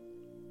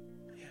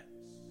 Yes.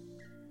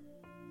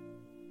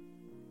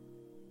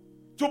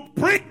 To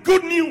bring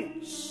good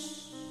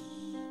news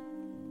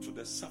to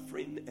the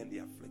suffering and the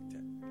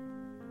afflicted.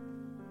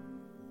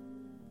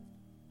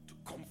 To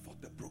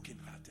comfort the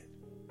brokenhearted.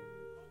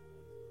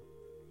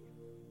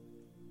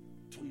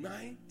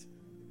 Tonight,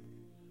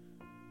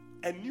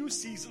 a new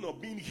season of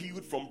being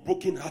healed from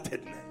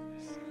brokenheartedness.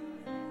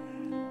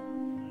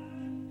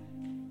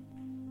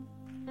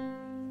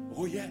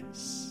 Oh,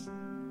 yes.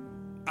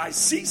 I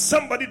see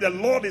somebody, the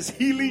Lord is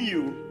healing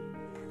you.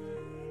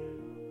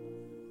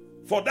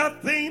 For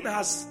that thing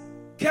has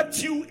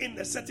kept you in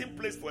a certain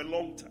place for a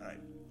long time.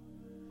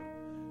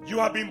 You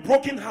have been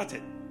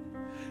brokenhearted.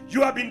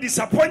 You have been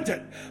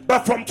disappointed.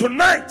 But from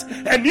tonight,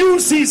 a new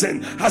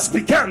season has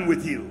begun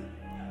with you.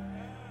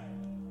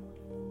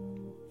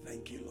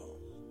 Thank you, Lord.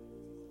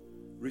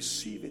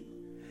 Receive it.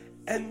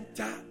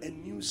 Enter a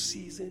new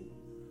season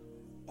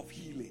of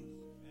healing.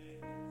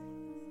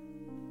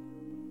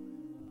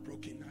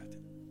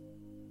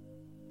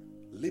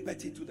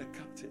 Liberty to the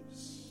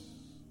captives.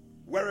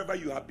 Wherever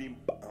you have been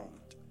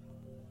bound,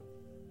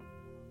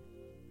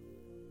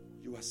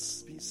 you are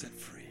being set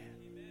free.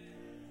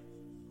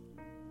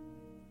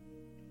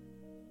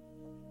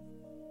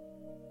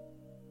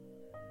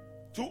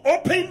 To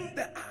open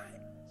the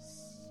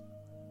eyes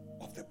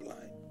of the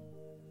blind,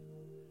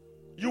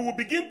 you will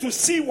begin to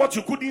see what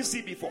you couldn't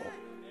see before.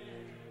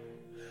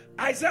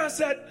 Isaiah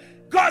said,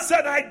 God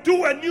said, I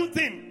do a new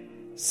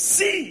thing.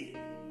 See,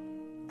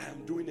 I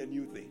am doing a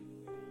new thing.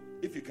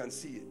 If you can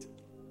see it,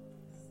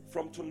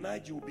 from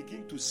tonight you will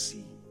begin to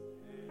see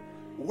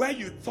where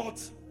you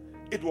thought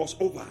it was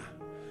over.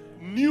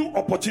 New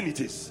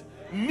opportunities,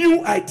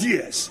 new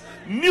ideas,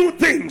 new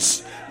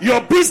things.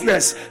 Your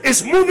business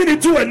is moving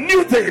into a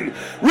new thing.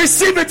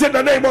 Receive it in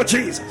the name of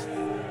Jesus.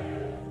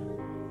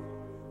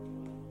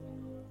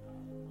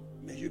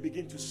 May you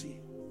begin to see.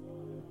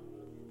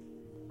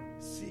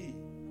 See,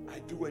 I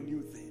do a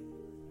new thing.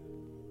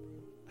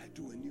 I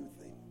do a new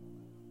thing.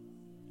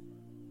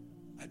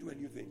 I do a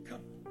new thing.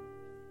 Come.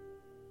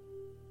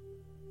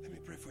 Let me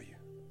pray for you.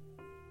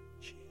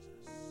 Jesus.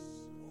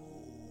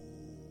 Oh,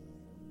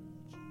 Jesus.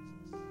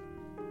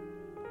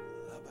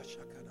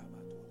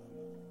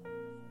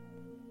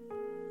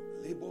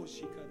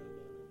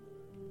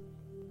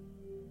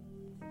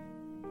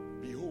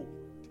 Behold,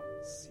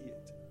 see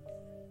it.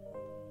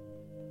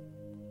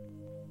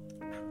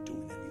 I'm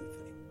doing a new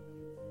thing.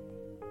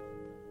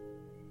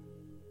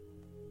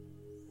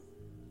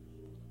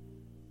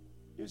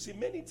 You see,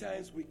 many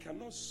times we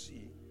cannot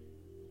see.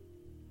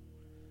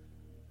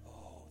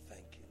 Oh,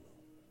 thank you,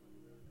 Lord.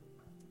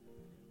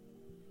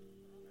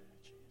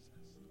 Jesus.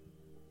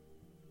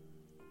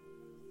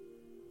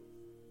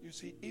 You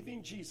see,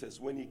 even Jesus,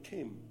 when he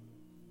came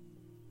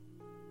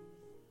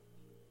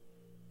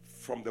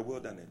from the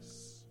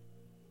wilderness,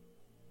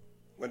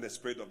 when the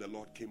Spirit of the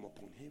Lord came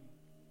upon him,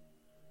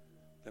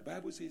 the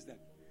Bible says that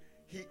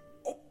he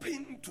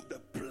opened to the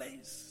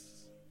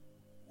place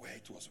where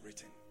it was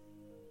written,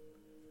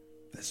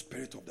 the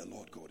Spirit of the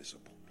Lord God is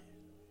upon me.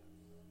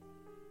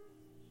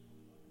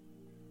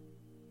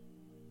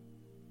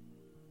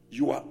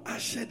 You are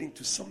ushered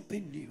into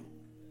something new.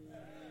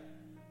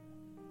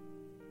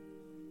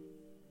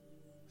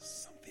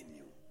 Something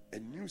new. A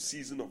new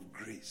season of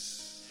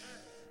grace.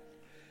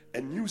 A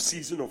new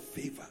season of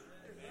favor.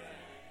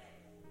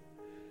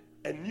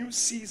 A new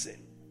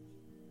season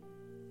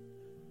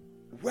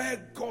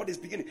where God is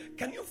beginning.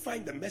 Can you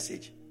find the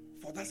message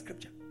for that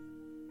scripture?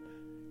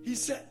 He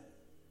said,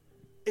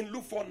 in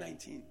Luke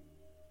 4:19,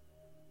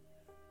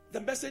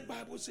 the Message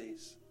Bible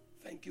says,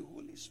 thank you,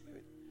 Holy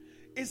Spirit.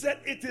 It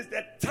said it is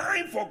the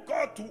time for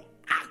God to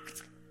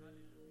act.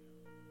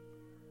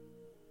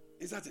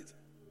 Is that it?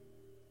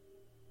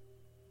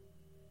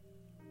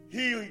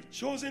 He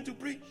chosen to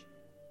preach,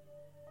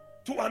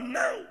 to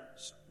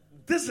announce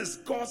this is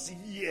God's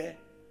year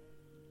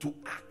to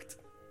act.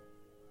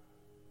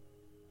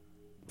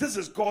 This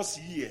is God's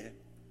year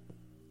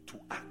to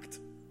act.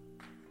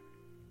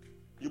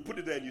 You put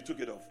it there and you took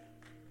it off.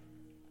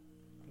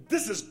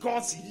 This is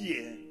God's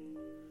year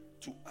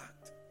to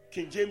act.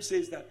 King James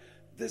says that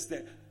this is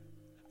the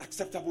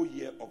acceptable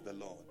year of the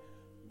Lord.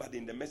 But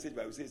in the Message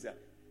Bible says that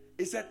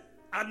it said,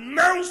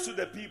 announce to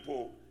the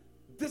people,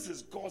 this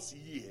is God's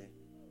year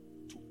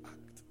to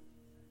act.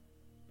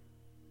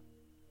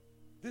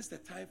 This is the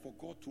time for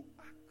God to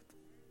act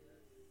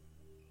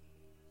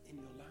in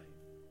your life.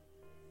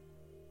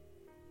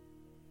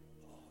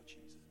 Oh,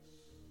 Jesus.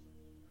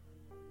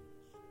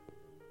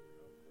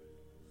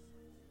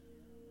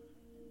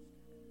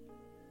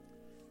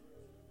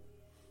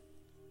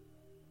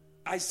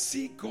 I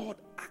see God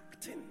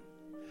acting.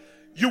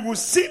 You will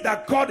see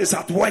that God is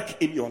at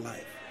work in your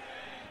life.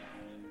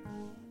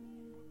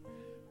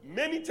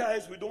 Many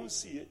times we don't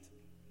see it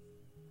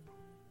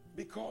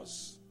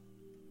because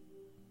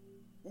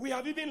we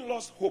have even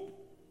lost hope.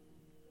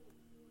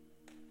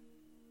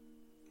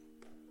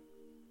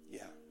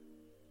 Yeah.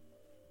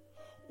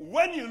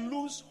 When you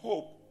lose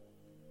hope,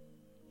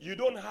 you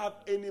don't have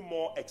any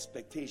more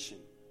expectation.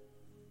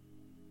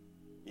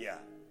 Yeah.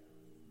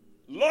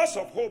 Loss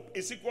of hope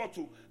is equal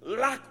to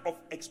lack of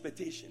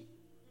expectation.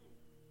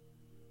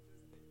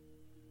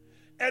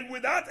 And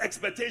without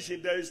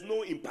expectation, there is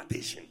no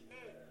impartation.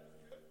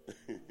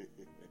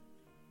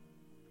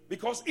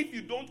 Because if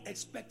you don't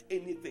expect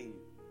anything,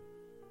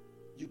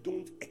 you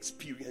don't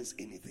experience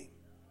anything.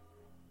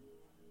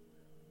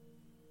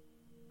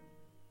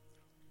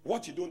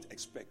 What you don't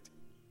expect,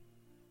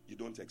 you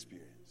don't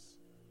experience.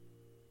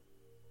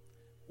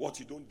 What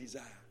you don't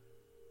desire,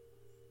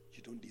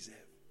 you don't deserve.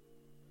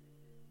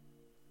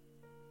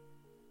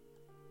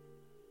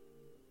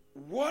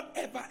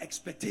 Whatever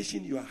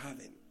expectation you are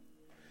having,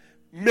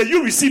 may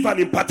you receive an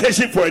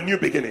impartation for a new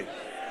beginning.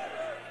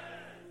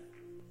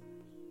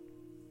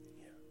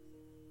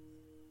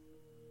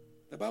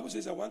 The Bible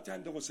says at one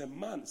time there was a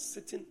man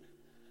sitting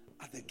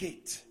at the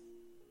gate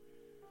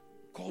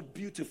called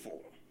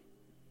Beautiful.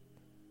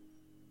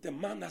 The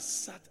man has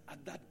sat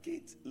at that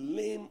gate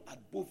lame at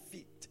both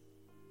feet.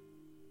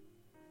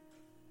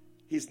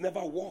 He's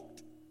never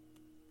walked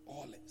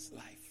all his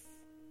life.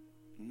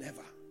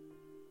 Never.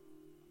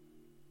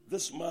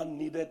 This man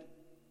needed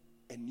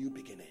a new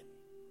beginning.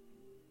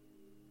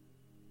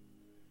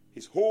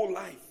 His whole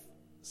life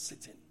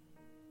sitting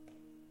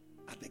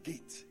at the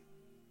gate.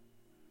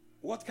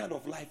 What kind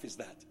of life is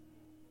that?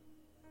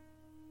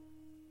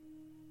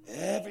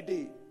 Every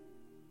day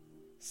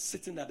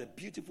sitting at a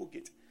beautiful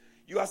gate.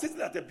 You are sitting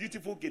at a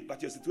beautiful gate,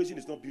 but your situation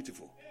is not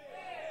beautiful.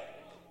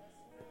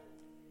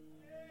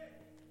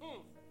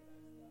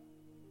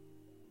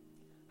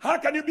 How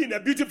can you be in a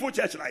beautiful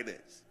church like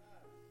this?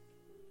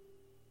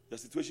 Your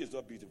situation is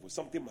not beautiful.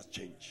 Something must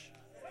change.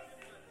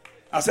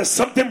 I said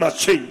something must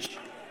change.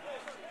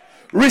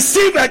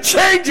 Receive a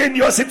change in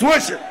your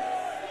situation.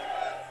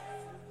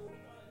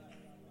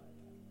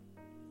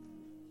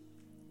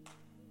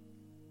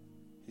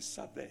 He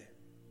sat there.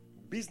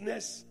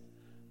 Business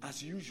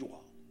as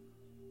usual.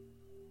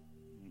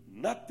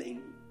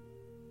 Nothing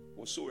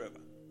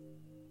whatsoever.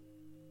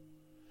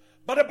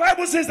 But the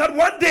Bible says that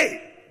one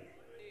day,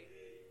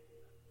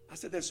 I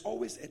said there's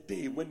always a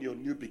day when your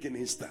new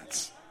beginning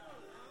starts.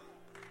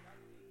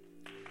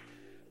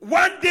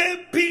 One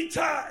day, Peter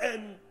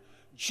and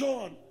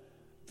John,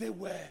 they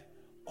were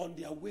on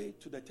their way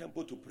to the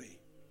temple to pray.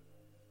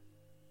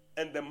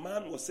 And the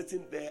man was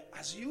sitting there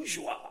as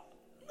usual.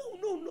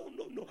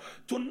 No.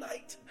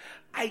 Tonight,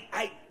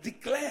 I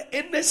declare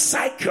any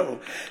cycle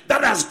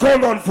that has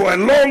gone on for a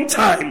long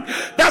time,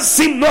 that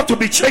seems not to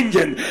be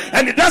changing,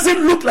 and it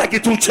doesn't look like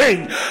it will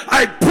change.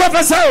 I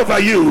prophesy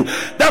over you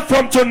that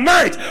from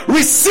tonight,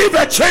 receive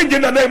a change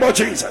in the name of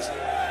Jesus.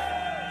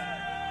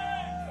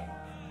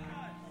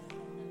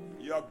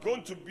 You are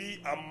going to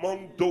be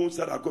among those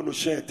that are going to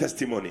share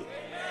testimony.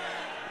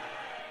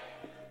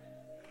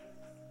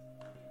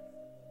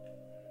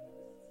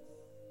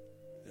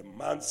 The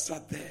man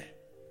sat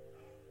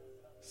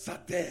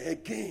there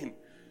again.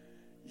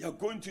 You are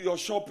going to your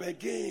shop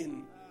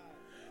again.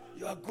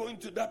 You are going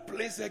to that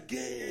place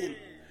again.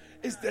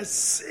 It's the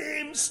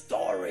same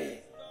story.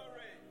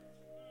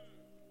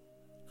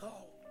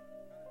 Oh.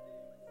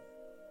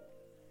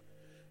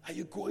 Are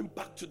you going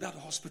back to that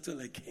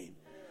hospital again?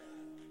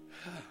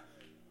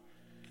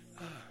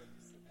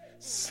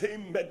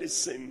 Same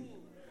medicine.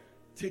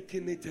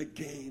 Taking it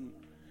again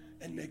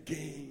and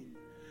again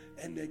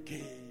and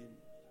again.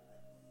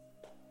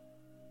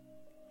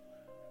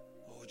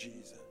 Oh,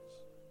 Jesus.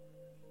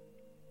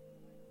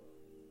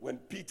 When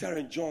Peter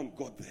and John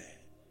got there,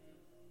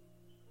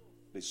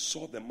 they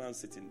saw the man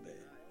sitting there.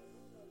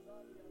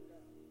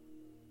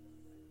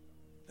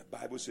 The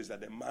Bible says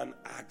that the man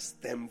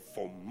asked them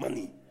for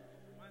money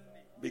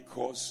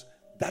because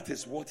that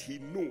is what he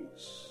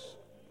knows.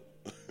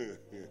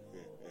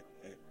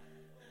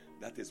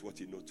 That is what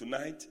he knows.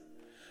 Tonight,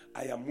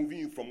 I am moving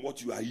you from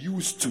what you are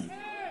used to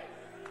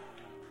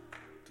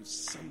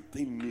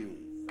something new.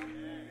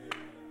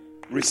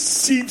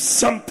 Receive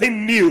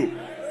something new.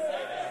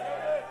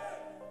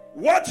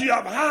 What you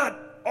have had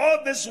all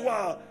this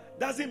while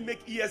doesn't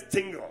make ears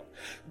tingle.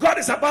 God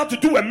is about to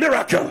do a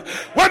miracle.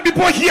 When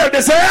people hear,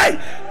 they say, hey,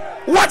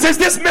 what is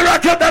this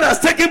miracle that has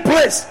taken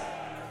place?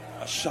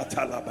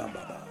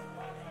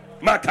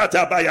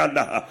 Makata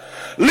bayanda,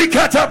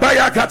 likata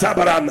bayakata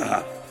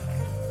baranda,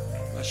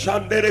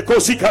 shandere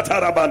kosi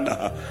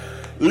katarabanda,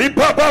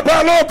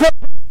 libababalo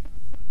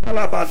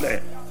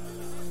kalabande.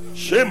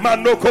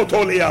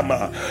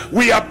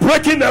 We are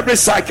breaking every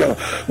cycle.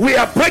 We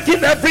are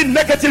breaking every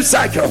negative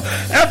cycle,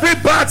 every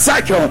bad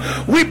cycle.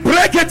 We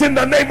break it in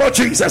the name of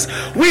Jesus.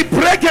 We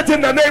break it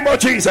in the name of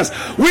Jesus.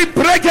 We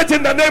break it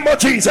in the name of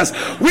Jesus.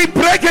 We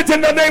break it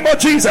in the name of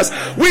Jesus.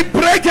 We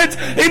break it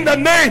in the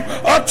name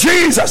of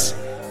Jesus.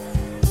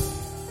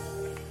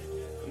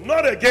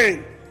 Not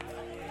again.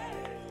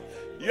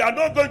 You are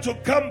not going to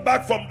come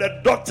back from the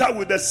doctor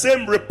with the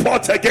same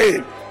report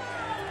again.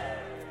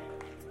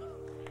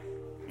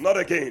 Not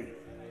again.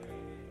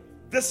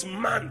 This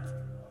month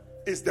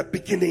is the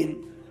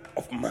beginning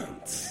of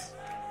months.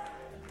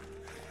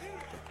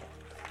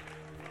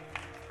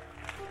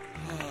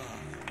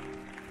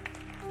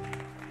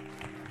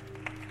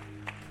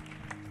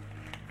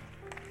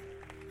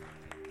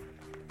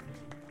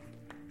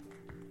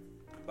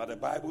 But the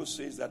Bible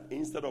says that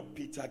instead of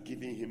Peter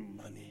giving him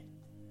money,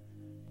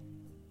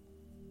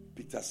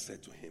 Peter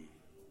said to him,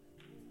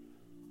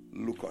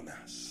 look on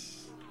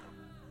us.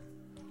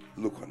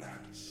 Look on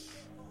us.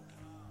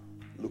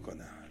 Look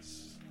on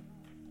us.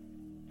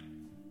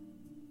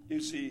 You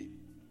see,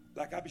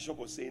 like our bishop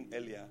was saying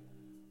earlier,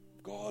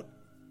 God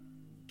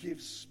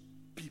gives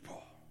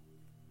people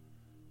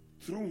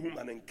through whom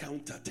an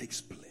encounter takes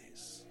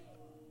place.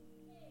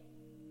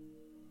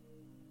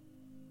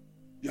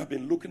 You have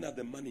been looking at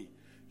the money.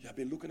 You have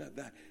been looking at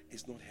that.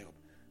 It's not help.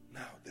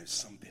 Now there's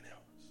something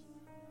else.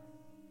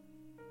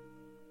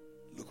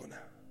 Look on us.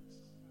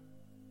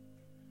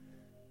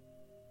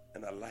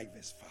 And I like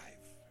verse 5.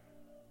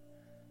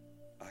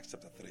 Acts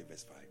chapter 3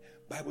 verse 5.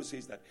 Bible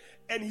says that,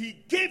 and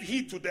he gave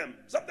heed to them.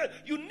 Sometimes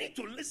you need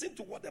to listen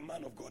to what the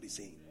man of God is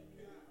saying.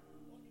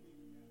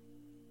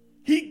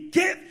 He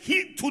gave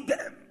heed to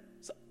them.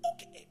 So,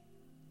 okay,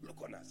 look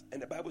on us.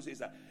 And the Bible says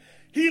that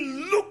he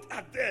looked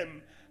at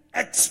them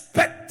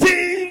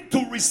expecting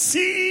to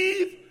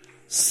receive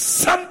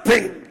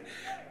something.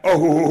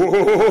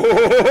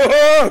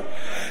 Oh,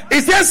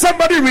 is there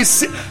somebody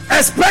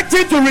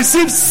expecting to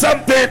receive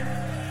something?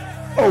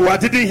 Oh, I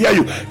didn't hear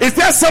you. Is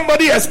there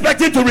somebody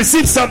expecting to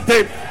receive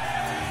something?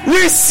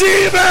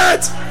 Receive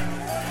it.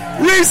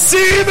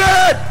 Receive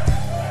it.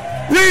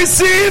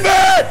 Receive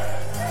it.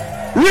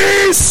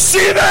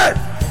 Receive it.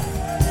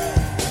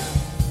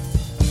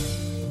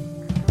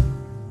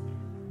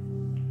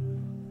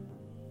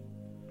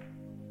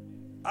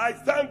 I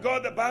thank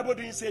God the Bible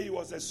didn't say he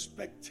was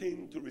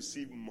expecting to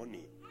receive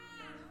money,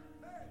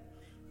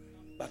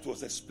 but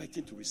was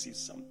expecting to receive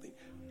something.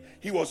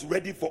 He was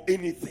ready for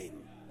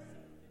anything.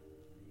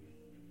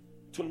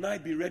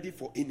 Tonight, be ready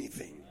for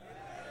anything.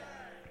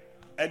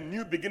 A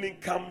new beginning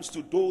comes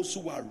to those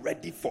who are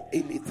ready for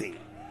anything.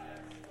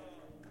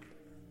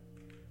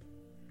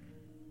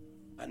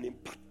 An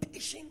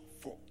impartation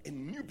for a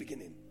new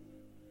beginning.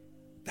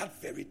 That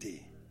very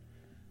day,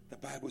 the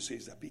Bible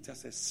says that Peter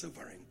says,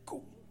 silver and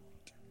gold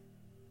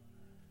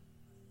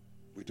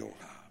we don't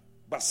have,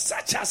 but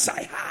such as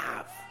I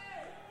have,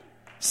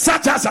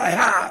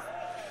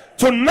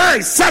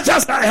 tonight, such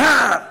as I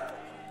have,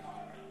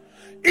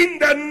 in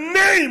the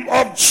name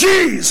of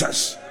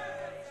Jesus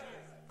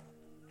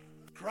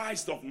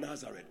Christ of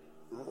Nazareth,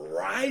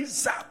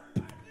 rise up.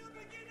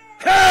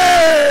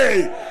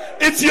 Hey,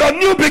 it's your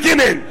new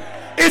beginning.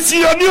 It's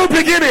your new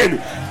beginning.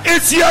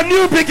 It's your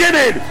new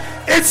beginning.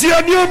 It's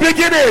your new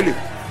beginning.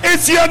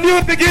 It's your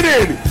new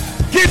beginning.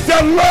 Give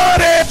the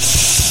Lord a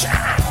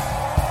shout.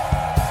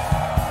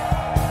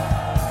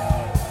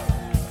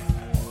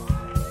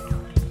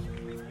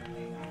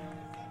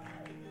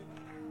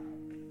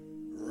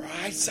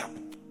 Rise up.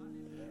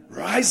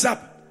 Rise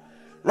up.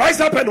 Rise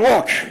up and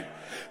walk.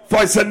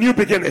 For it's a new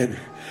beginning.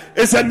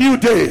 It's a new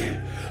day.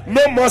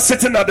 No more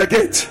sitting at the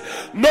gate.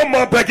 No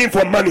more begging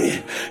for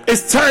money.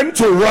 It's time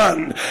to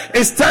run.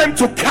 It's time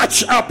to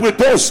catch up with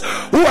those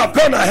who have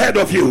gone ahead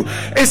of you.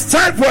 It's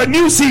time for a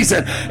new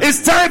season.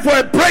 It's time for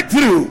a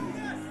breakthrough.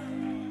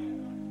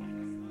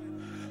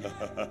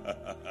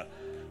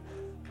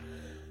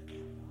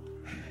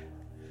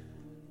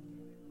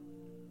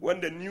 When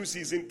the new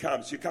season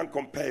comes, you can't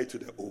compare it to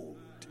the old.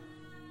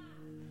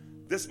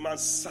 This man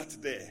sat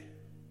there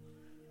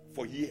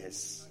for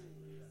years.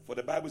 For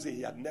the Bible says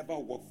he had never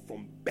walked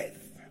from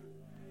birth.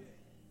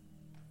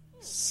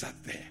 Sat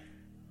there.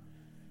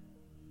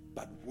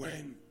 But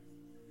when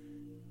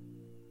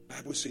the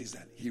Bible says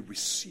that he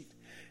received,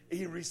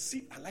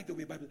 I like the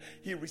way the Bible,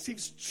 he received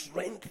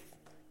strength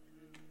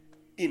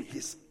in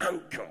his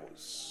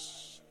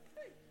ankles.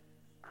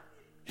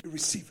 He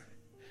received.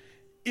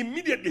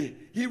 Immediately,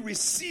 he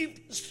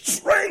received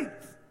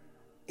strength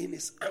in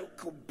his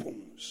ankle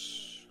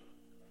bones.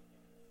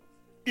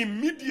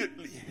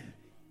 Immediately,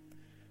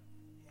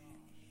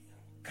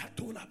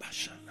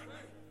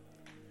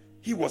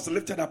 he was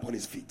lifted up on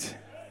his feet.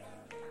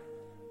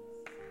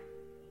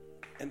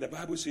 And the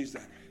Bible says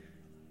that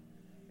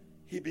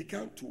he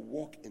began to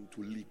walk and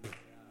to leap.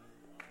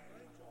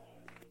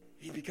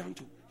 He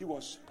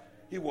was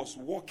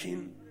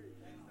walking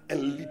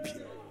and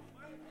leaping.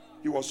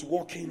 He was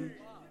walking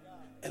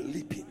and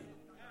leaping.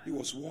 He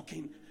was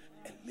walking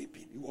and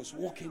leaping. He was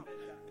walking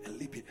and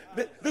leaping.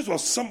 This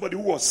was somebody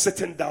who was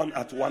sitting down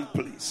at one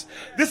place.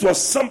 This was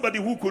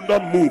somebody who could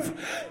not move.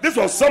 This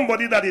was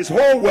somebody that his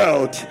whole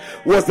world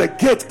was the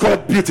gate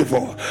called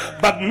Beautiful.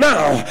 But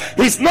now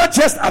he's not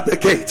just at the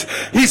gate.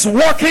 He's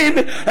walking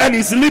and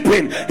he's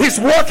leaping. He's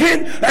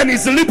walking and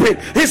he's leaping.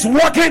 He's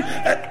walking.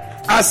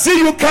 I see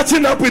you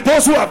catching up with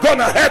those who have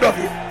gone ahead of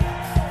you.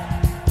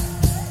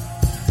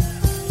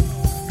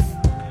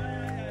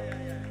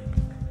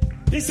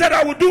 He said,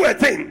 I will do a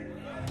thing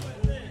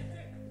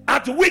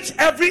at which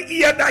every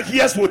ear that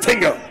hears will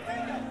tingle.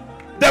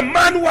 The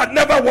man who had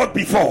never walked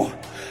before,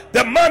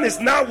 the man is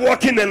now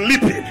walking and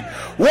leaping.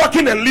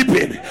 Walking and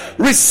leaping.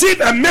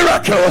 Receive a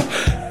miracle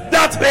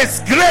that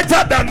is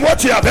greater than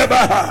what you have ever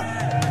had.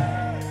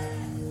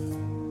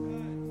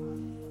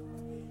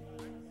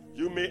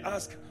 You may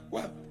ask,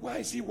 well, why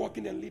is he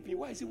walking and leaping?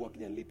 Why is he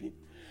walking and leaping?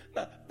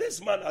 Now,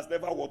 this man has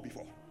never walked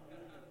before.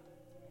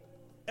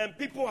 And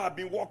people have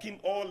been walking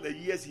all the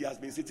years he has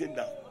been sitting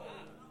down.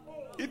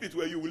 If it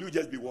were you, will you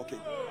just be walking?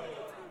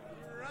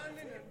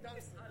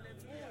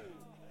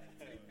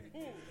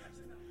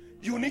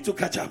 You need to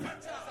catch up.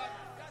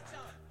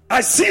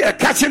 I see a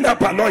catching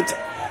up anointing.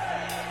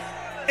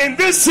 In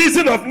this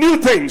season of new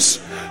things,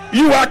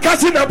 you are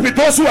catching up with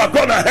those who have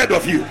gone ahead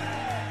of you.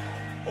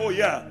 Oh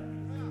yeah.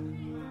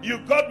 You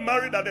got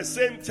married at the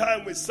same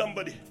time with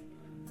somebody.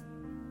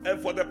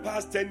 And for the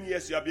past 10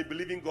 years, you have been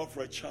believing God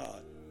for a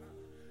child.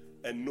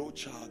 And no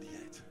child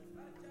yet.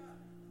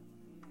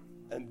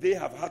 And they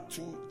have had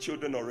 2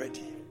 children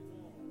already.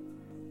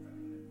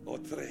 Or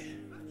 3.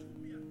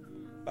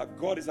 But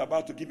God is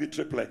about to give you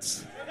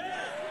triplets.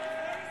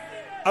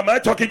 Am I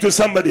talking to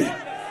somebody?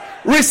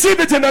 Receive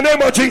it in the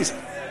name of Jesus.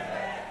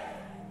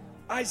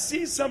 I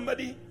see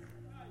somebody,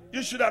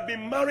 you should have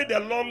been married a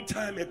long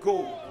time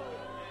ago.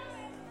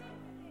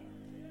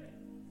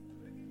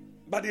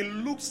 But it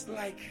looks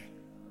like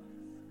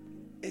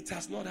it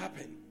has not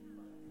happened.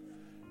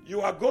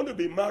 You are going to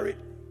be married.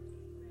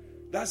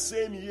 That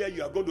same year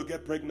you are going to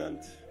get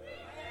pregnant.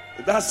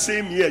 That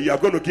same year you are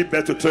going to give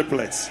birth to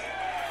triplets.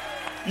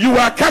 You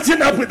are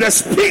catching up with the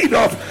speed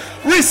of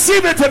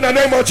receive it in the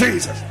name of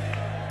Jesus.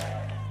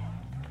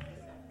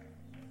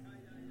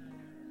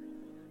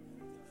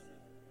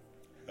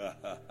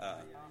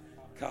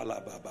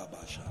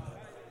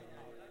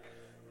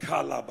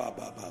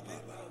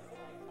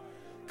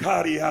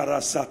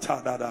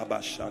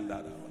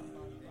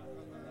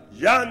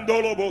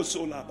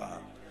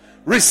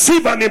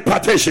 Receive an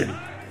impartation.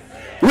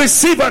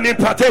 Receive an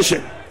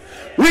impartation.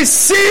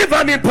 Receive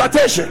an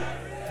impartation.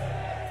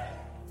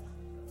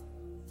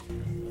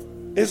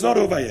 It's not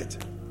over yet.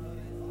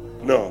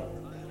 No,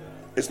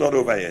 it's not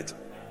over yet.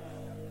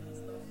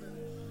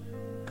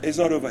 It's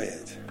not over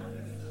yet.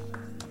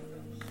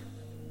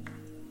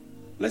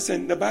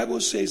 Listen, the Bible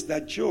says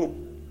that Job,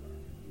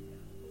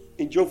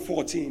 in Job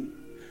 14,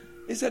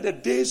 it said the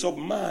days of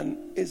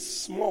man is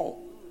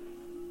small,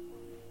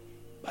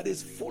 but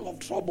it's full of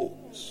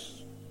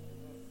troubles.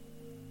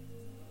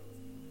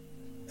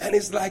 And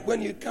it's like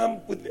when you come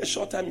with a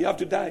short time, you have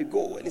to die,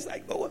 go. And it's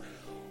like, oh,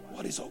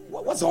 what's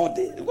all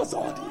this? What's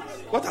all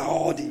this? What are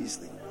all these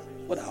things?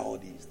 What are all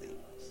these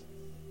things?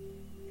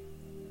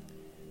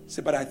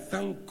 Say, but I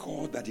thank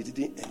God that it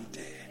didn't end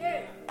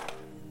there.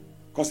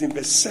 Because in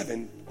verse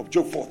 7 of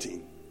Job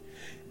 14,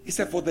 he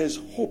said, for there's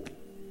hope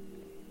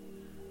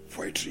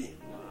for a tree.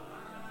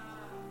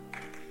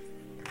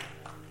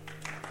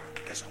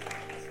 There's hope.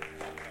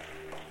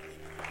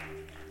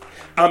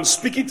 I'm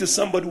speaking to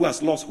somebody who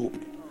has lost hope.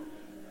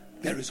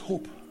 There is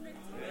hope.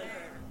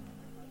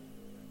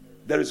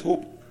 There is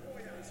hope.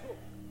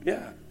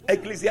 Yeah.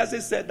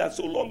 Ecclesiastes said that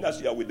so long as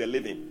you are with the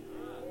living,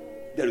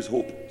 there is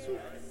hope.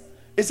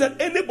 It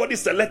said anybody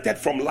selected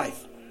from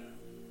life,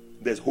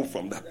 there's hope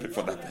for that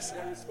person.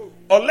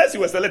 Unless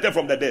you were selected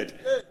from the dead.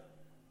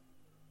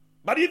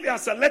 But if you are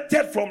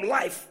selected from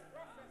life,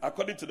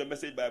 according to the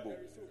Message Bible,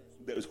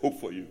 there is hope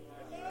for you.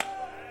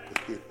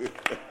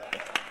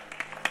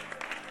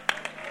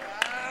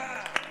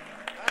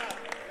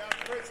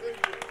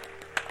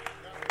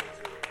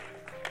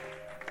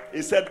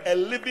 He said a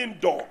living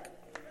dog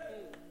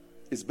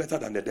is better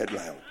than a dead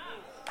lion.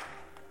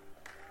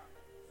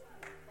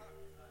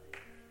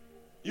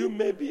 You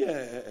may be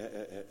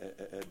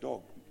a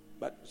dog,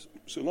 but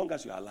so long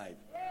as you are alive,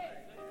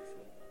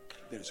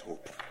 there is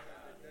hope.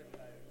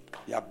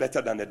 You are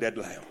better than a dead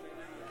lion.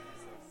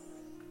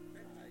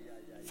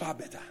 Far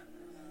better.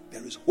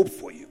 There is hope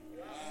for you.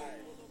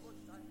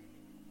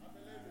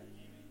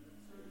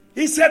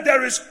 He said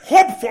there is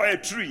hope for a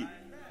tree.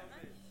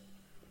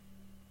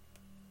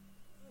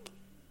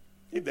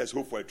 If there's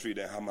hope for a tree,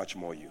 then how much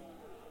more you?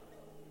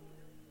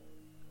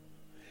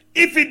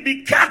 If it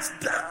be cut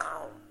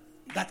down,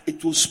 that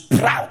it will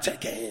sprout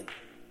again.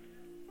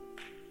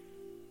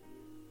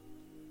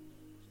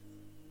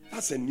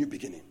 That's a new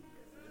beginning.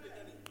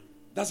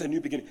 That's a new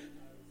beginning.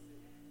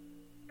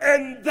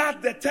 And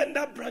that the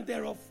tender branch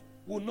thereof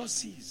will not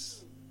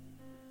cease.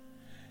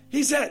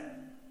 He said,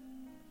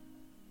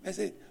 I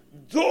said,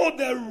 though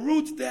the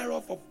root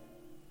thereof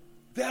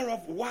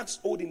wax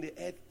old in the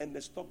earth and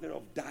the stalk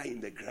thereof die in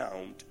the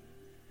ground,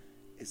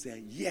 he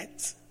said,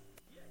 yet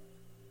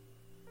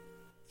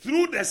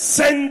through the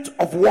scent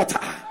of water,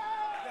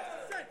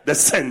 the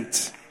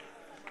scent,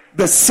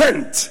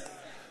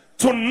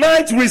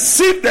 tonight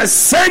receive the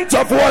scent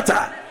of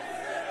water.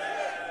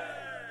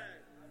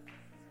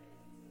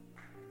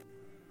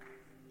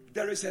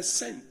 There is a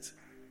scent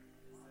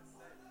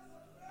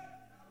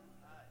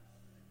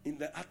in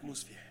the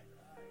atmosphere.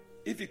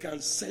 If you can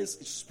sense,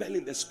 smell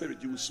in the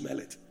spirit, you will smell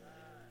it.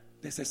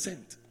 There's a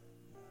scent.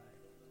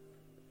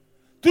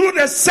 Through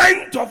the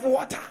scent of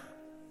water,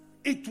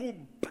 it will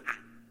bud.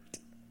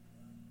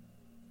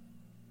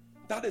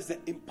 That is the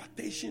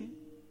impartation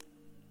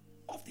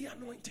of the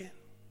anointing.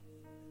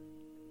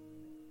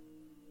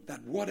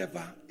 That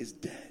whatever is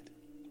dead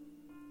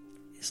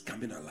is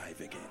coming alive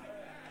again.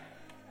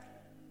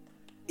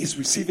 Is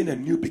receiving a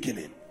new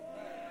beginning.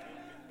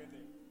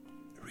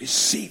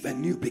 Receive a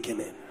new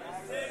beginning.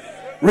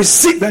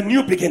 Receive a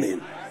new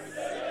beginning.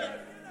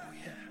 Oh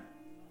yeah.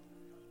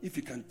 If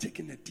you can take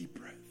in a deep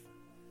breath,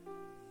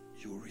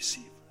 you will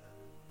receive.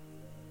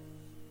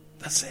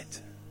 That's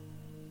it.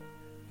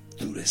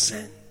 Through the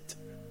scent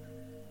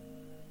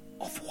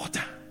of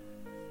water.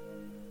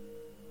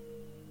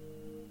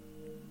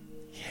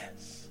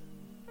 Yes.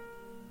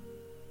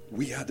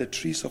 We are the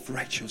trees of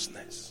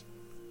righteousness.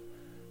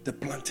 The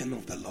planting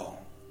of the law.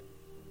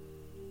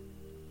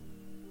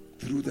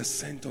 Through the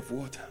scent of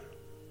water,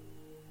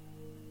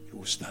 you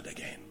will start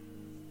again.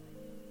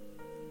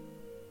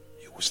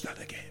 You will start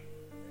again.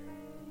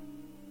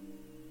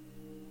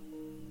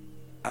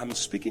 I'm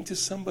speaking to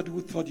somebody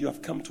who thought you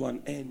have come to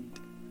an end.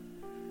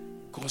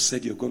 God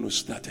said you're going to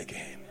start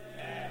again.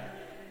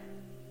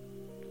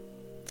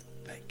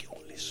 Thank you,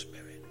 Holy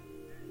Spirit.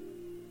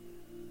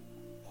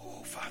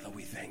 Oh, Father,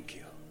 we thank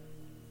you.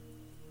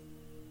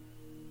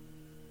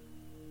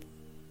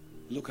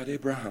 Look at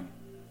Abraham.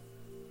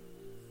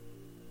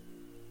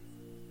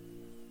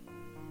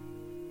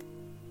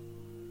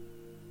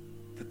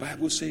 The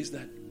Bible says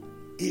that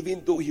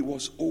even though he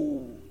was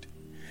old,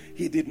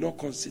 he did not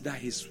consider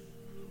his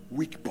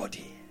weak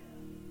body,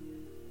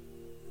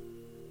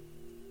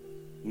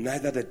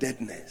 neither the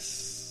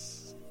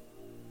deadness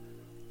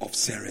of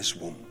Sarah's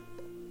womb.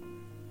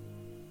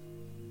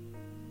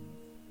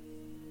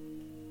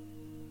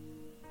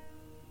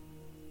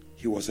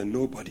 He was a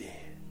nobody,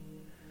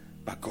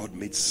 but God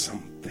made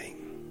something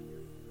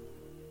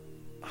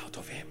out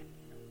of him.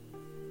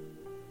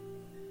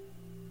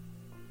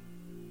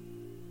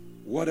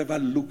 Whatever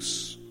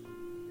looks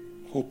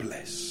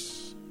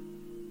hopeless,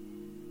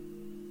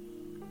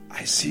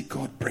 I see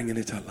God bringing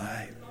it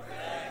alive.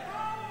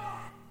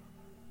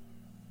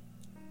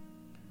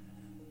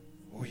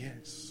 Oh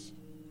yes.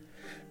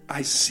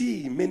 I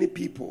see many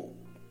people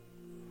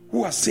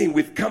who are saying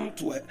we've come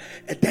to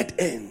a dead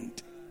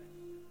end.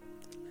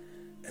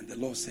 And the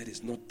Lord said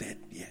it's not dead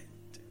yet.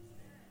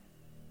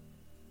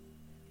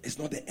 It's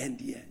not the end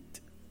yet.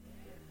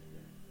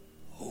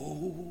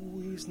 Oh,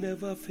 He's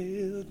never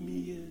failed me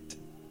yet.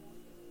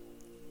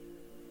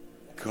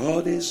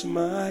 God is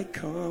my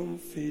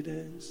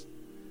confidence.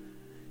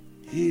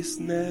 He's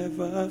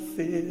never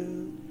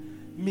failed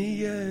me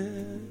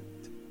yet.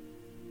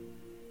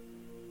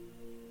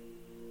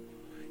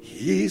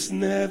 He's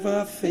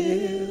never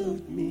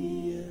failed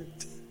me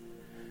yet.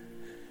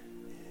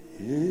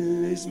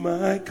 He is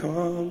my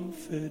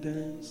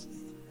confidence.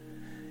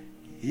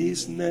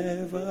 He's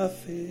never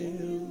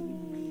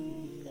failed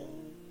me yet.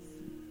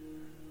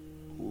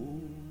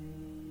 Oh,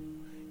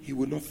 He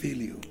will not fail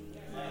you.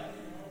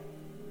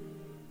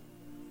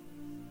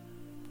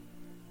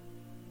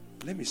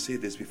 Let me say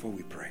this before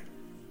we pray.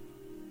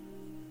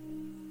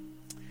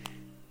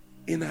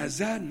 In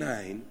Isaiah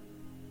 9,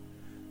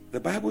 the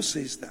Bible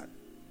says that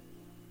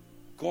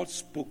God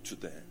spoke to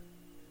the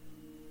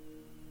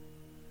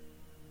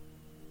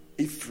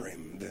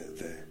Ephraim,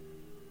 the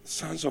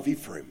sons of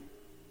Ephraim,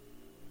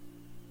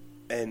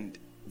 and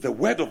the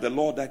word of the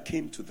Lord that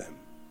came to them.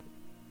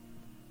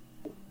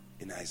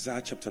 In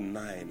Isaiah chapter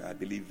 9, I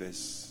believe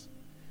verse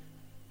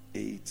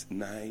 8,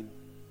 9,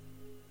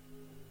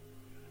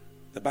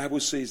 the Bible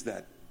says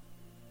that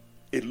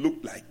it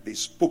looked like they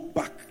spoke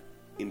back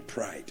in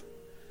pride.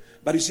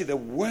 But you see, the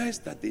words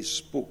that they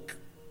spoke,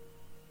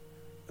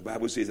 the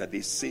Bible says that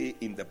they say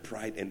in the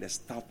pride and the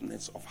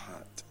stoutness of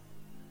heart.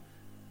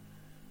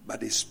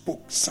 But they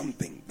spoke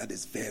something that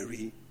is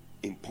very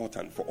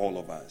important for all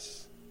of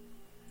us.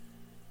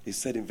 He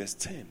said in verse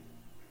 10,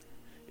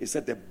 he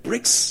said, the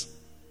bricks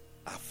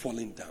are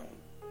falling down,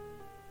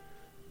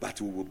 but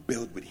we will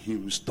build with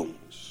hewn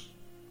stones.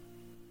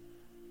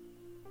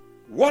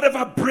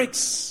 Whatever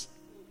bricks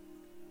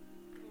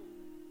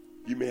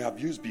you may have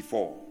used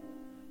before,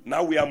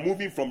 now we are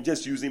moving from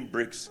just using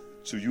bricks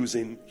to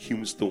using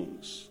hewn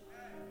stones.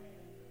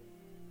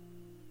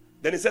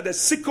 Then he said the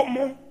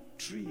sycamore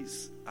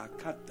trees are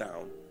cut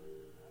down,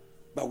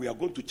 but we are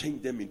going to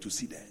change them into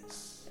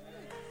cedars.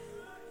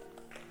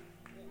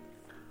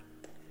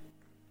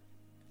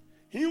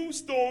 Hewn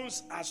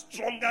stones are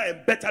stronger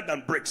and better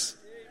than bricks.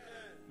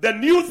 The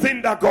new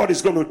thing that God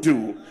is going to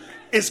do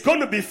is going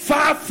to be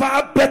far,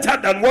 far better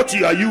than what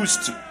you are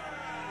used to.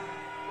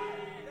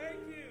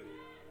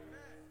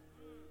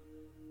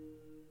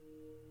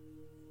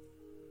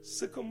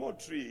 Sycamore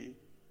tree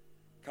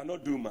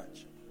cannot do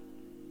much.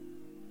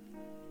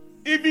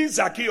 Even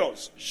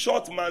Zacchaeus,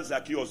 short man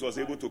Zacchaeus, was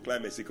able to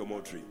climb a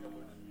sycamore tree.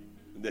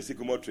 The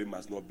sycamore tree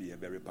must not be a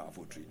very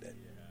powerful tree then.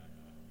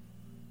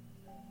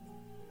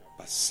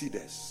 But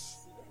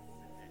cedars,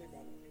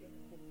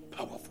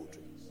 powerful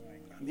trees.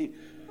 I mean,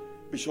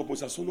 Bishop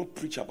Osasono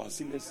preached about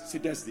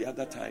cedars the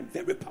other time.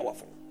 Very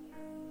powerful.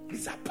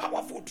 These are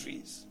powerful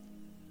trees.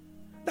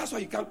 That's why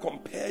you can't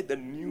compare the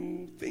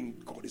new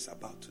thing God is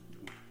about to do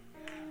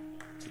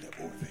to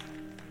the old thing.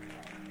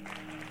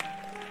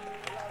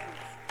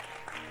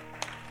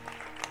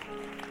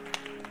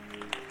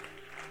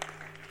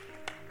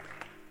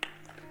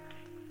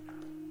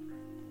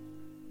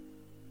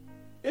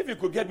 If you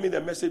could get me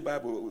the Message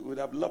Bible, we would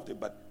have loved it.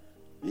 But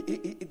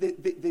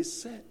they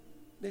said,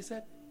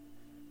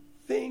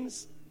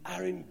 things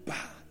aren't bad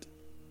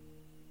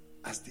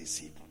as they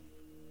seem.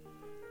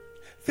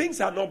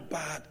 Things are not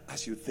bad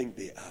as you think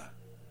they are.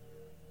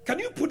 Can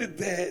you put it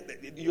there?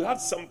 You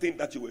had something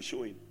that you were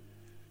showing.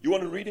 You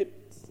want to read it?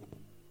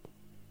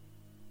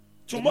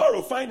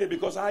 Tomorrow, find it,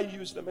 because I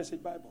use the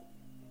Message Bible.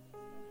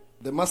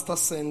 The master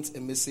sent a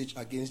message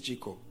against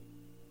Jacob.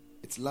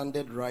 It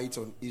landed right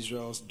on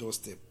Israel's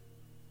doorstep.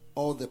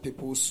 All the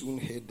people soon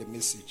heard the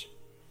message.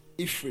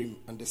 Ephraim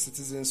and the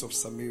citizens of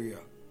Samaria.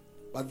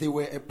 But they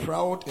were a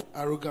proud and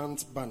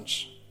arrogant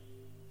bunch.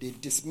 They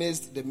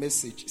dismissed the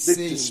message,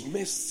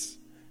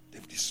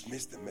 They've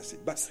dismissed the message.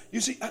 But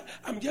you see,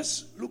 I'm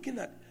just looking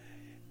at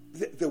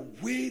the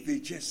way they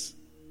just,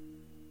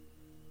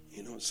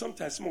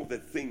 sometimes some of the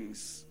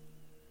things,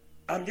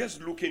 I'm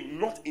just looking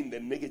not in the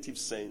negative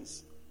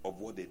sense of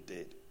what they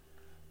did,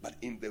 but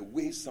in the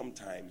way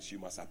sometimes you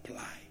must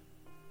apply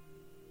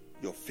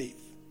your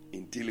faith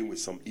in dealing with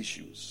some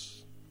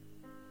issues.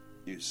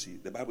 You see,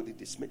 the Bible did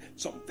dismiss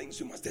some things.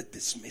 You must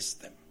dismiss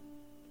them.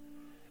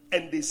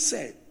 And they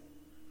said,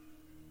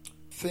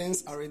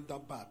 things aren't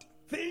that bad.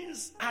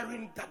 Things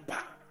aren't that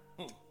bad.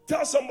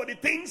 Tell somebody,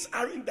 things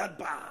aren't that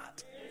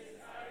bad.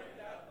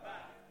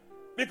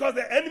 Because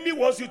the enemy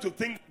wants you to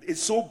think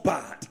it's so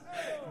bad.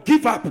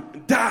 Give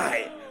up,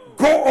 die,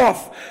 go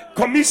off,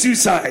 commit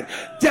suicide.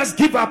 Just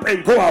give up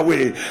and go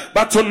away.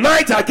 But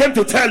tonight I came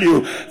to tell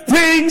you,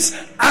 things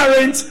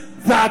aren't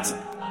that bad.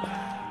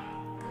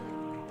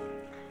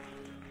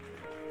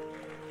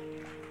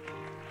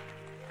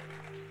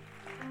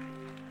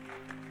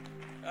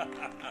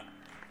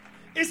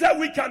 He said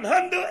we can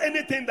handle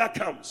anything that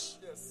comes.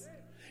 Yes.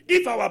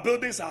 If our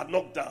buildings are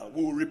knocked down,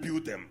 we will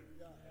rebuild them.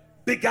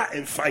 Bigger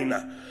and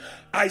finer.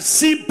 I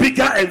see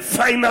bigger and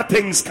finer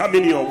things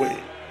coming your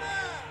way.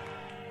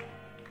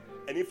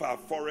 And if our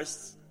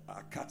forests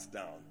are cut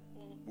down,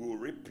 we will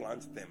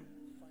replant them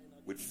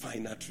with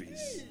finer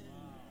trees.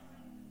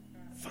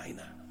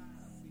 Finer.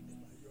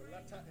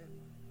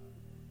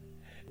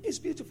 It's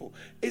beautiful.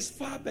 It's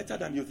far better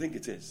than you think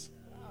it is.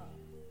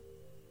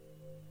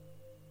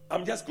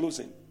 I'm just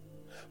closing.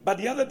 But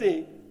the other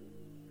day,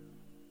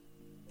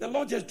 the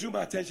Lord just drew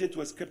my attention to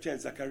a scripture in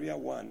Zechariah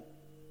 1.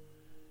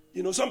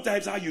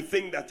 Sometimes how you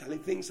think that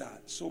things are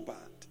so bad.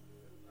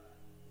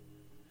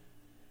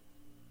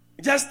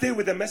 Just stay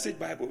with the Message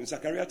Bible in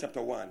Zechariah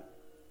chapter 1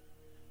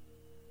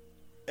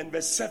 and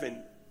verse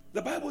 7.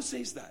 The Bible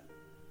says that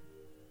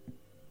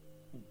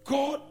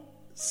God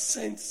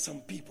sent some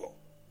people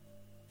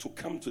to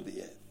come to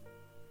the earth.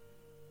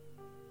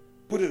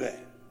 Put it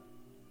there.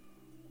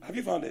 Have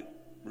you found it?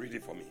 Read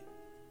it for me.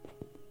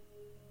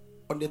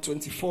 On the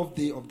 24th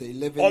day of the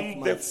 11th month. On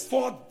the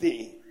 4th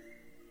day.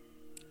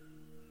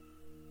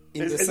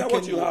 Is that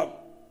what you have?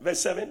 Verse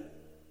 7?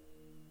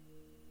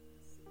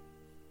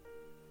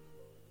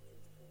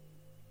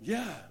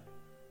 Yeah.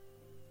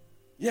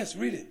 Yes,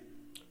 read it.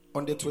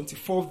 On the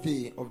 24th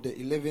day of the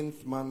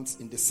 11th month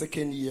in the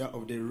second year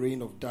of the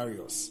reign of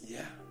Darius.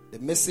 Yeah. The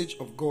message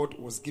of God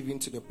was given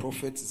to the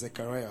prophet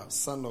Zechariah,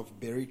 son of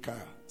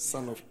Berechiah,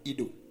 son of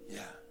Iddo.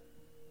 Yeah.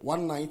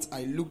 One night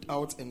I looked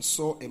out and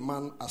saw a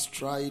man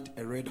astride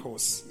a red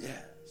horse.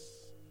 Yes.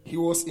 He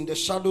was in the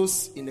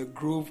shadows in a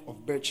grove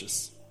of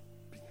birches.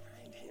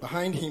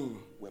 Behind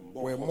him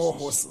were more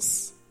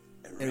horses.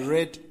 A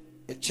red,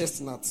 a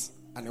chestnut,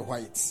 and a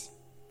white.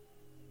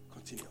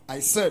 Continue. I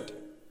said,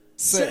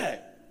 Sir,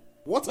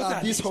 what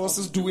are these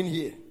horses doing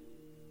here?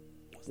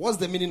 What's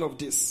the meaning of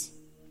this?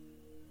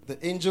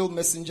 The angel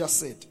messenger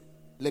said,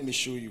 let me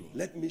show you.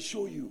 Let me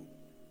show you.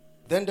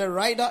 Then the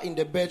rider in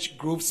the birch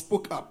grove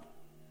spoke up.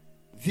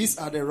 These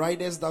are the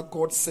riders that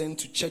God sent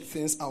to check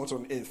things out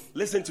on earth.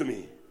 Listen to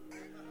me.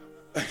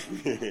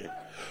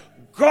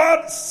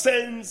 God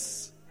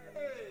sends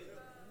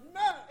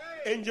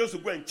angels to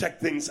go and check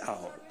things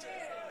out.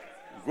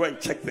 Go and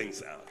check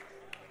things out.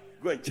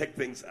 Go and check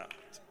things out.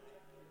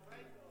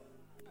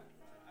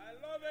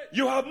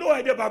 You have no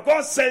idea, but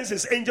God sends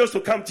his angels to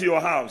come to your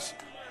house.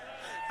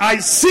 I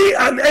see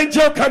an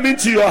angel coming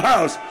to your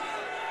house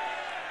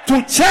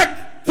to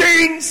check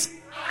things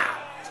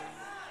out.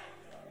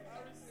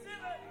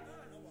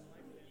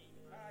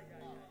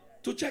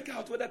 To check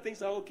out whether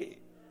things are okay.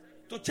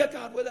 To check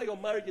out whether your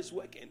marriage is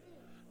working.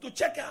 To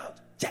check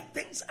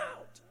things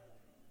out.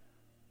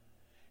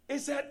 He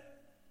said,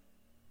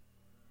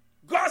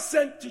 God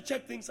sent to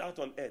check things out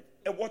on earth.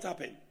 And what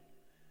happened?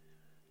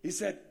 He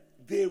said,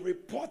 they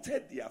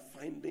reported their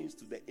findings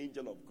to the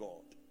angel of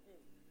God.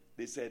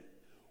 They said,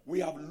 we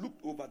have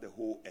looked over the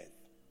whole earth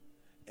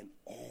and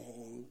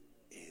all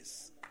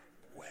is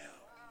well.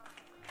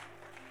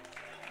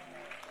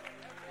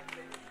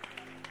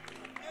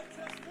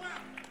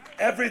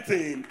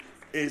 Everything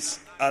is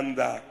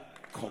under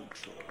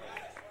control.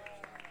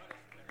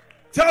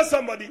 Tell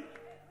somebody,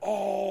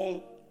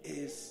 all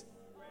is.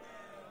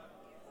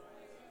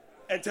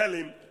 And tell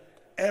him,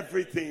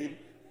 everything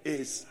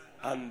is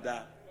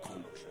under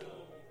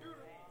control.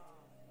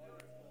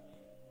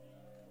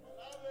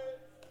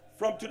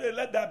 From today,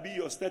 let that be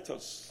your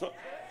status.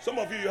 Some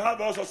of you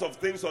have all sorts of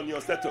things on your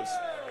status.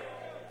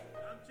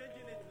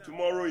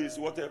 Tomorrow is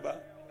whatever.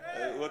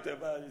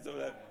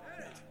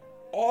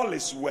 All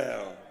is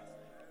well.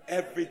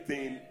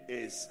 Everything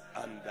is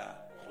under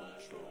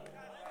control.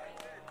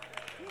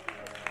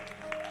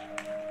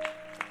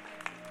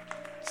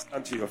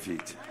 Stand to your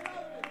feet.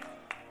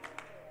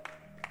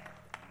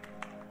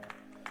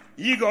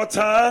 You got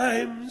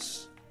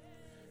times,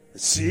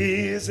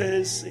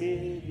 seasons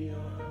in your.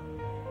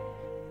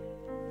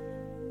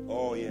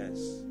 Oh yes.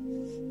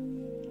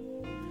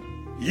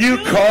 You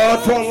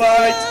called for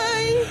light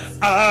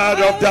out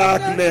of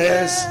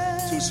darkness.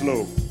 Too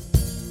slow.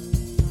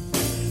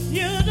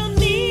 You don't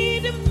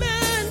need a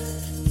man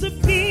to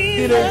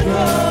be the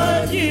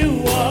God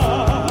you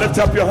are. Lift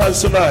up your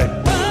hands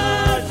tonight.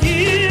 But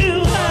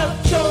you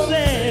have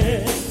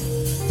chosen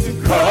to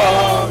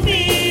call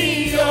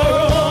me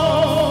your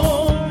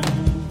own.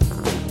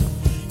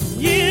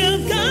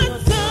 You've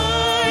got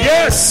time.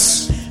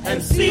 Yes.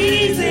 And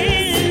seasons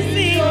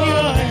in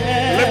your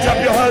hand. Lift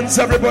up your hands,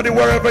 everybody,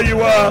 wherever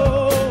you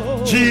are.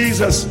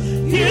 Jesus.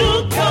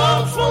 You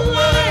come from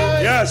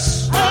light.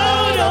 Yes.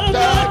 Out of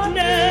darkness.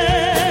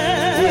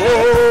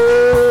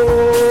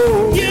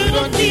 Oh. You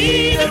don't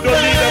need a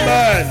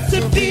man to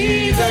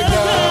be the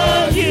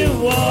God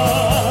you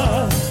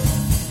are.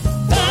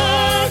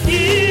 But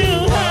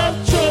you have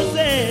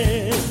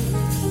chosen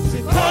to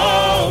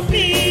call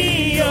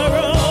me your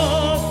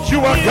own. You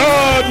are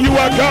God. You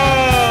are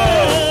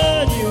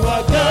God. You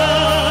are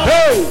God.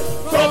 Hey.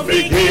 From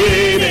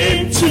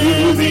beginning to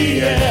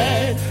the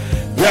end.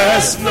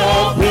 There's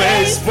no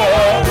place for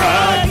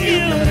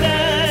argument.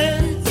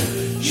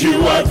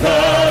 You are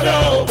God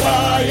all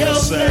by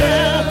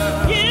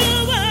yourself.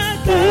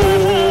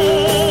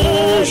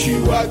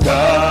 You are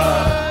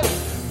God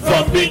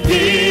from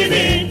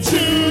beginning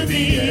to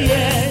the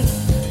end.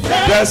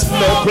 There's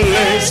no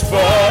place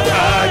for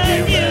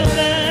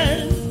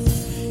argument.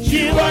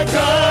 You are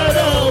God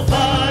all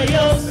by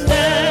yourself.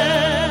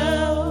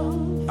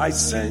 I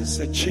sense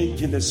a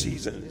change in the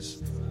seasons.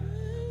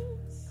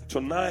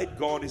 Tonight,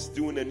 God is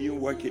doing a new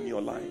work in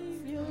your life.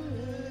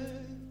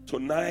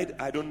 Tonight,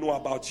 I don't know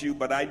about you,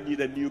 but I need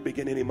a new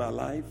beginning in my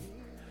life.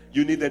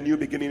 You need a new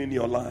beginning in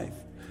your life.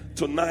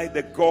 Tonight,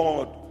 the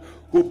God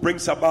who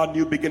brings about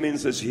new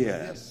beginnings is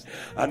here.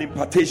 An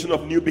impartation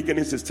of new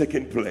beginnings is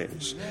taking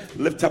place.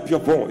 Lift up your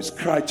voice.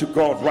 Cry to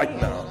God right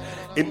now.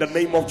 In the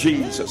name of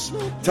Jesus.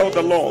 Tell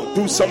the Lord,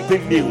 do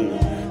something new.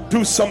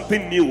 Do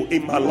something new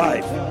in my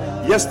life.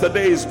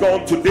 Yesterday is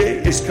gone,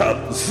 today is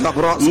come.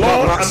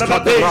 Lord,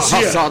 another day is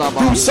here.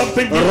 Do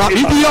something new in my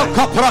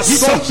life.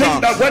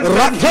 Something that went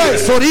wrong here.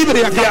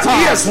 Their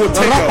ears will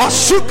take off.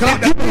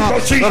 In the name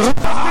of Jesus.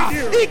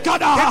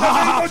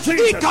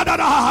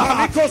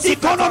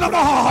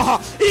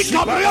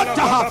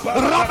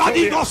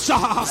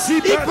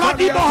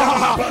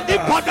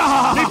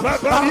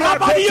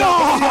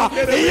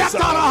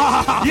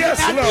 Yes,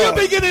 Lord. A new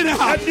beginning.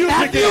 A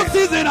new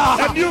season.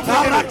 A new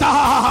beginning.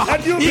 A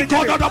new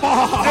beginning.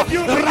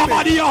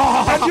 Rabadio,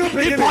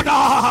 Ipada,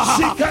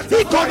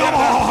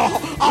 Ikonomo,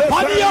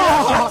 Apadia,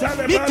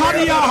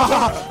 Italia,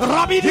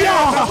 Rabidia,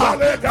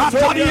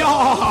 Atadia,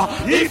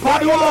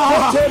 Ipadua.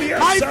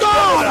 My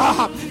God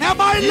and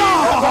my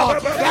Lord,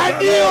 a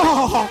new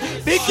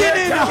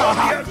beginning,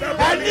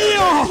 a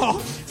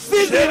new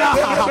season.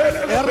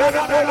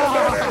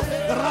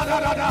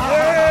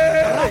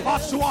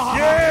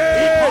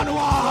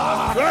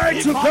 Cry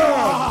to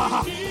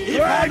God.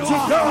 Cry to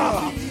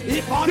God.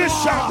 This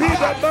shall be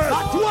the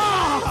month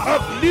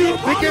of new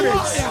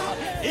beginnings.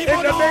 In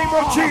the name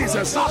of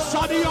Jesus.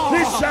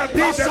 This shall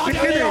be the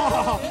beginning of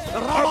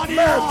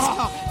months.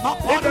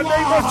 In the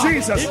name of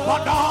Jesus.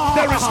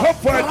 There is hope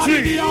for a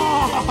tree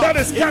that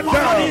is cut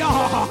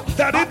down.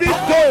 That even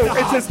though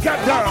it is cut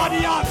down,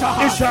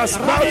 it shall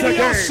sprout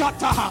again.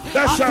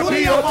 That shall be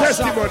your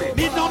testimony.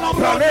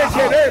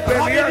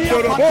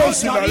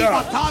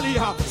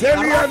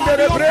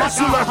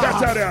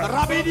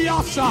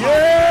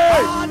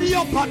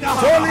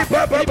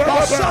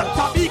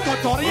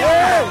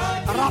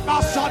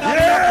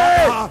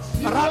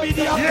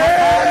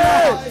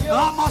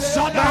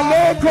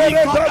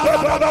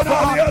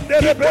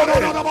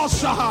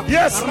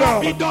 Yes,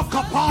 Lord.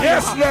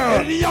 Yes,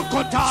 Lord.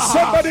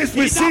 Somebody's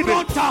receiving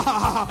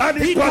an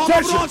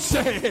impartation.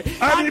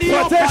 An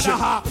impartation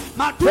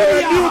for a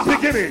new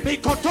beginning.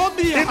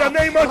 In the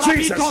name of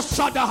Jesus.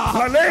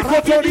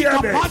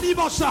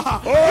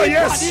 Oh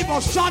yes.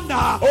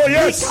 Oh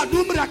yes.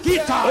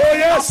 Oh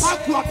yes.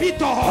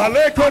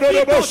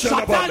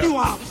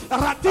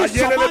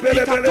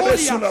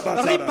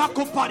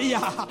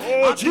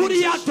 Oh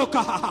Jesus.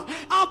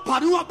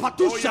 Ampanua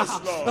Patusha,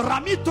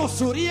 Ramito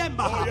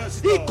Suriemba,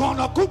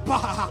 Ikonokupa,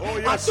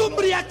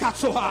 Azumbria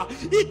Katsoa,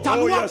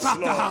 Itanua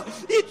Pata,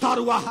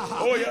 Itarua,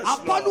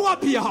 Ampanua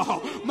Pia,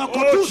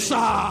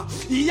 Makotusa,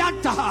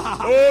 Yanta,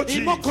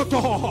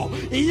 Imokoto,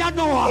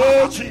 Yanoa,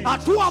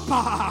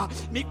 Atuapa,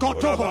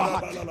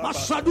 Mikotoa,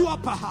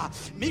 Masaduapa,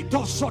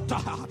 Mitosota,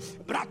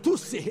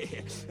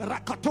 Bratusi,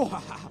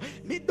 Rakatoa,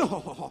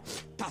 Mido,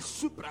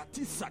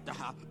 Tasubratisada.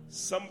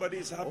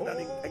 Somebody's having an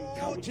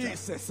encounter.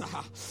 Jesus,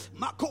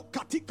 Mako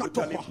Katika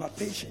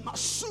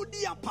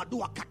Masudia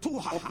Padua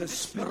Katua,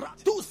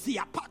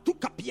 Ratusia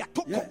Patuka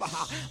Piatokoba,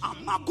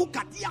 Amaku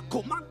Katia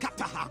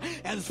Komankata,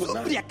 and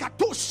Zubria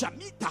Katosha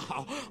Mita,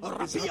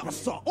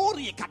 Rabiaso,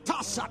 Ori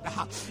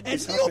Katasada, a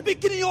new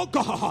beginning, oh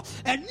God,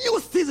 a new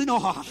season,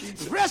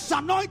 fresh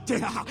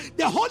anointing,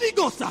 the Holy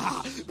Ghost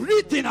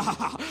breathing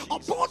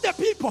upon the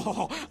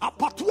people,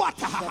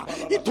 Apatuata,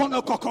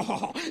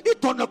 Itonokoko,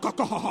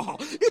 Itonokoko,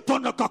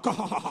 Itonokoko.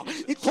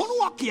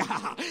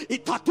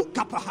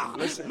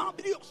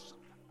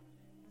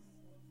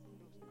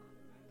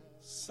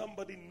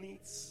 Somebody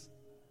needs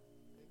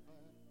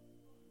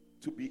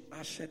to be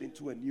ushered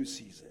into a new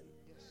season.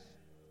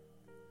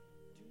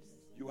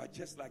 You are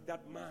just like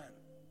that man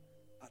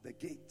at the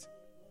gate.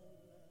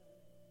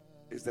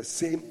 It's the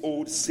same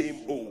old,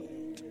 same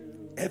old.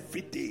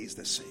 Every day is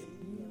the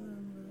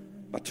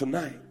same. But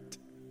tonight,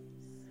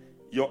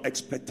 your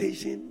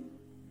expectation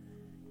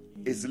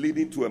is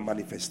leading to a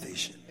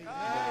manifestation.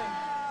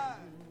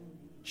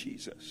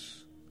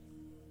 Jesus.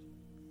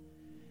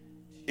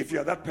 If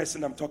you're that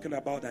person I'm talking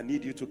about, I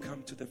need you to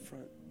come to the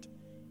front.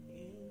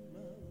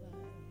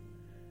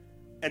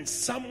 And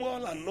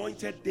Samuel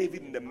anointed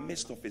David in the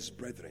midst of his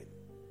brethren.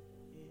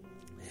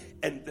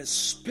 And the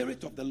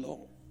Spirit of the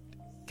Lord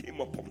came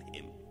upon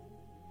him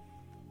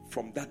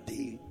from that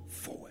day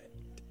forward.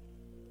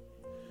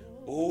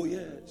 Oh,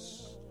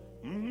 yes.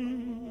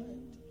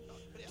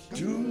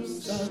 Do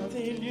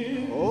something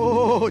new.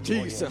 Oh,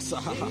 Jesus.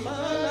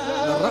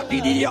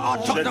 Radidia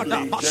Atada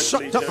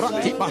Masata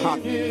Bratibaha.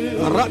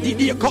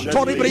 Radidia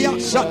Kotoribria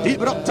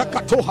Sadibra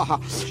Takatoha.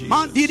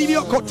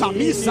 Mandidio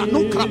Kotamisa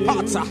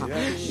Nukrapata.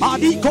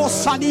 Madiko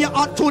Sania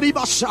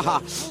Anturibasha.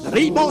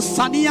 Ribo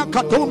Sania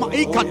Katoma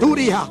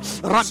Ekaduria.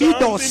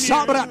 Rabido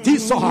Sabra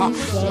Tisoha.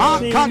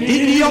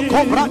 Makandidio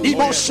Cobra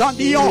Dibo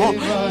Sandio.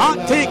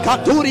 Ante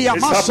Katuria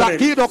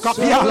Masakiro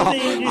Capialo.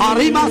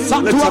 Arima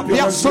Santua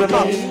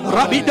Piasuka.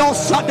 Rabido. The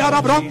Spirit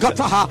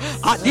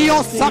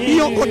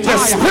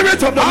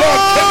of the Lord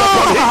came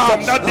upon him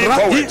from that day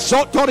forward.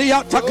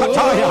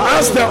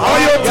 As the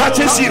oil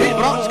touches you,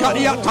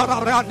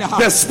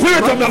 the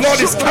Spirit of the Lord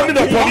is coming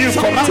upon you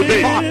from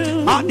today.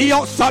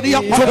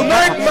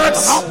 Tonight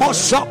marks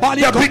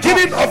the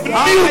beginning of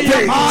new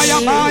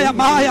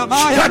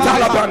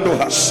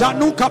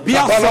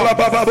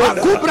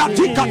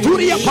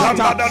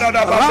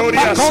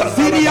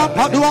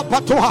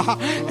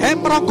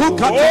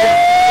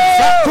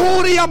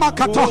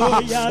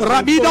Makatoha,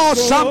 Rabido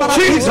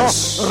Sambaratizo,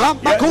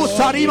 Rambaku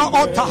Sarima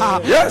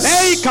Otaha,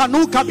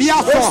 Kanuka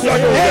Biafo,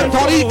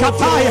 Tori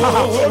Kataya,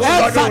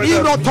 Elsa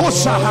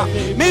Tosha,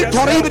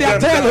 Mitori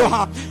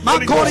Briatelua,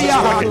 Makoria,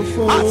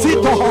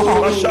 Azito,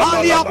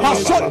 Alia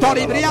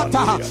Pasotori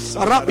Briata,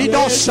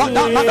 Rabido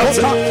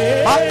Shadamakota,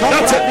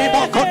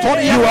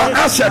 You are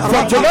ushered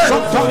from tonight.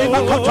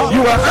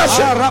 You are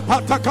ushered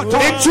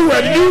into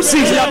a new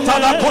season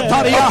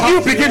of new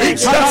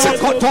beginnings. That's it.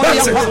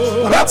 That's it.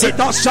 That's it.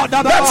 That's it.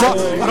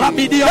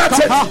 That's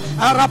it.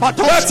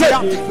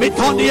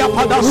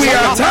 We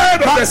are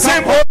tired of the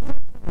same old.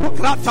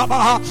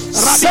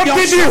 Something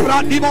new.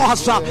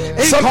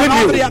 Something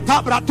new.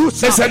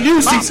 It's a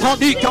new season.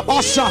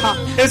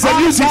 It's a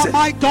new season.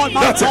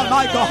 That's it.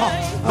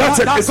 That's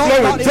it. It's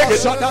flowing. Take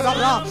it.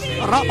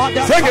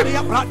 Take it.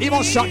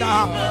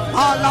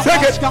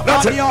 Take it.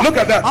 That's it. Look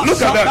at that.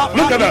 Look at that.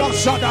 Look at that.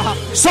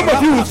 Some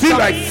of you feel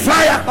like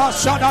fire.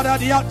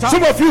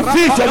 Some of you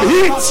feel some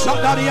heat.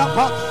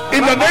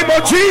 In the name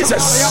of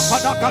Jesus.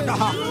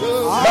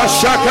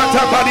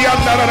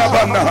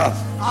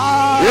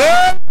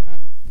 Yeah.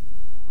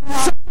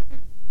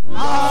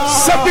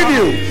 Something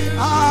new.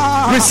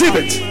 Receive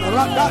it.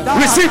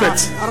 Receive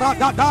it.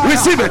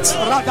 Receive it.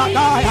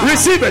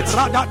 Receive it.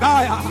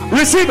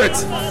 Receive it.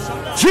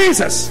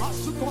 Jesus.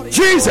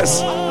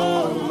 Jesus.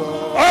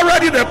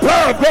 Already the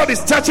power of God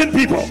is touching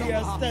people.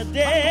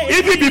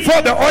 Even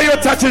before the oil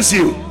touches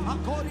you,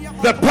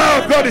 the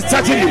power of God is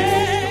touching you.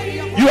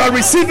 You are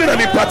receiving an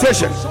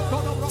impartation.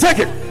 Take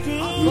it.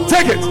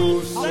 Take it.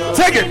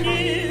 Take it.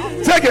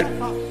 Take it.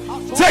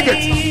 Take it.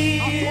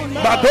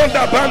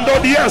 Madonna bando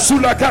dia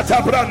sulla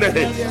cata brande.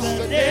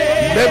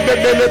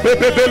 Nemmele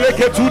bebele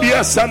che tu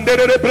dia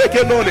sandere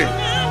breke none.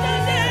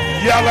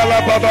 Yala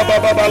la baba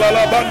baba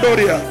la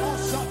bandoria.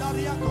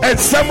 And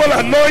Samuel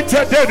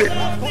anointed David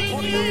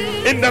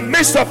in the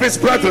midst of his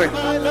brethren.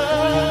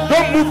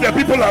 Don't move the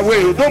people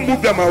away. Don't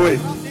move them away.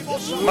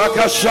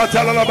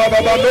 Makashata la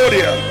baba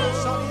bandoria.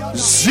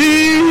 Z.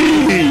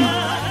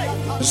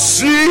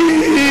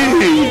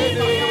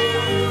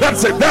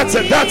 That's it. That's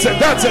it. That's it.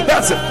 That's it.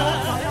 That's it.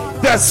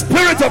 The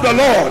Spirit of the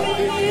Lord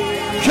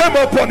came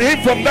upon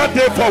him from that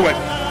day forward.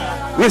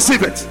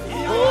 Receive it.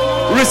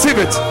 Receive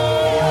it.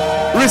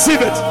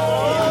 Receive it.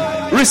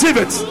 Receive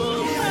it.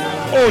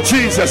 Oh,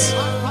 Jesus.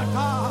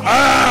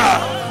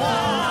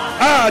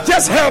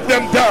 Just help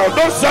them down.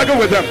 Don't struggle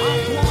with them.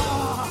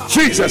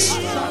 Jesus.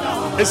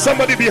 Is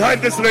somebody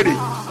behind this lady?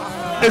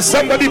 Is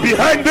somebody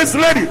behind this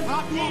lady?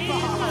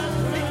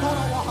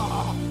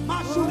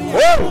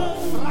 Whoa.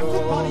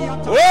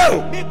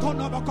 Whoa.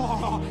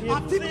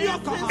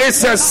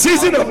 It's a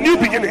season of new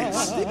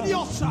beginnings.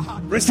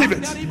 Receive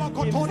it.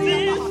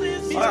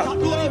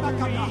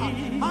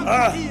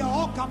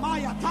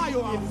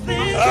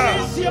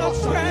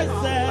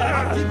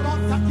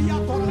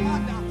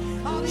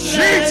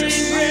 Jesus.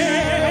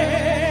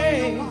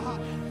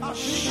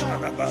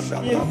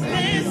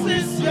 This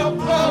is your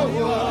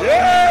power.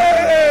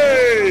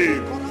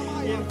 Yay!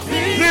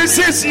 This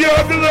is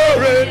your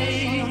glory.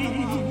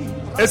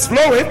 It's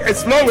flowing,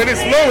 it's flowing,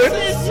 it's flowing.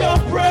 This is your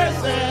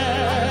presence.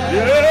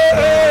 Yeah.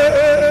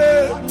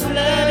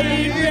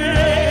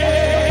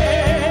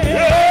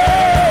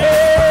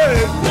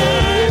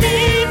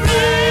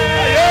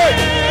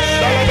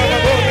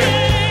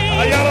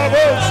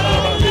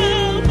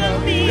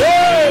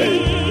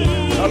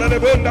 Let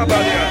it rain.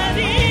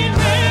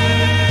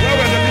 Where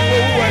were the people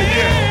who were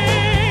here?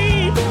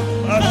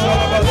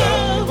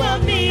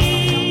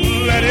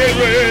 Let it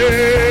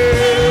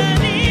rain.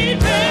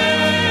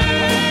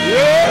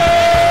 Yeah.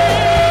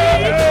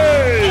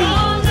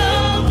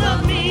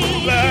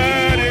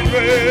 Let it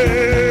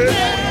rain.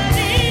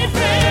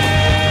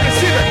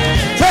 Receive it.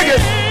 Take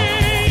it.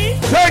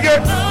 Take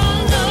it.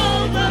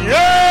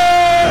 Yeah.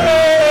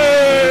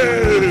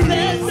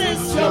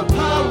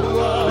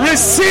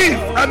 Receive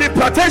an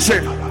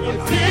impartation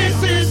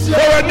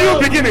for a new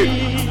beginning.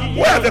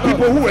 Where are the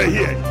people who were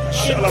here?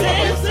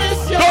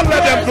 Don't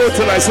let them go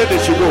till I say they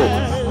should go.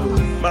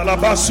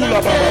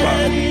 Malabasula Baba.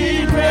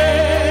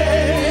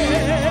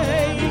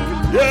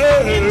 Yeah.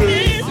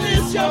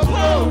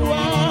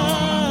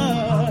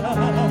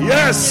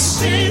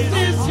 Yes.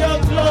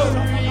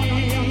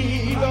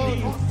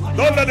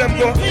 Don't let them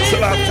go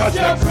till I touch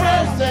them.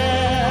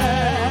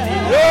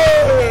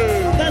 Yeah.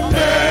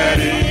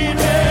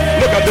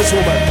 Look at this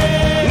woman.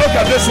 Look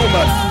at this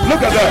woman.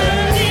 Look at her.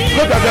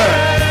 Look at her.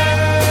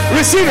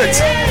 Receive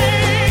it.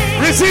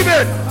 Receive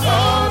it.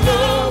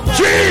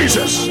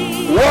 Jesus.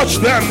 Watch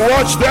them.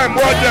 Watch them.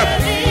 Watch them.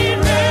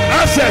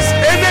 Access.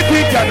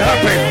 Anything can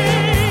happen.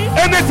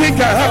 Anything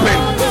can happen.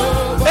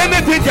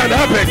 Anything can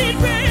happen.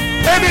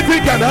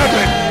 Anything can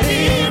happen.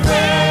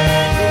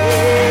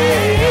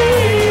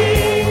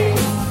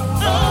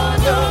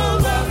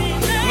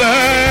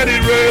 Let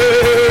it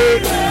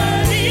rain.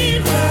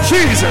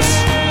 Jesus.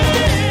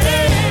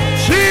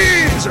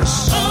 Jesus.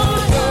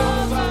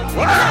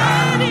 Wow.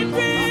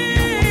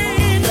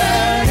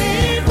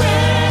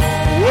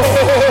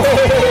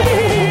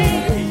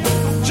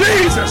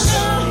 Jesus.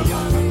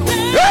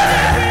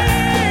 Yeah.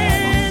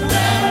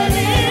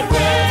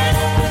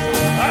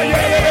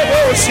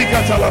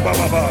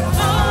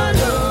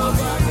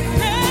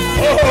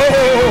 Oh.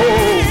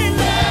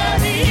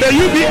 May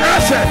you be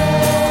ushered.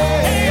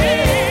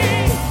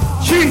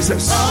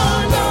 Jesus. Oh.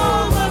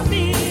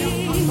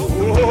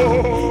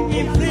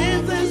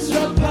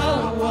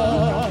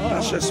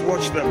 Just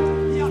watch them.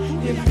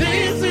 If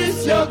this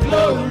is your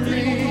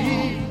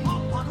glory,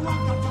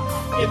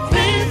 if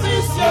this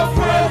is your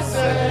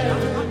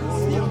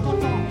presence,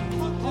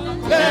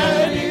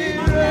 let it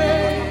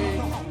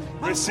rain.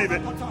 Receive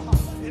it.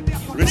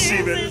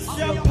 Receive it.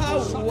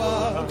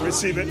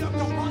 Receive it.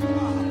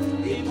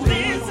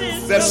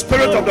 The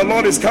Spirit of the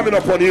Lord is coming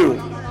upon you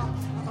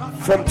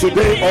from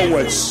today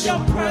onwards.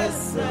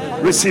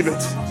 Receive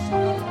it.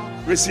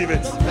 Receive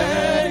it.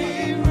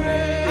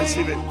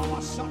 Receive it.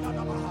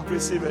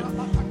 Receive it.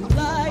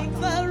 Like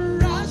the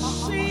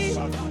rushing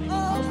of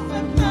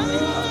the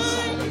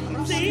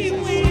mighty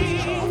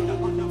wind,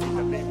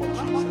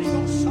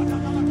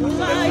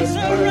 like the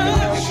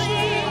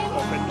rushing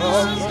of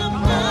the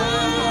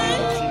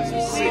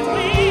mighty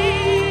wind.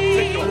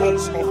 Take your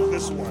hands off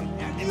this one.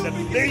 In the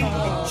name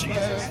of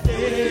Jesus, I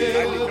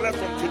declare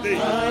from today a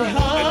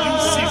new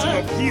season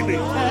of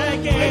healing,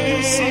 a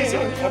new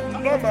season of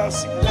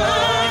normalcy. In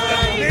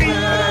the name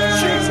of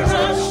Jesus.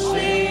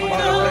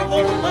 Father, thank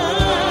you.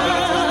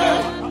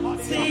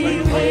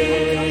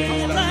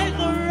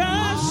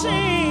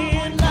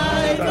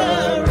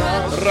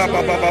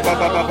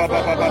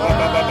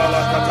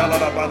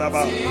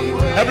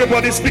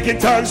 Everybody speak in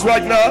tongues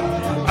right now.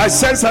 I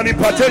sense an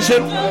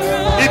impartation,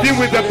 even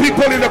with the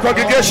people in the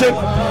congregation.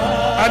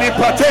 An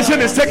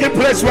impartation is taking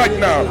place right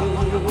now.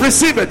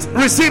 Receive it,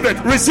 receive it,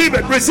 receive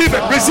it, receive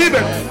it, receive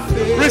it,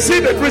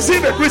 receive it,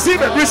 receive it,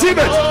 receive it, receive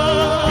it.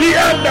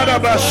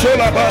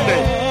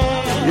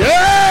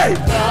 Yay!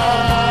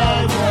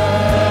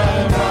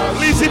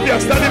 Please, if you are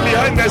standing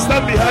behind them,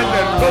 stand behind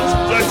them. Don't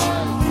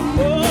stretch.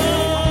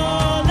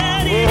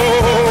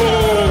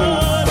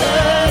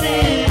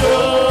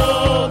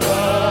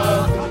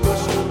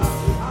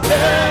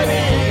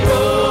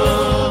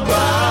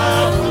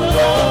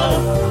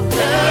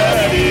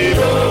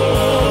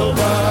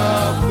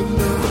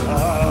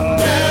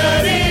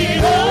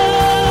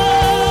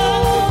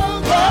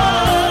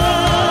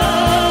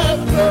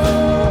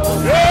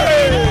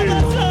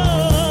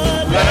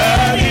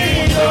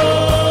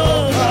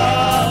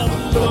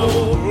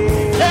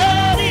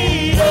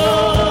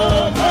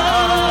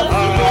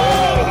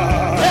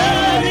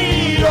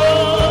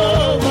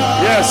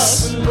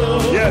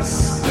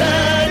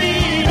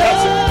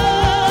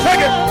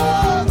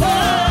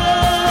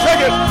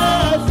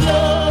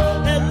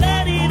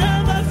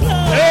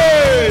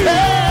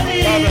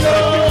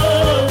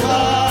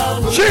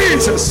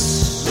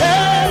 Jesus.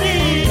 Let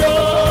it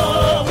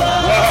overflow.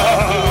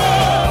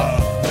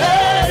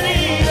 Let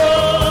it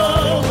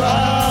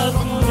overflow.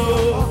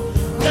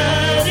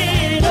 Let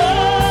it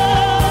overflow.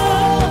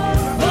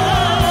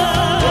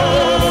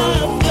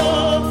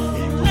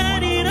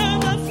 Let it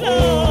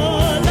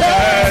overflow.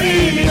 Let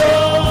it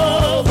overflow.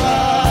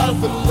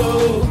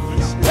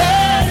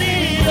 Let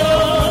it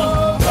overflow.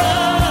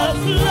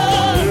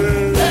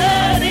 Let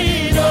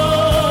it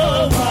overflow.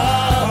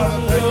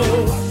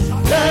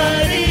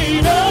 Let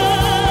it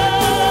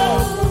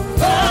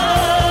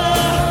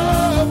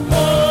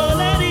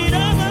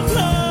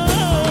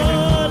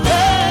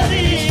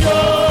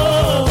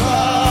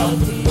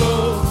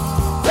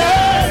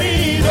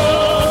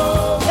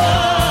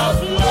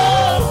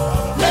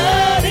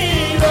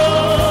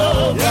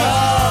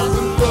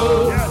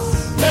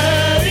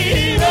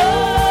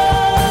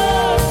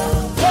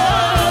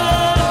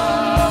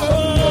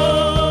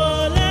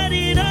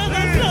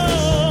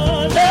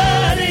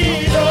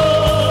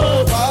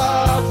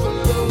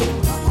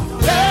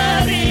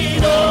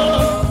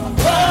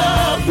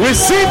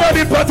Receive an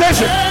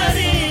impartation.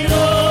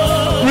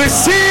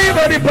 Receive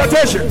an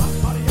impartation.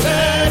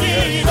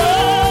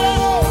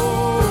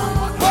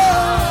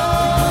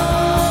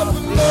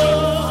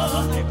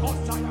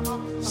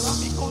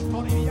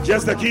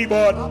 Just the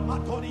keyboard.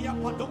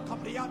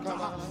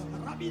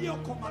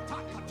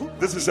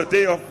 This is a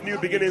day of new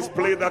beginnings.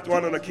 Play that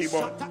one on the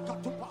keyboard.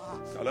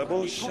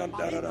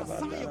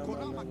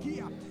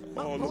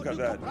 Oh, look at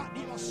that.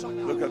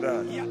 Look at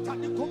that.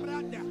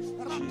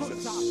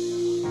 Jesus.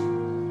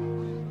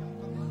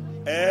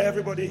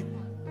 Everybody,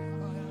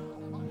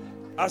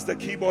 as the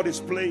keyboard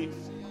is playing,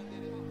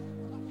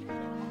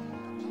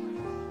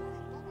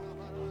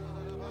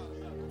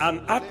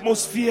 an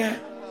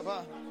atmosphere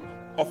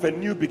of a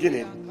new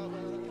beginning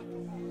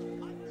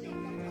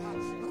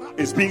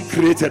is being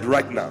created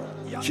right now.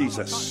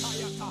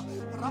 Jesus.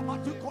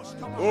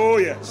 Oh,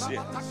 yes,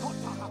 yes.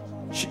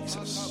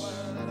 Jesus.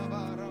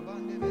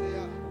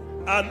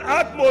 An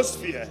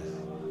atmosphere.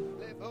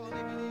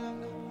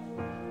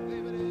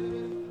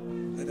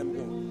 Let them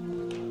go.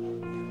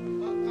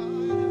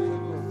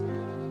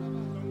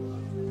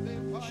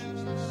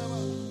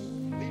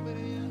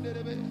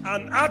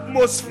 An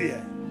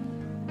atmosphere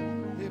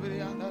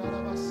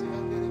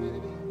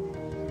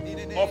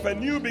of a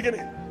new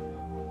beginning.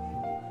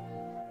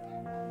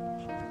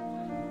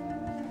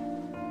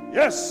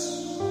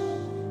 Yes.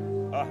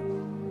 Ah.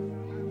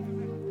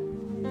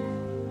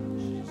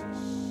 Jesus.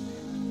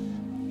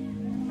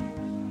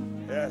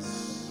 Yes.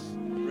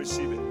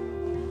 Receive it.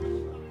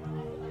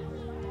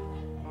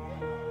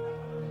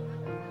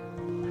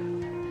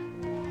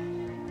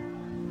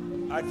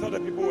 I thought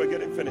that people were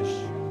getting finished.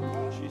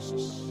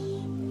 Jesus.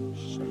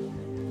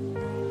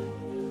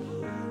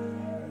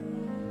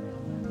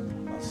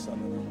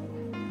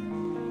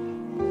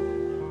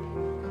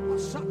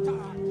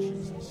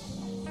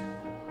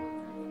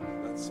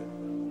 That's it.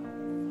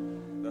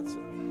 That's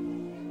it.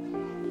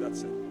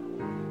 That's it.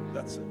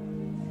 That's it.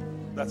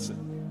 That's it.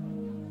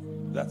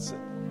 That's it.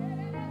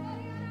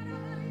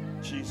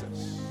 Jesus.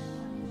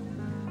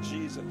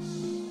 Jesus.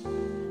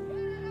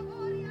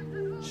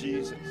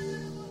 Jesus.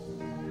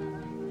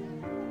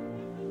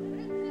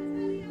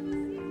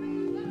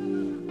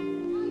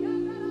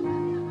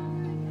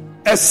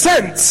 A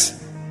scent.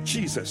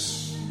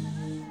 Jesus.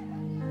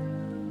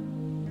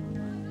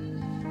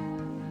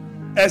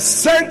 A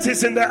scent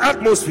is in the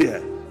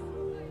atmosphere.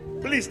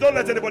 Please don't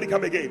let anybody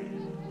come again.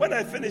 When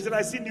I finish it,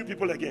 I see new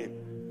people again.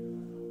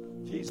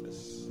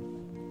 Jesus.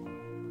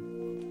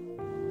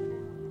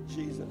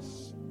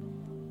 Jesus.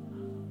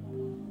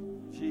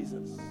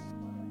 Jesus.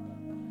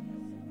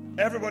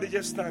 Everybody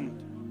just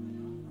stand.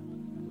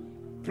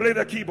 Play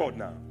the keyboard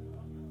now.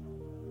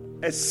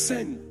 A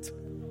scent.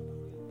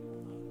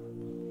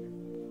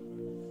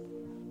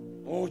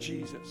 Oh,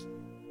 Jesus.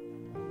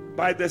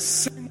 By the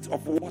scent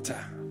of water.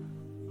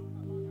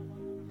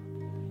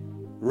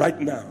 Right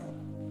now,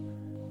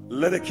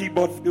 let the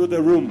keyboard fill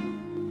the room.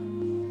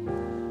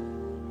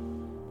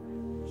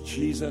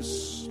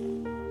 Jesus,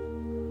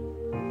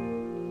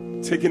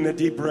 taking a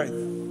deep breath.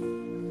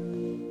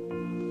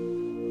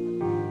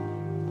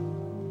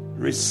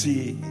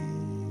 Receive.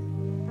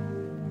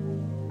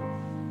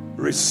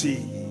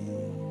 Receive.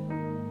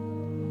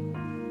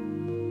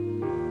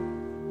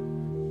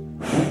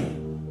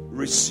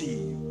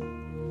 Receive.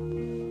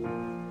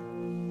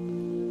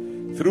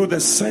 Through the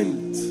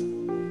scent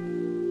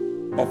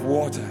of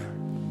water.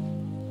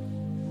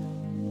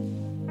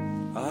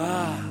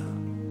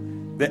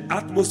 The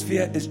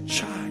atmosphere is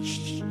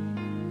charged.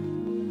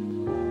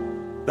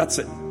 That's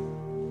it.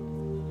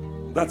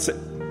 That's it.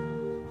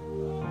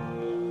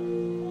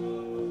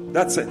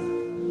 That's it.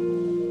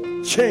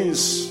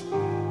 Chains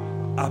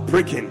are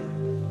breaking.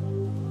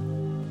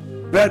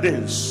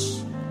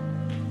 Burdens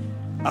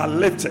are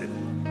lifted.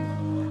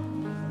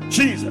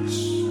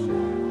 Jesus.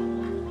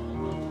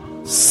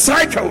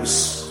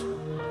 Cycles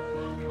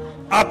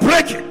are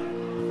breaking.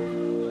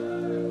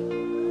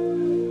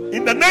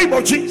 In the name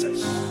of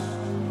Jesus.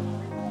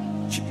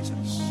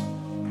 Jesus.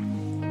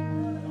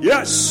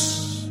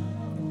 Yes.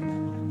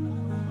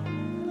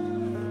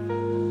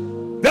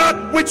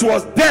 that which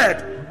was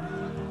dead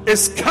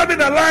is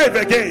coming alive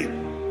again.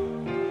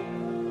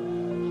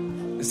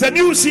 It's a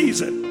new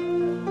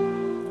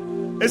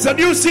season. It's a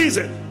new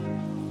season.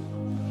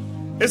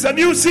 It's a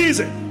new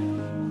season.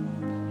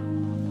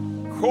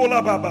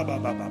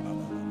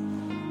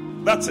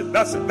 That's it.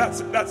 That's it. That's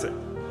it. That's it.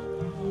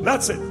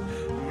 That's it.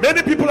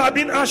 Many people are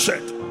being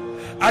ushered.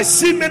 I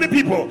see many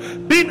people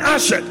being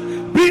ushered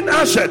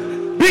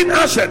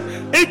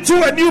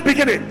into a new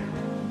beginning.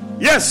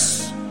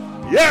 Yes.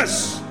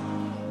 Yes.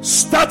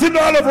 Starting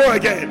all over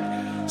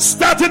again.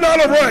 Starting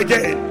all over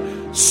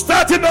again.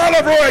 Starting all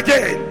over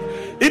again.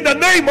 In the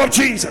name of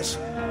Jesus.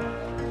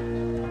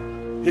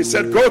 He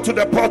said, go to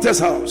the potter's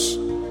house.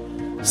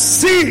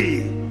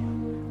 See,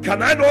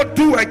 can I not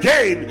do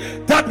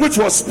again that which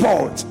was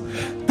spoiled?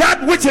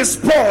 That which is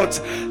spoiled.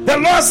 The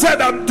Lord said,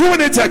 I'm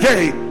doing it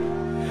again.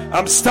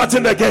 I'm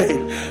starting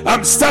again.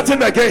 I'm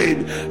starting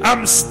again.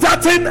 I'm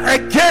starting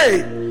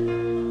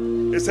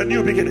again. It's a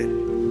new beginning.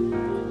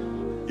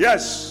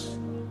 Yes.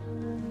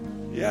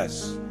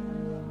 Yes.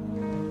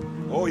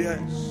 Oh yes.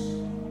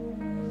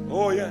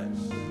 Oh yes.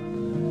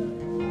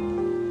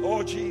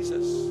 Oh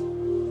Jesus.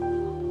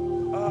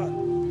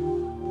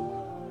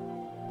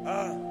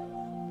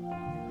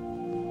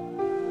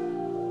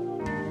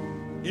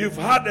 You've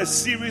had a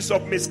series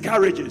of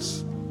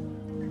miscarriages,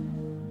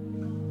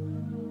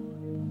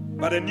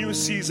 but a new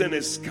season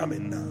is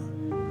coming now.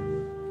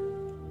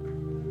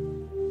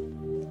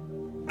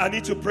 I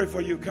need to pray for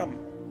you. Come.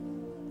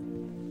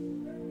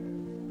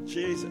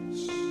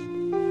 Jesus.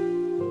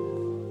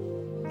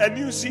 A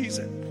new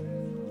season.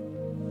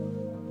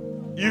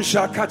 You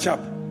shall catch up.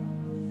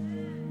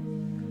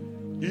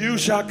 You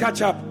shall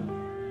catch up.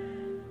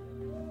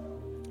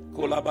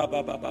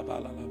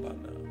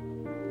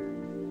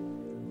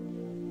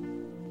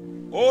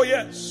 Oh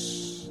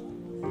yes.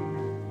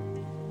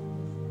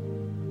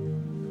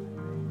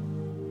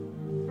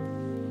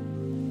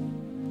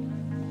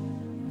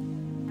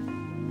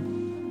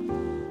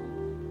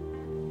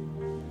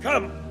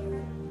 Come.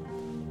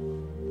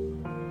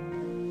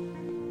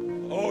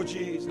 Oh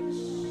Jesus.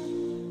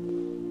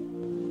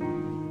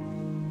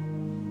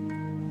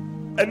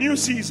 A new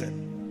season.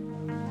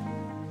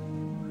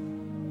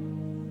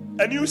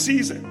 A new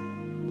season.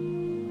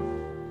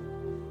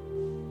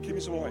 Give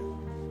me some oil.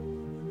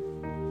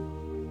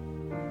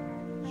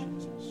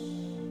 Jesus.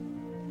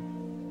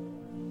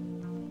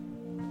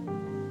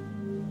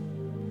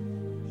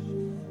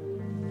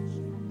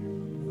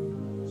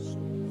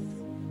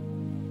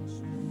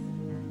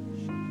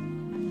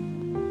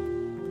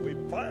 We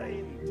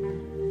bind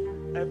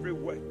every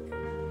work,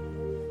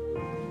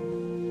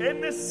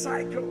 any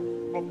cycle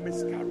of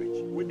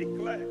miscarriage. We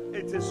declare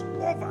it is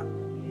over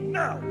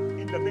now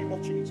in the name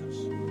of Jesus.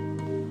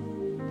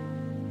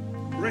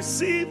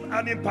 Receive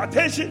an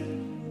impartation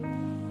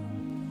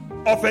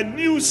of a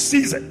new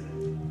season,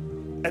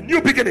 a new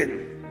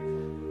beginning,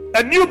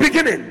 a new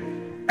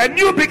beginning, a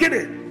new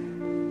beginning.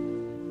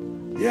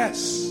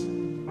 Yes.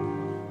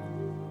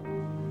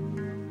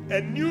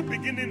 A new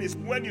beginning is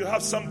when you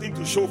have something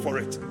to show for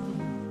it,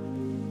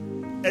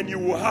 and you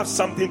will have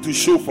something to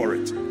show for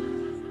it.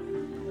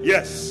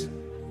 Yes.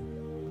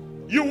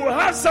 You will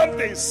have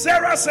something.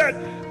 Sarah said,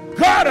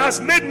 God has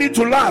made me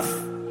to laugh,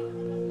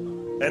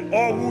 and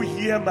all who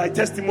hear my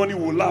testimony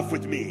will laugh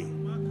with me.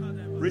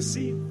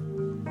 Receive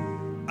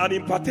an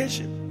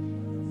impartation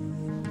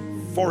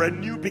for a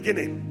new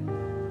beginning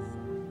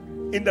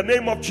in the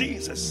name of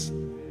Jesus.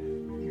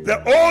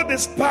 The old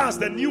is past,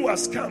 the new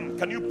has come.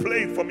 Can you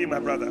play it for me, my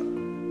brother?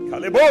 In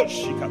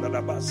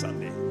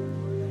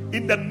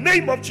the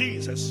name of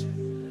Jesus,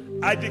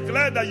 I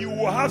declare that you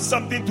will have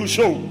something to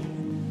show.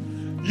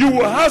 You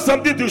will have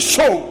something to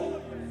show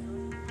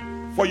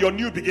for your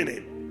new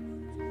beginning.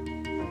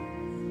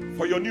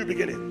 For your new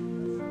beginning.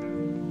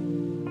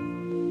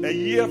 A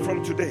year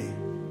from today,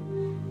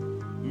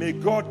 may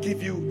God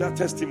give you that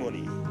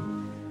testimony.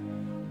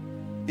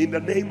 In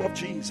the name of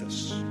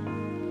Jesus.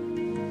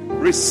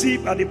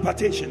 Receive an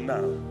impartation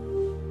now.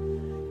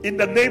 In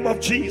the name of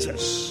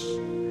Jesus,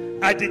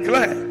 I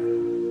declare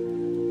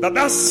that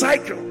that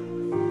cycle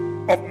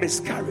of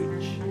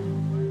miscarriage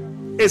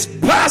is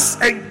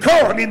past and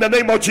gone in the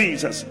name of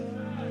Jesus.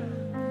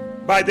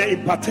 By the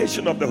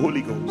impartation of the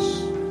Holy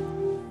Ghost,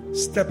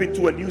 step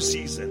into a new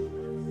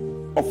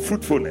season of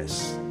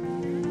fruitfulness.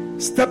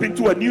 Step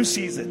into a new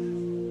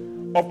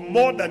season of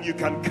more than you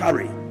can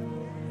carry.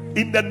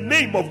 In the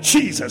name of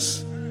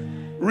Jesus,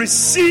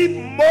 receive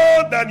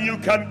more than you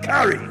can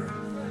carry.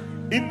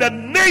 In the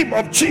name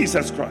of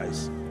Jesus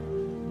Christ,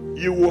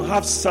 you will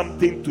have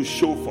something to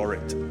show for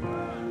it.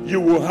 You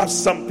will have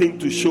something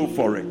to show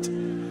for it.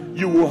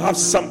 You will have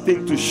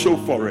something to show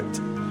for it.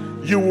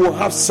 You will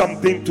have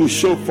something to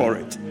show for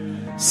it.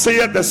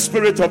 Saith the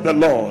Spirit of the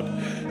Lord,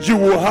 you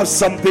will have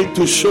something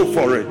to show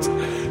for it.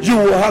 You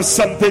will have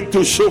something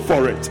to show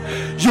for it.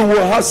 You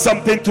will have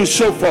something to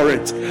show for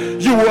it.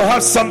 You will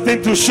have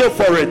something to show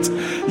for it.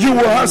 You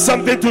will have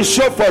something to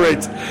show for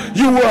it.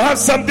 You will have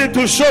something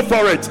to show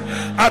for it.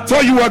 I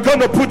thought you were going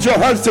to put your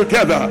hands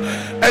together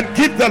and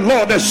give the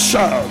Lord a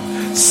shout.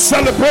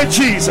 Celebrate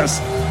Jesus.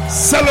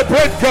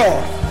 Celebrate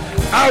God.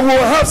 I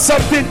will have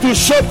something to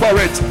show for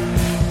it.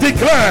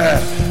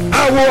 Declare,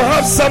 I will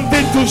have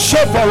something to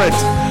show for it.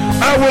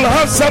 I will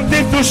have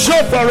something to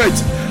show for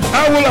it.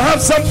 I will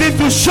have something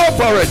to show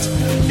for it.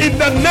 In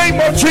the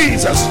name of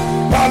Jesus.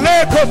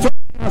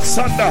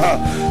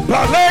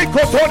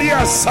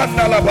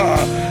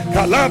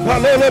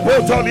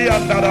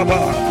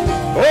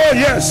 Oh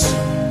yes.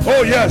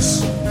 Oh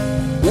yes.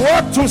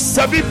 Walk to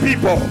 7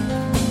 people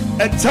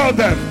and tell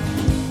them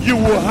you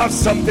will have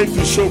something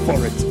to show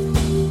for it.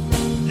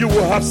 You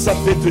will have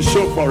something to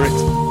show for it.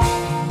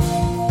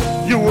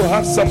 You will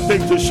have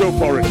something to show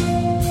for it.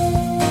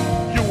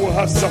 You will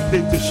have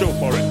something to show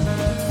for it.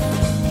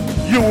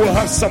 You will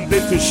have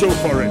something to show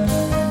for it.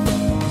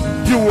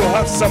 You will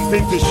have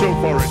something to show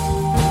for it.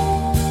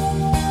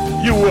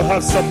 You will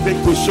have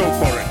something to show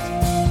for it.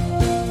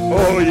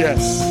 Oh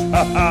yes.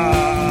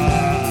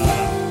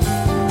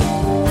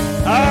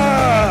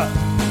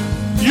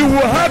 You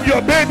will have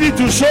your baby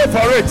to show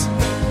for it.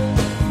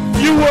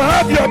 You will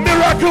have your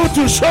miracle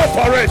to show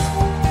for it.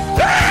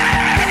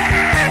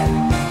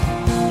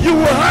 You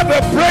will have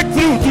a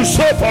breakthrough to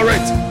show for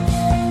it.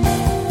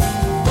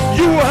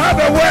 You will have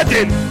a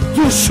wedding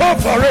to show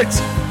for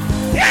it.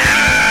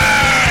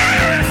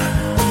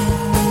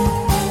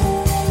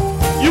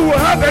 You will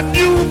have a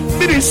new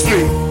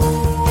ministry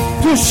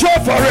to show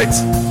for it.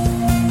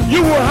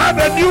 You will have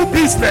a new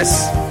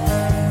business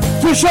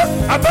to show.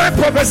 Am I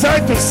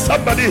prophesying to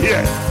somebody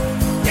here?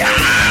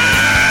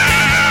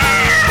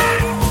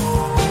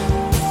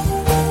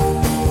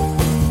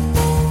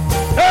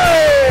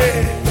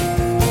 Hey!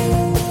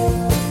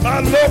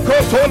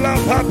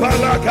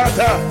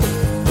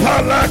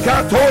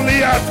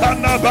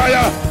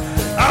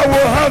 I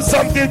will have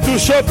something to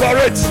show for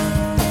it.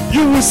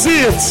 You will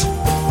see it.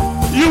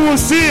 You will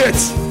see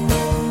it.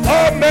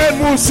 All men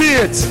will see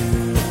it.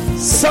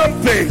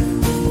 Something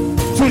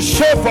to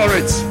show for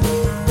it.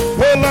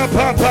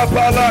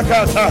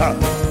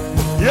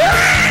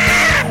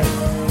 Yeah!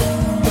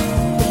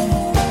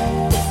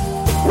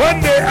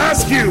 When they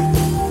ask you,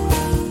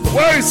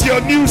 where is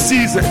your new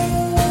season?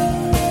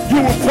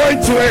 You will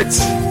point to it.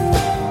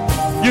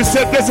 You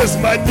said, this is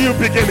my new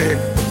beginning.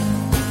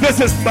 This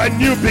is my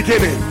new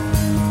beginning.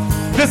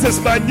 This is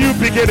my new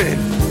beginning.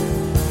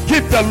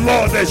 Give the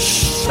Lord a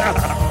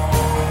shout.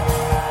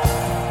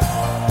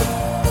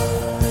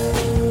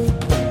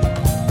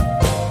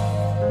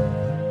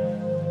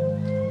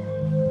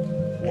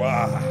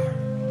 Wow.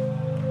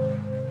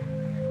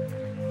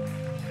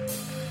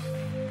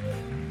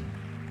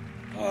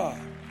 Ah.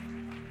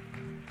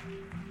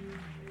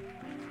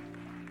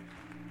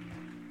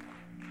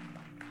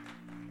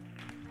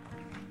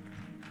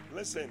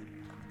 Listen,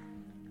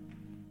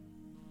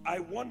 I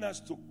want us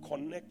to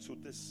connect to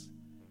this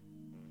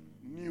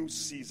new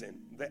season.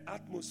 The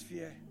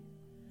atmosphere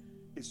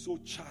is so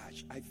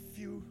charged. I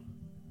feel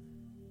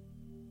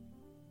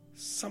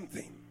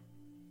something.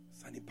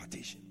 It's an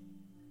impartation.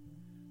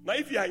 Now,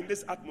 if you are in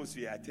this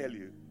atmosphere, I tell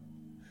you,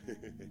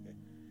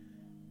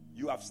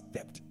 you have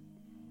stepped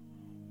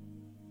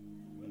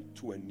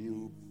to a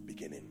new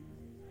beginning.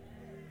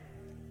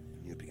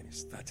 New beginning,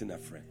 starting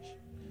afresh.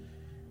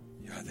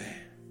 You are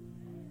there.